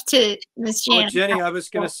dropped off to Miss Janet. Oh, Jenny, I was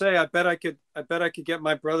going to say, I bet I could get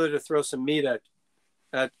my brother to throw some meat at.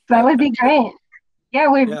 That would be great. Yeah,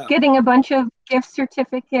 we're getting a bunch of gift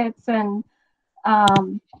certificates, and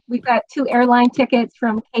we've got 2 airline tickets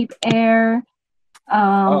from Cape Air.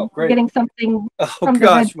 Oh, great. We're getting something. Oh from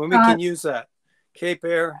gosh, the when we can use that. Cape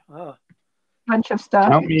Air. Oh. Bunch of stuff.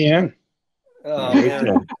 Count me in. Oh, we man.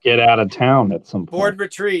 can get out of town at some point. Board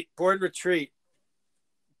retreat. Board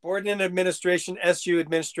and administration, SU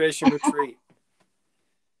administration retreat.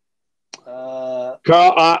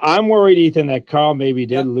 Carl, I'm worried, Ethan, that Carl maybe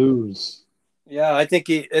did lose. Yeah, I think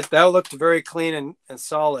that looked very clean and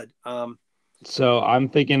solid. So I'm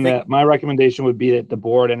thinking that my recommendation would be that the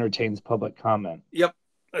board entertains public comment. Yep,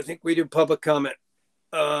 I think we do public comment.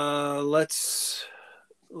 Let's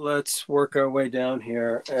work our way down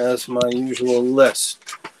here as my usual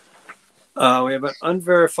list. We have an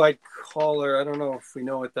unverified caller. I don't know if we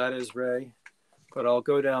know what that is, Ray, but I'll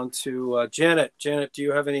go down to Janet. Janet, do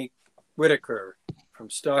you have any, Whitaker from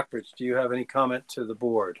Stockbridge, do you have any comment to the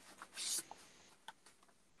board?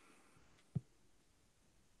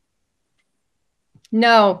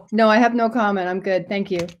 No, I have no comment. I'm good.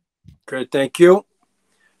 Thank you. Great, thank you.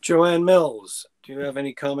 Joanne Mills, do you have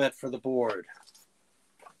any comment for the board?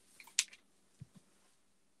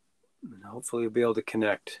 And hopefully you'll be able to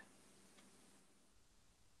connect.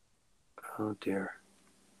 Oh dear.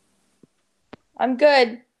 I'm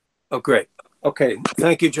good. Oh, great. Okay,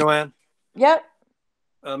 thank you, Joanne. Yep.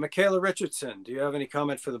 Michaela Richardson, do you have any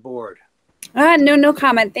comment for the board? No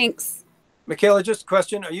comment. Thanks. Michaela, just a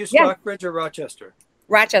question. Are you Stockbridge or Rochester?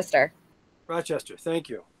 Rochester. Rochester, thank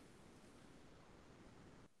you.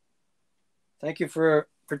 Thank you for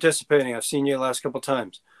participating. I've seen you the last couple of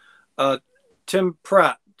times. Tim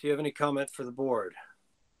Pratt, do you have any comment for the board?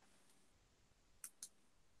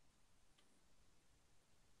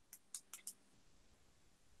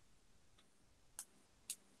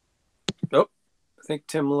 Nope. I think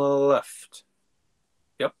Tim left.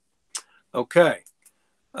 Yep. Okay.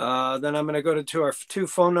 Then I'm going to go to our 2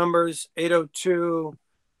 phone numbers, 802,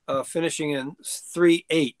 finishing in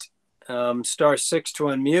 38, *6 to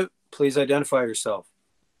unmute. Please identify yourself.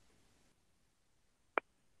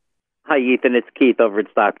 Hi, Ethan. It's Keith over at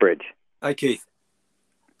Stockbridge. Hi, Keith.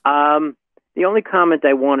 The only comment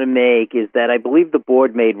I want to make is that I believe the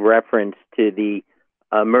board made reference to the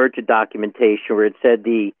merger documentation where it said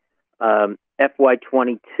the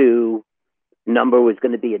FY22 number was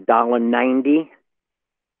going to be $1.90.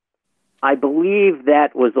 I believe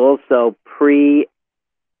that was also pre-CLA,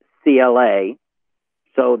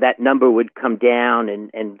 so that number would come down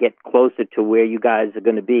and get closer to where you guys are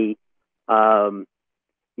going to be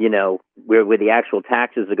you know, where the actual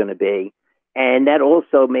taxes are going to be. And that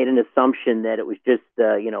also made an assumption that it was just,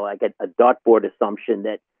 you know, like a dartboard assumption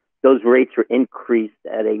that those rates were increased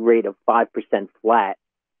at a rate of 5% flat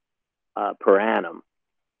per annum,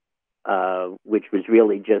 which was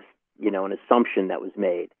really just, you know, an assumption that was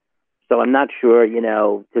made. So I'm not sure, you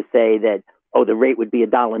know, to say that, oh, the rate would be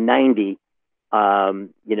 $1.90,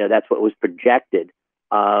 you know, that's what was projected.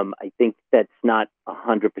 I think that's not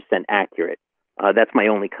 100% accurate. That's my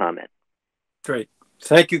only comment. Great.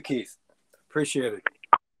 Thank you, Keith. Appreciate it.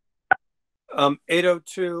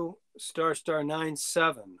 802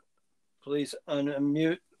 *97. Please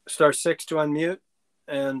unmute, *6 to unmute,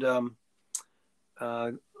 and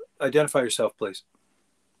identify yourself, please.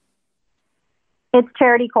 It's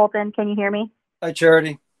Charity Colton. Can you hear me? Hi,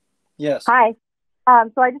 Charity. Yes. Hi.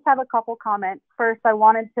 So I just have a couple comments. First, I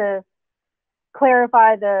wanted to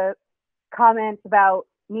clarify the comments about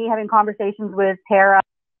me having conversations with Tara,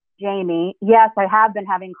 Jamie. Yes, I have been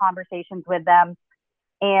having conversations with them.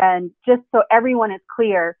 And just so everyone is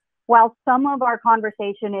clear, while some of our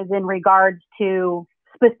conversation is in regards to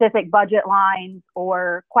specific budget lines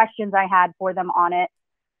or questions I had for them on it,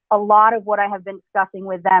 a lot of what I have been discussing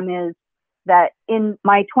with them is that in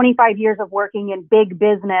my 25 years of working in big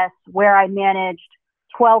business where I managed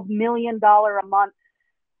 $12 million a month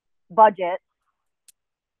budgets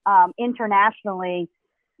internationally,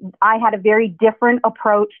 I had a very different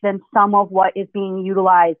approach than some of what is being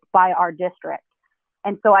utilized by our district.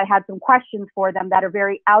 And so I had some questions for them that are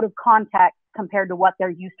very out of context compared to what they're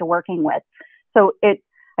used to working with. So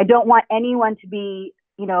I don't want anyone to be,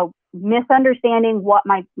 you know, misunderstanding what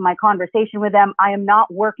my conversation with them. I am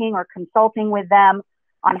not working or consulting with them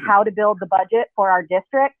on how to build the budget for our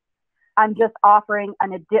district. I'm just offering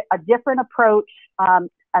a different approach,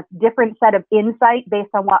 a different set of insight based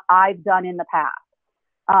on what I've done in the past.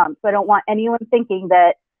 So I don't want anyone thinking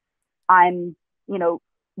that I'm, you know,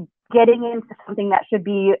 getting into something that should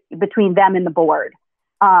be between them and the board.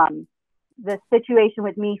 The situation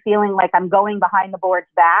with me feeling like I'm going behind the board's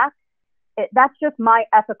back, that's just my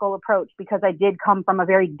ethical approach because I did come from a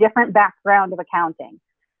very different background of accounting.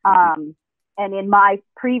 And in my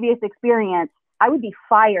previous experience, I would be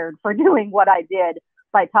fired for doing what I did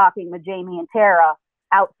by talking with Jamie and Tara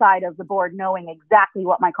outside of the board, knowing exactly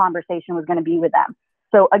what my conversation was going to be with them.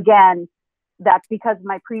 So again, that's because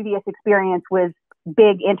my previous experience was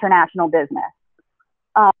big international business.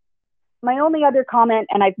 My only other comment,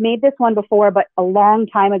 and I've made this one before, but a long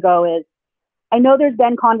time ago, is I know there's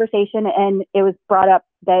been conversation and it was brought up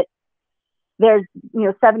that there's, you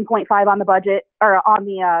know, 7.5 on the budget or on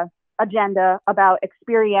the agenda about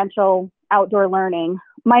experiential outdoor learning.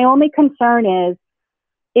 My only concern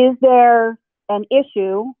is there an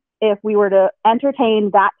issue if we were to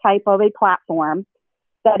entertain that type of a platform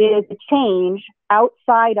that is a change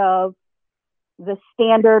outside of the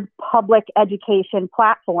standard public education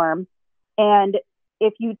platform? And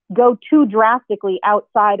if you go too drastically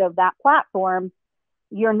outside of that platform,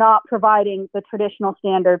 you're not providing the traditional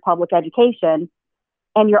standard public education.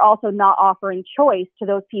 And you're also not offering choice to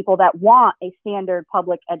those people that want a standard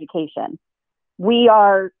public education. We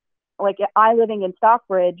are, like, I living in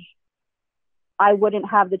Stockbridge, I wouldn't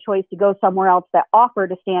have the choice to go somewhere else that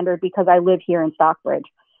offered a standard because I live here in Stockbridge.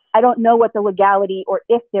 I don't know what the legality or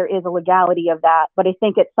if there is a legality of that, but I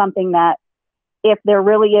think it's something that if there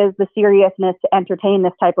really is the seriousness to entertain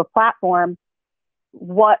this type of platform,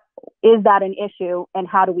 what is that an issue and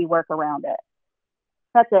how do we work around it?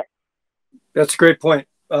 That's it. That's a great point.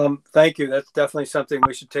 Thank you. That's definitely something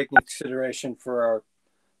we should take into consideration for our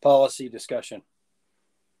policy discussion.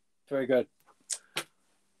 Very good.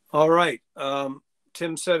 All right.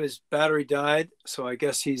 Tim said his battery died, so I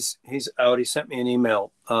guess he's out. He sent me an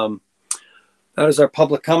email. That is our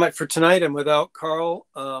public comment for tonight. And without Carl,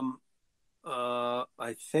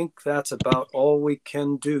 I think that's about all we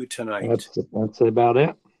can do tonight. That's about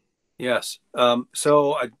it. Yes.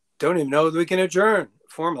 So I don't even know that we can adjourn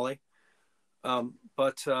formally,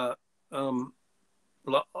 but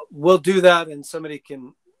we'll do that, and somebody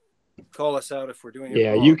can call us out if we're doing it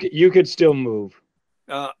wrong. You could still move.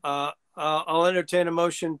 I'll entertain a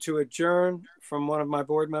motion to adjourn from one of my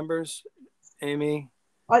board members. Amy?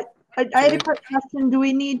 I had a quick question. Do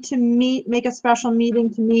we need to make a special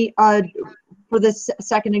meeting to meet for this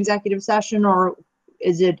second executive session, or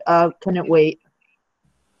is it, can it wait?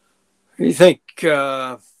 What do you think?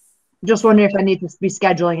 Just wondering if I need to be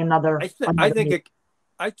scheduling another. I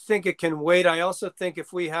think it can wait. I also think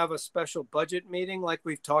if we have a special budget meeting like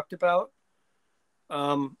we've talked about,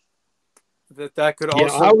 that could also.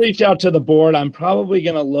 Yeah, I'll reach out to the board. I'm probably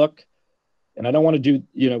going to look and I don't want to do,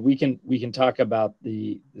 we can talk about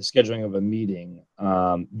the scheduling of a meeting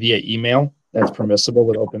via email. That's permissible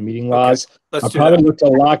with open meeting laws. Let's I'll do probably that. look to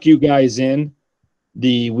lock you guys in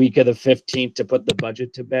the week of the 15th to put the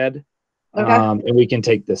budget to bed. Okay. And we can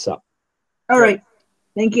take this up. All right.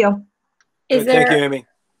 Thank you. Is Thank you, there Amy.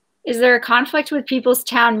 is there a conflict with people's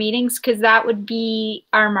town meetings? Because that would be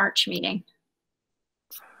our March meeting.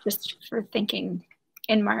 Just for thinking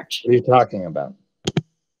in March. What are you talking about?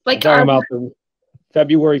 Like You're talking our, about the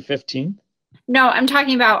February 15th? no, I'm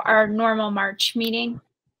talking about our normal March meeting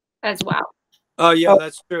as well. Oh yeah,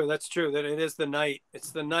 that's true. That's true. That it is the night.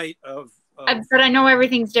 It's the night of. But I know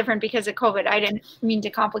everything's different because of COVID. I didn't mean to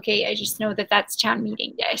complicate. I just know that that's town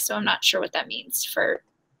meeting day, so I'm not sure what that means for.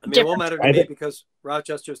 I mean, it won't matter to me because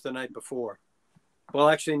Rochester's the night before. We'll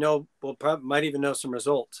actually know. We'll probably might even know some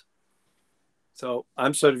results. So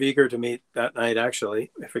I'm sort of eager to meet that night, actually,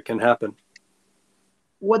 if it can happen.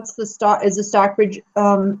 What's the is the Stockbridge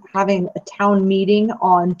having a town meeting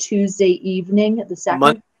on Tuesday evening, the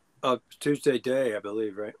 2nd? Tuesday day, I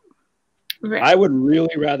believe, right? I would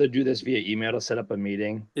really rather do this via email to set up a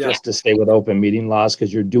meeting, just to stay with open meeting laws,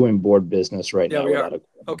 because you're doing board business right now. We are.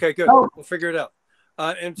 Okay, good. Oh. We'll figure it out.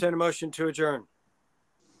 Entertain a motion to adjourn.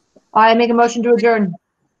 I make a motion to adjourn.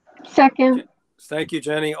 Second. Thank you,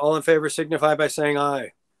 Jenny. All in favor signify by saying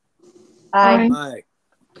aye. Aye. Aye.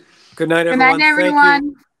 Good night, Good everyone. night,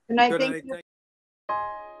 everyone. Good night. Good Thank night.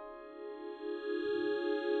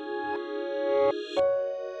 you.